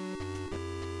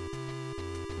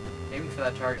 Aiming for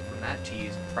that target from that tee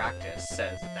is practice,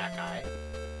 says that guy.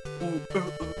 Ooh,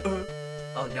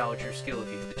 I'll acknowledge your skill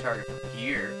if you hit the target from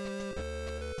here.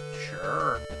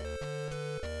 Sure.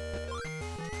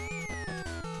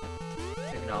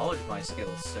 Acknowledge my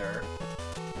skills, sir.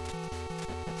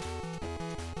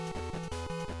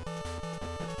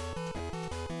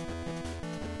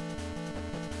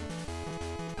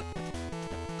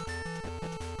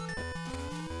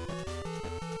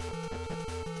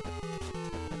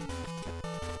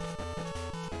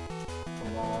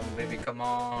 Baby, come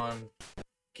on.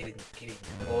 Get in, get in.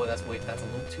 Oh, that's a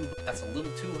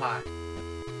little too high.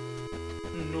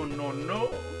 No, no,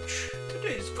 no.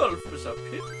 Today's golfers are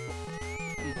pitiful.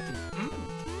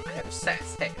 I have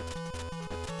sass head.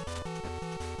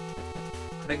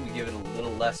 I think we give it a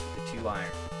little less with the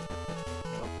 2-iron.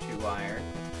 No, 2-iron.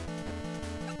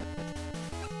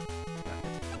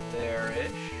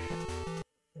 There-ish.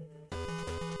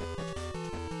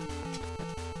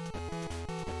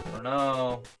 I don't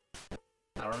know.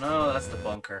 I don't know, that's the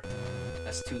bunker.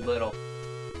 That's too little.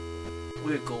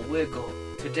 Wiggle, wiggle.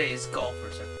 Today's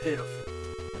golfers are pitiful.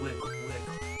 Wiggle,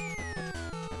 wiggle.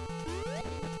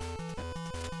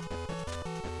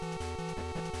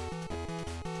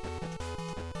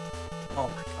 Oh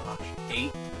my gosh.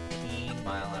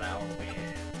 18-mile-an-hour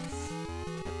winds.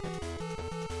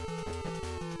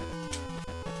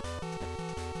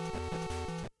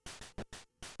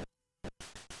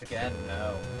 Again,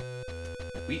 no.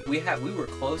 We were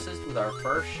closest with our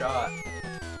first shot.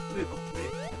 Wiggle,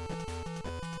 wiggle.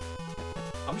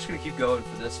 I'm just gonna keep going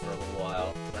for this for a little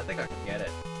while, because I think I can get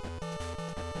it.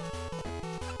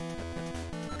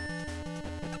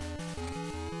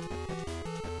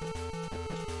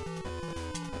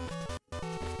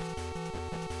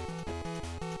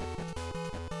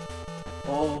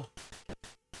 Oh,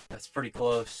 that's pretty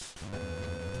close.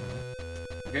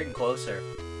 We're getting closer.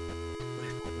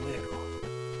 Wiggle, wiggle.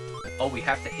 Oh, we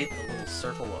have to hit the little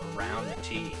circle around the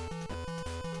tee.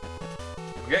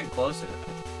 We're getting closer,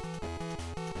 though.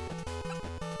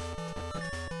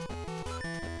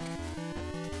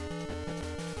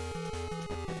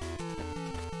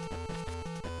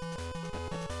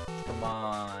 Come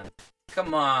on.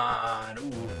 Come on!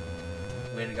 Ooh.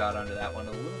 Wind got under that one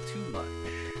a little too much.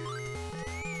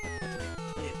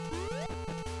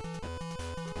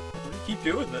 keep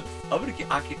doing this. I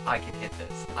can hit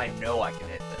this. I know I can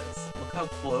hit this. Look how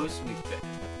close we've been.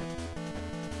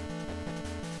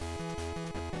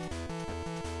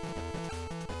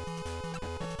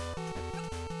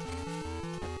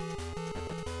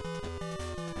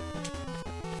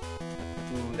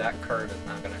 Ooh, that curve is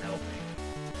not gonna help me.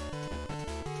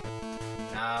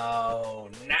 No,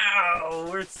 no,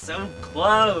 we're so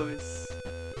close.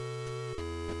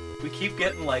 We keep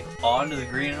getting like onto the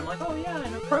green, and I'm like, oh yeah,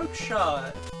 an approach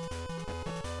shot.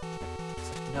 It's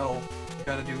like, no, you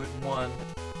gotta do it in one.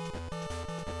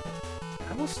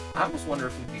 I almost wonder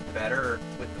if we'd be better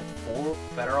with the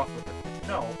better off with the,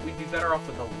 no, we'd be better off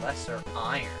with a lesser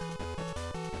iron.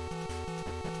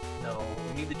 No,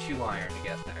 we need the 2 iron to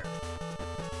get there.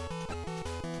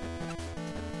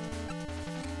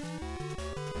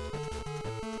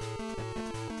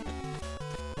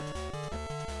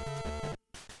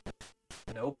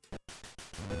 Nope.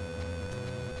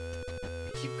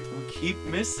 We keep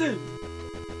missing.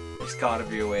 There's gotta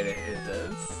be a way to hit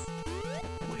this.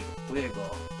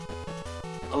 Wiggle.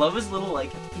 I love his little,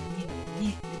 like,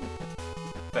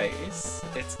 face.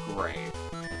 It's great.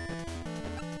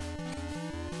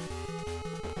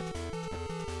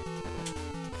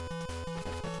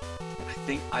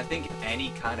 I think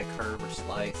any kind of curve or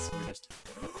slice, we're just...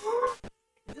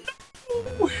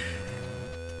 No!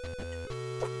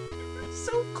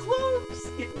 So close!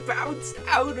 It bounced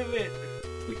out of it!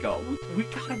 We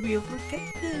gotta be able to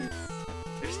get this!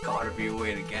 There's gotta be a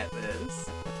way to get this.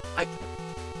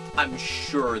 I'm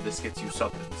sure this gets you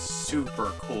something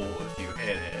super cool if you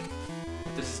hit it.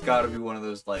 This has gotta be one of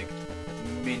those, like,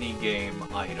 mini-game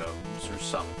items or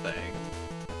something.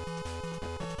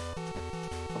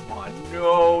 Come on,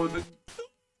 no!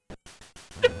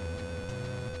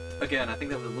 Again, I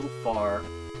think that was a little far.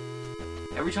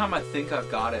 Every time I think I've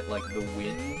got it, like, the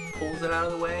wind pulls it out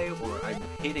of the way, or I'm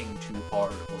hitting too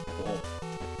hard or both.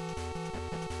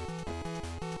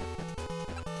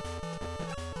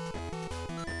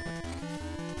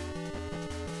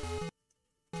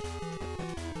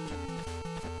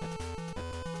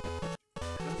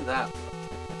 How's that?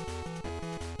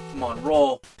 Come on,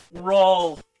 roll!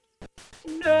 Roll!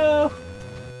 No!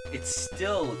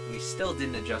 We still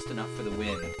didn't adjust enough for the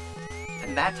wind.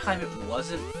 And that time it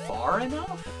wasn't far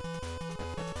enough?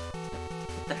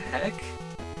 What the heck?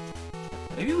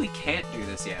 Maybe we can't do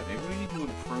this yet. Maybe we need to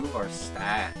improve our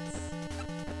stats.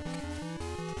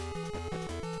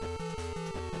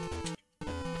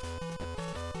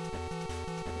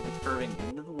 Maybe curving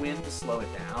into the wind to slow it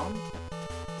down?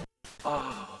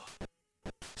 Oh.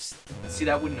 See,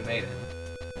 that wouldn't have made it.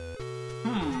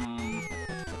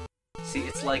 See,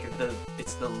 it's like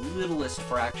it's the littlest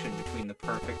fraction between the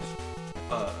perfect,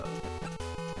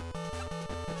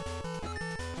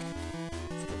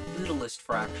 it's the littlest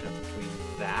fraction between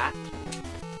that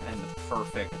and the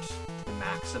perfect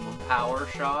maximum power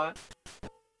shot.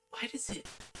 Why does it...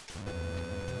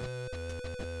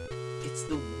 It's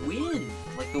the wind!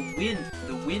 Like,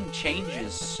 the wind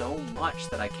changes so much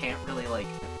that I can't really, like,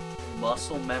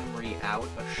 muscle memory out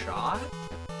a shot.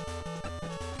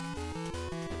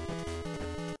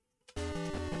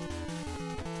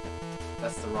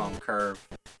 That's the wrong curve.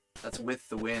 That's with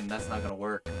the wind. That's not gonna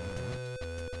work.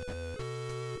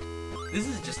 This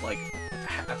is just, like,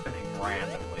 happening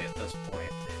randomly at this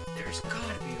point. There's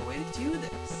gotta be a way to do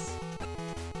this.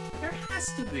 There has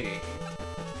to be.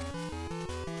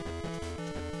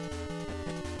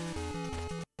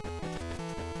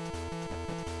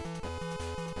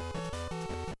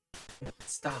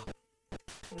 Stop.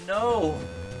 No!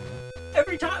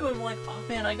 Every time I'm like, oh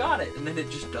man, I got it, and then it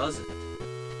just doesn't.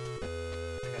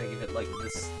 Give it like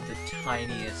the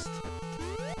tiniest.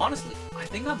 Honestly, I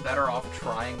think I'm better off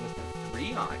trying with the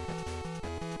 3 iron.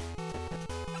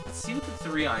 Let's see what the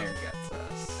 3 iron gets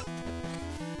us.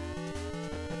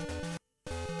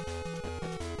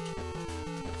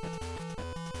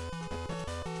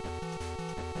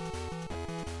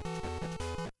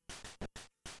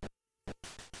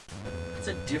 It's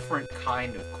a different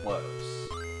kind of close.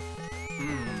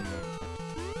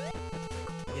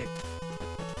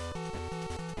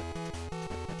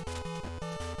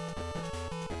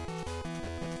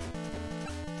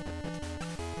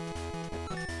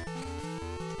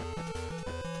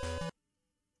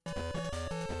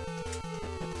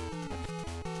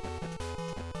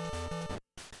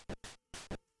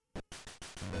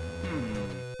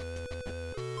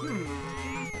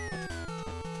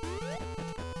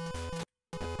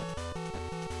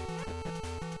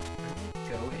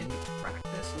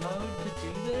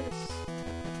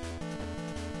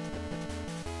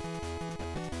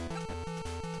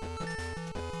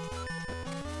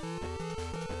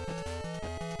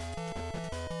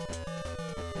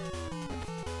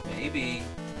 maybe.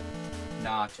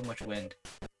 Nah, too much wind.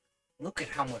 Look at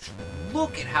how much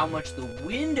the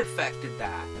wind affected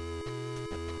that.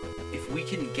 If we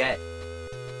can get,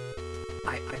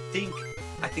 I think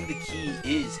the key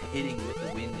is hitting with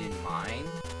the wind in mind,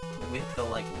 with the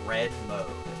like red mode.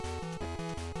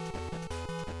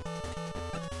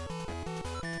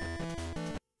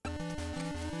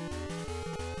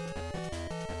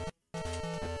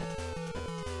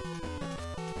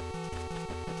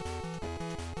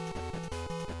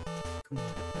 Come on,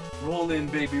 roll in,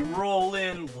 baby, roll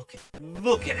in.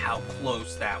 Look at how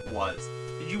close that was.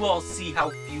 Did you all see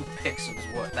how few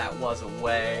pixels that was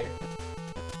away?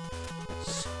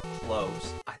 So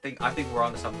close. I think we're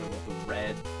onto something with the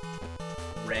red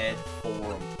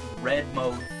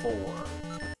mode 4.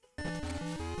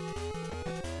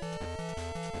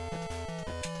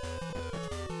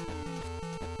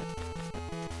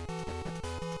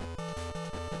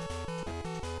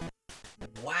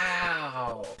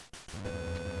 Wow.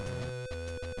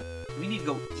 We need to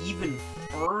go even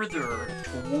further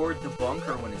toward the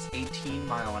bunker when it's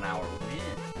 18-mile-an-hour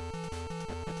wind.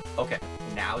 Okay,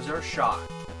 now's our shot.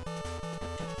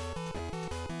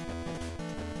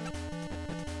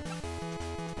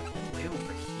 All the way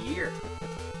over here.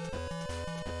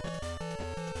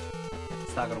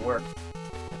 It's not gonna work.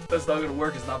 That's not gonna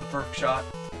work. It's not the perfect shot.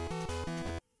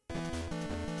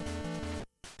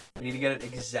 We need to get it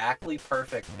exactly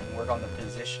perfect and work on the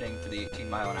positioning for the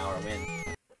 18-mile-an-hour wind.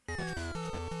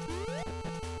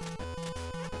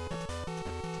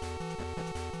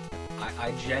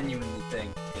 I genuinely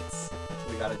think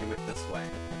we gotta do it this way.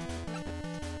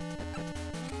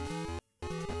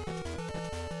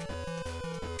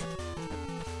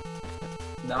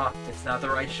 Nah, it's not the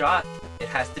right shot. It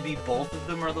has to be both of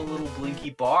them or the little blinky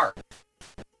bar.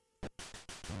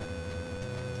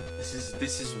 This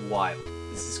is wild.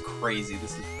 This is crazy.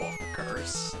 This is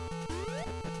bonkers.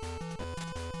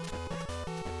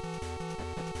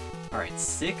 Alright,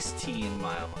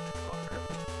 16-mile-an-hour.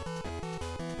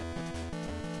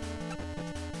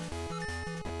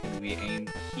 We aim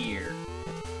here.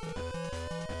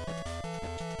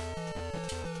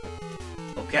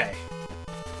 Okay.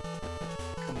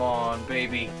 Come on,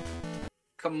 baby.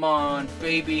 Come on,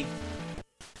 baby.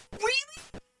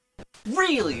 Really?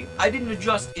 Really? I didn't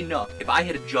adjust enough. If I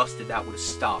had adjusted, that would have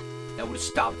stopped. That would have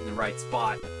stopped in the right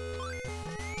spot.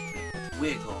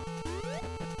 Wiggle.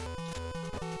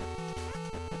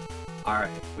 Alright,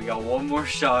 we got one more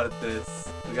shot at this.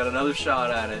 We got another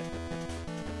shot at it.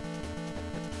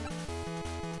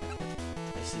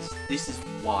 This is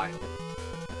wild.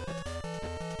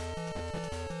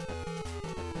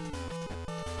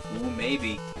 Ooh,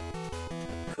 maybe.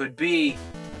 Could be.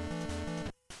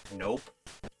 Nope.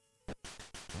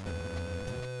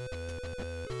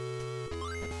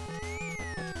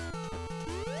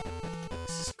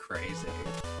 This is crazy.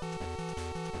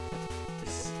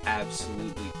 This is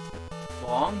absolutely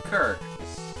bonkers.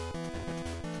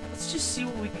 Let's just see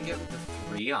what we can get with the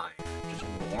 3-iron. Just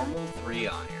normal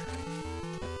 3-iron.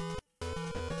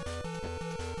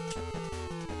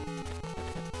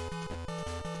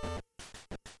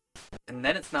 And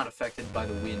then it's not affected by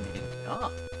the wind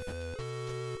enough.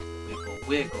 Wiggle,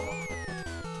 wiggle.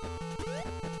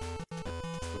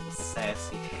 Little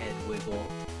sassy head wiggle.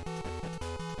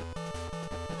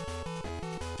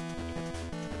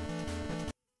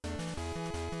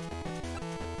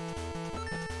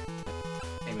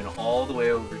 Aiming all the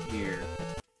way over here.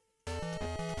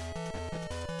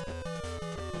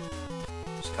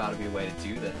 There's gotta be a way to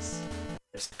do this.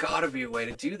 There's gotta be a way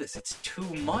to do this. It's too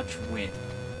much wind.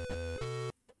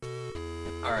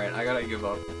 Alright, I gotta give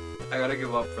up. I gotta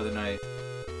give up for the night,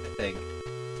 I think.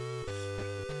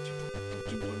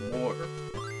 Do one more.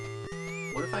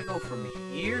 What if I go from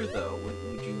here, though?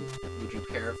 Would you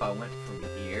care if I went from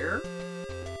here?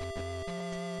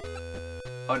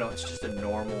 Oh no, it's just a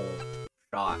normal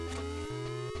shot.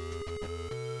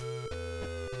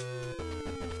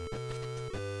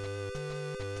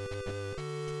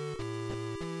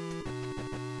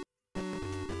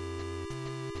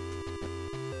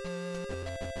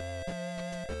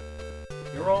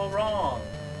 You're all wrong.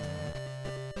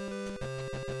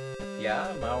 Yeah,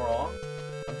 am I wrong?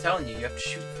 I'm telling you, you have to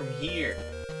shoot from here.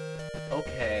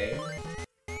 Okay.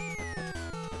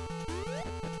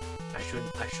 I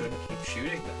shouldn't keep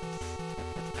shooting this.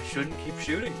 I shouldn't keep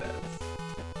shooting this.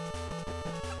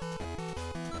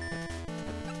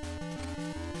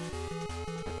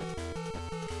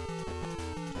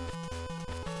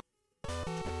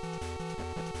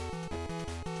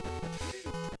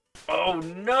 Oh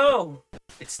no!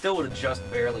 It still would have just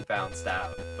barely bounced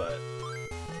out, but...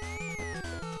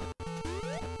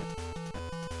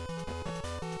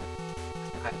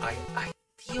 I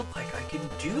feel like I can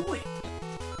do it.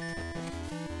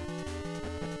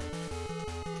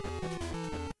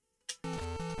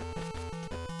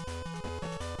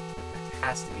 That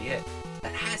has to be it.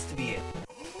 That has to be it.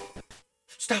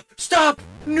 Stop! Stop!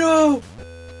 No!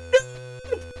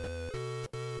 No!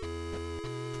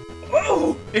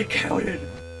 Oh! It counted!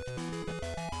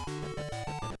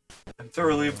 I'm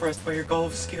thoroughly impressed by your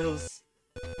golf skills.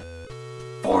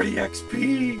 40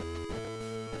 XP!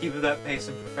 Keep at that pace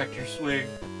and perfect your swing.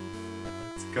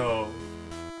 Let's go.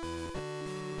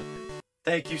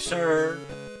 Thank you, sir.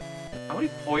 How many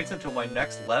points until my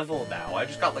next level now? I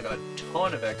just got like a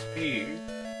ton of XP.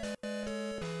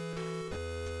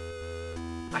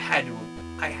 I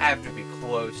have to be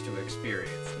close to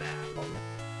experience now.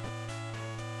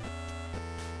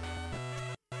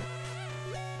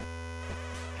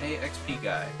 Hey, XP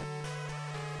guy.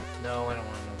 No, I don't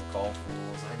want to know the golf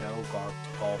rules. I know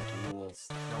golf rules.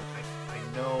 No, I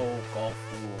know golf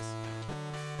rules.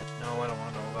 No, I don't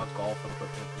want to know about golf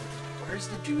equipment. Where's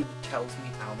the dude that tells me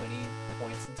how many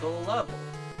points until a level?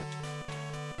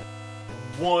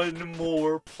 One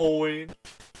more point.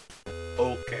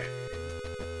 Okay.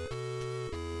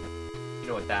 You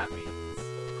know what that means.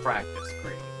 Practice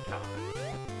grading time.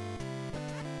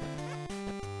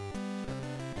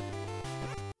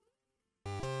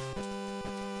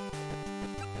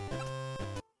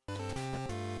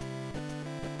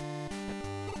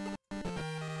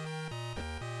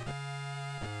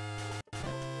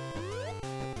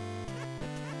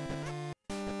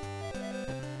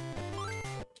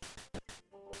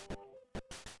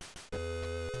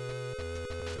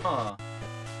 Huh.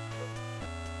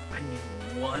 I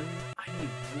need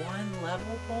one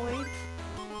level point?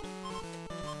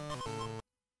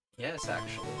 Yes,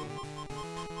 actually.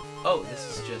 Oh, this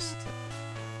is just...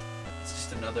 It's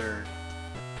just another...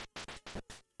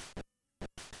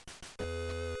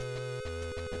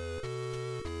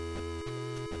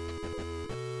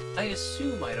 I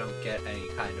assume I don't get any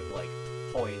kind of, like,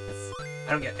 points.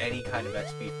 I don't get any kind of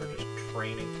XP for just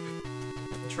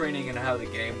training in how the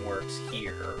game works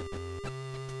here.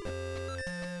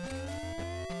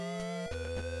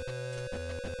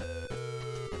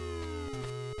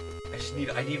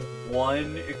 I need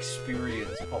one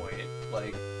experience point.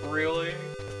 Like, really?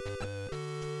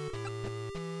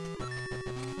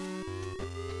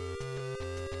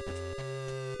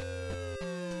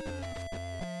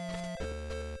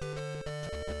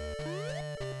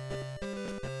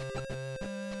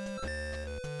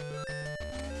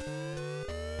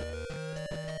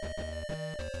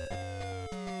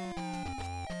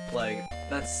 Like,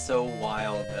 that's so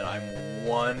wild that I'm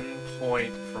 1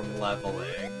 point from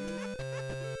leveling.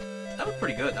 That was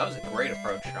pretty good. That was a great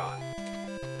approach shot.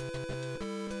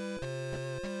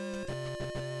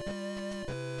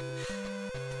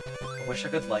 I wish I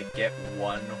could, like, get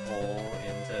one hole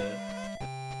into...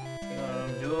 You know what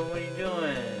I'm doing? What are you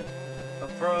doing?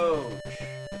 Approach.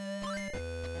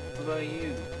 What about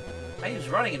you? I use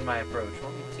running in my approach.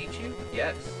 Want me to teach you?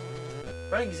 Yes.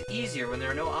 Running is easier when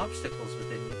there are no obstacles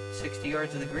within 60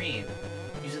 yards of the green.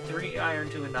 Use a 3-iron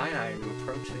to a 9-iron to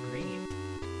approach the green.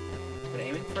 When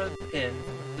aiming for the pin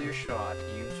from a clear shot,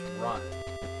 use run.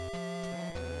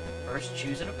 First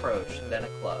choose an approach, then a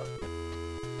club.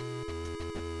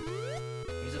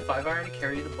 Use a 5-iron to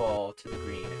carry the ball to the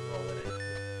green and roll it in.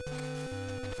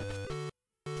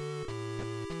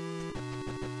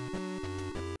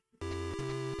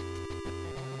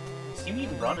 Do you mean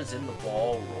run is in the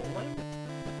ball rolling?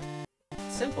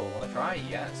 Simple. Wanna try?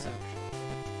 Yes, actually.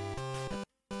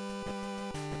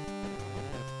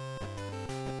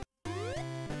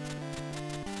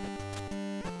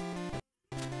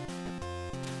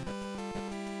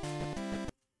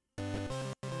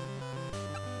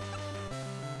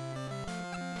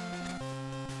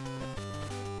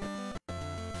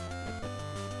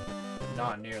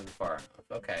 Not nearly far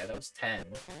enough. Okay, that was 10.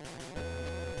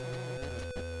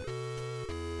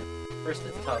 First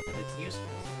it's tough, but it's useful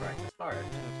to practice hard.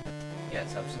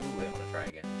 Yes, absolutely, I want to try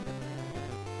again.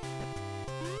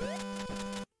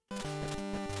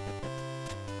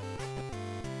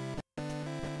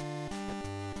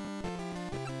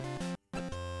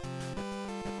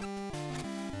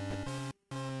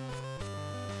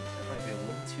 That might be a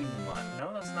little too much. No,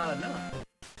 that's not enough.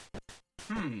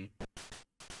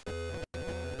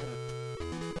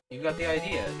 You got the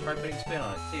idea. Try putting spin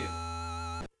on it, too.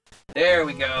 There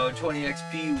we go, 20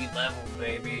 XP, we leveled,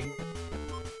 baby.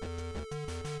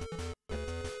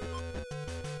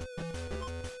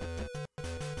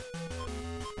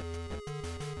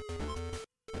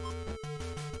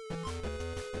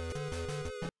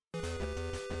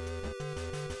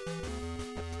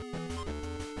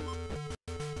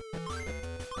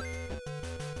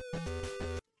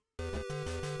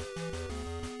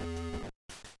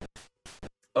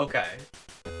 Okay.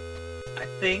 I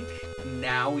think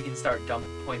now we can start dumping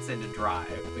points into drive,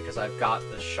 because I've got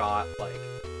the shot, like,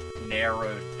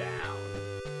 narrowed down.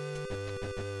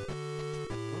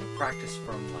 I want to practice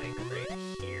from, like, right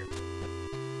here.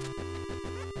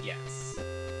 Yes.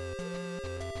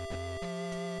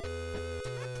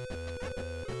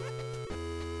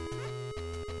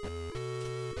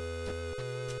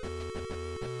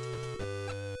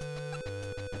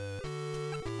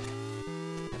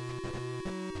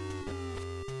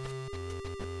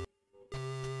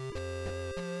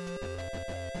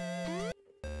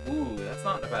 Ooh, that's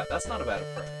not a bad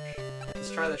approach.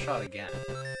 Let's try the shot again.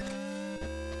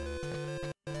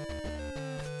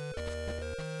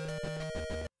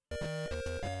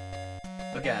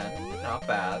 Again, not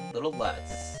bad. Little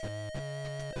less.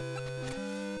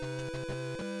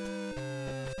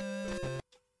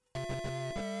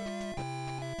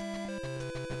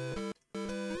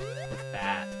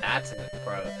 That's a good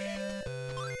approach.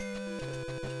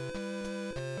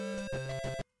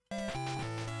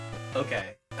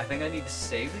 Okay, I think I need to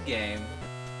save the game,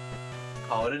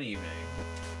 call it an evening,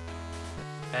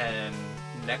 and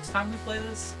next time we play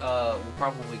this, we'll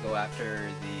probably go after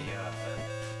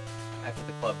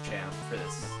the club champ for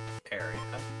this area.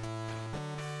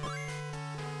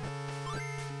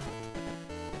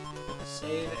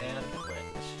 Save and quit.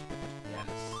 Yes.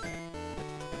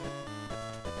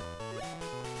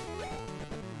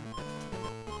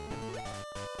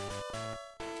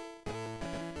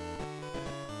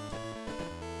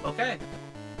 Okay.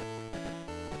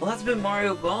 Well, that's been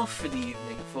Mario Golf for the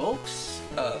evening, folks.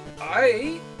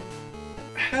 I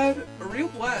had a real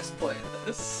blast playing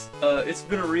this. It's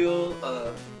been a real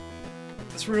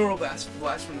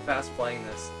blast from the past playing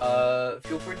this.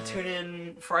 Feel free to tune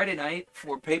in Friday night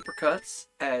for paper cuts,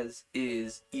 as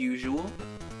is usual.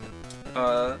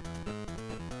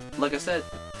 Like I said,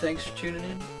 thanks for tuning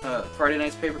in. Friday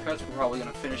night's paper cuts, we're probably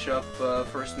gonna finish up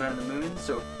First Man of the Moon,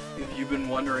 so if you've been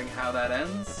wondering how that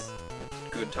ends,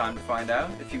 good time to find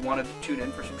out. If you wanted to tune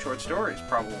in for some short stories,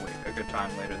 probably a good time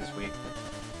later this week.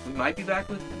 We might be back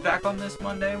on this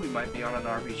Monday, we might be on an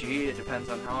RPG, it depends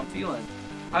on how I'm feeling.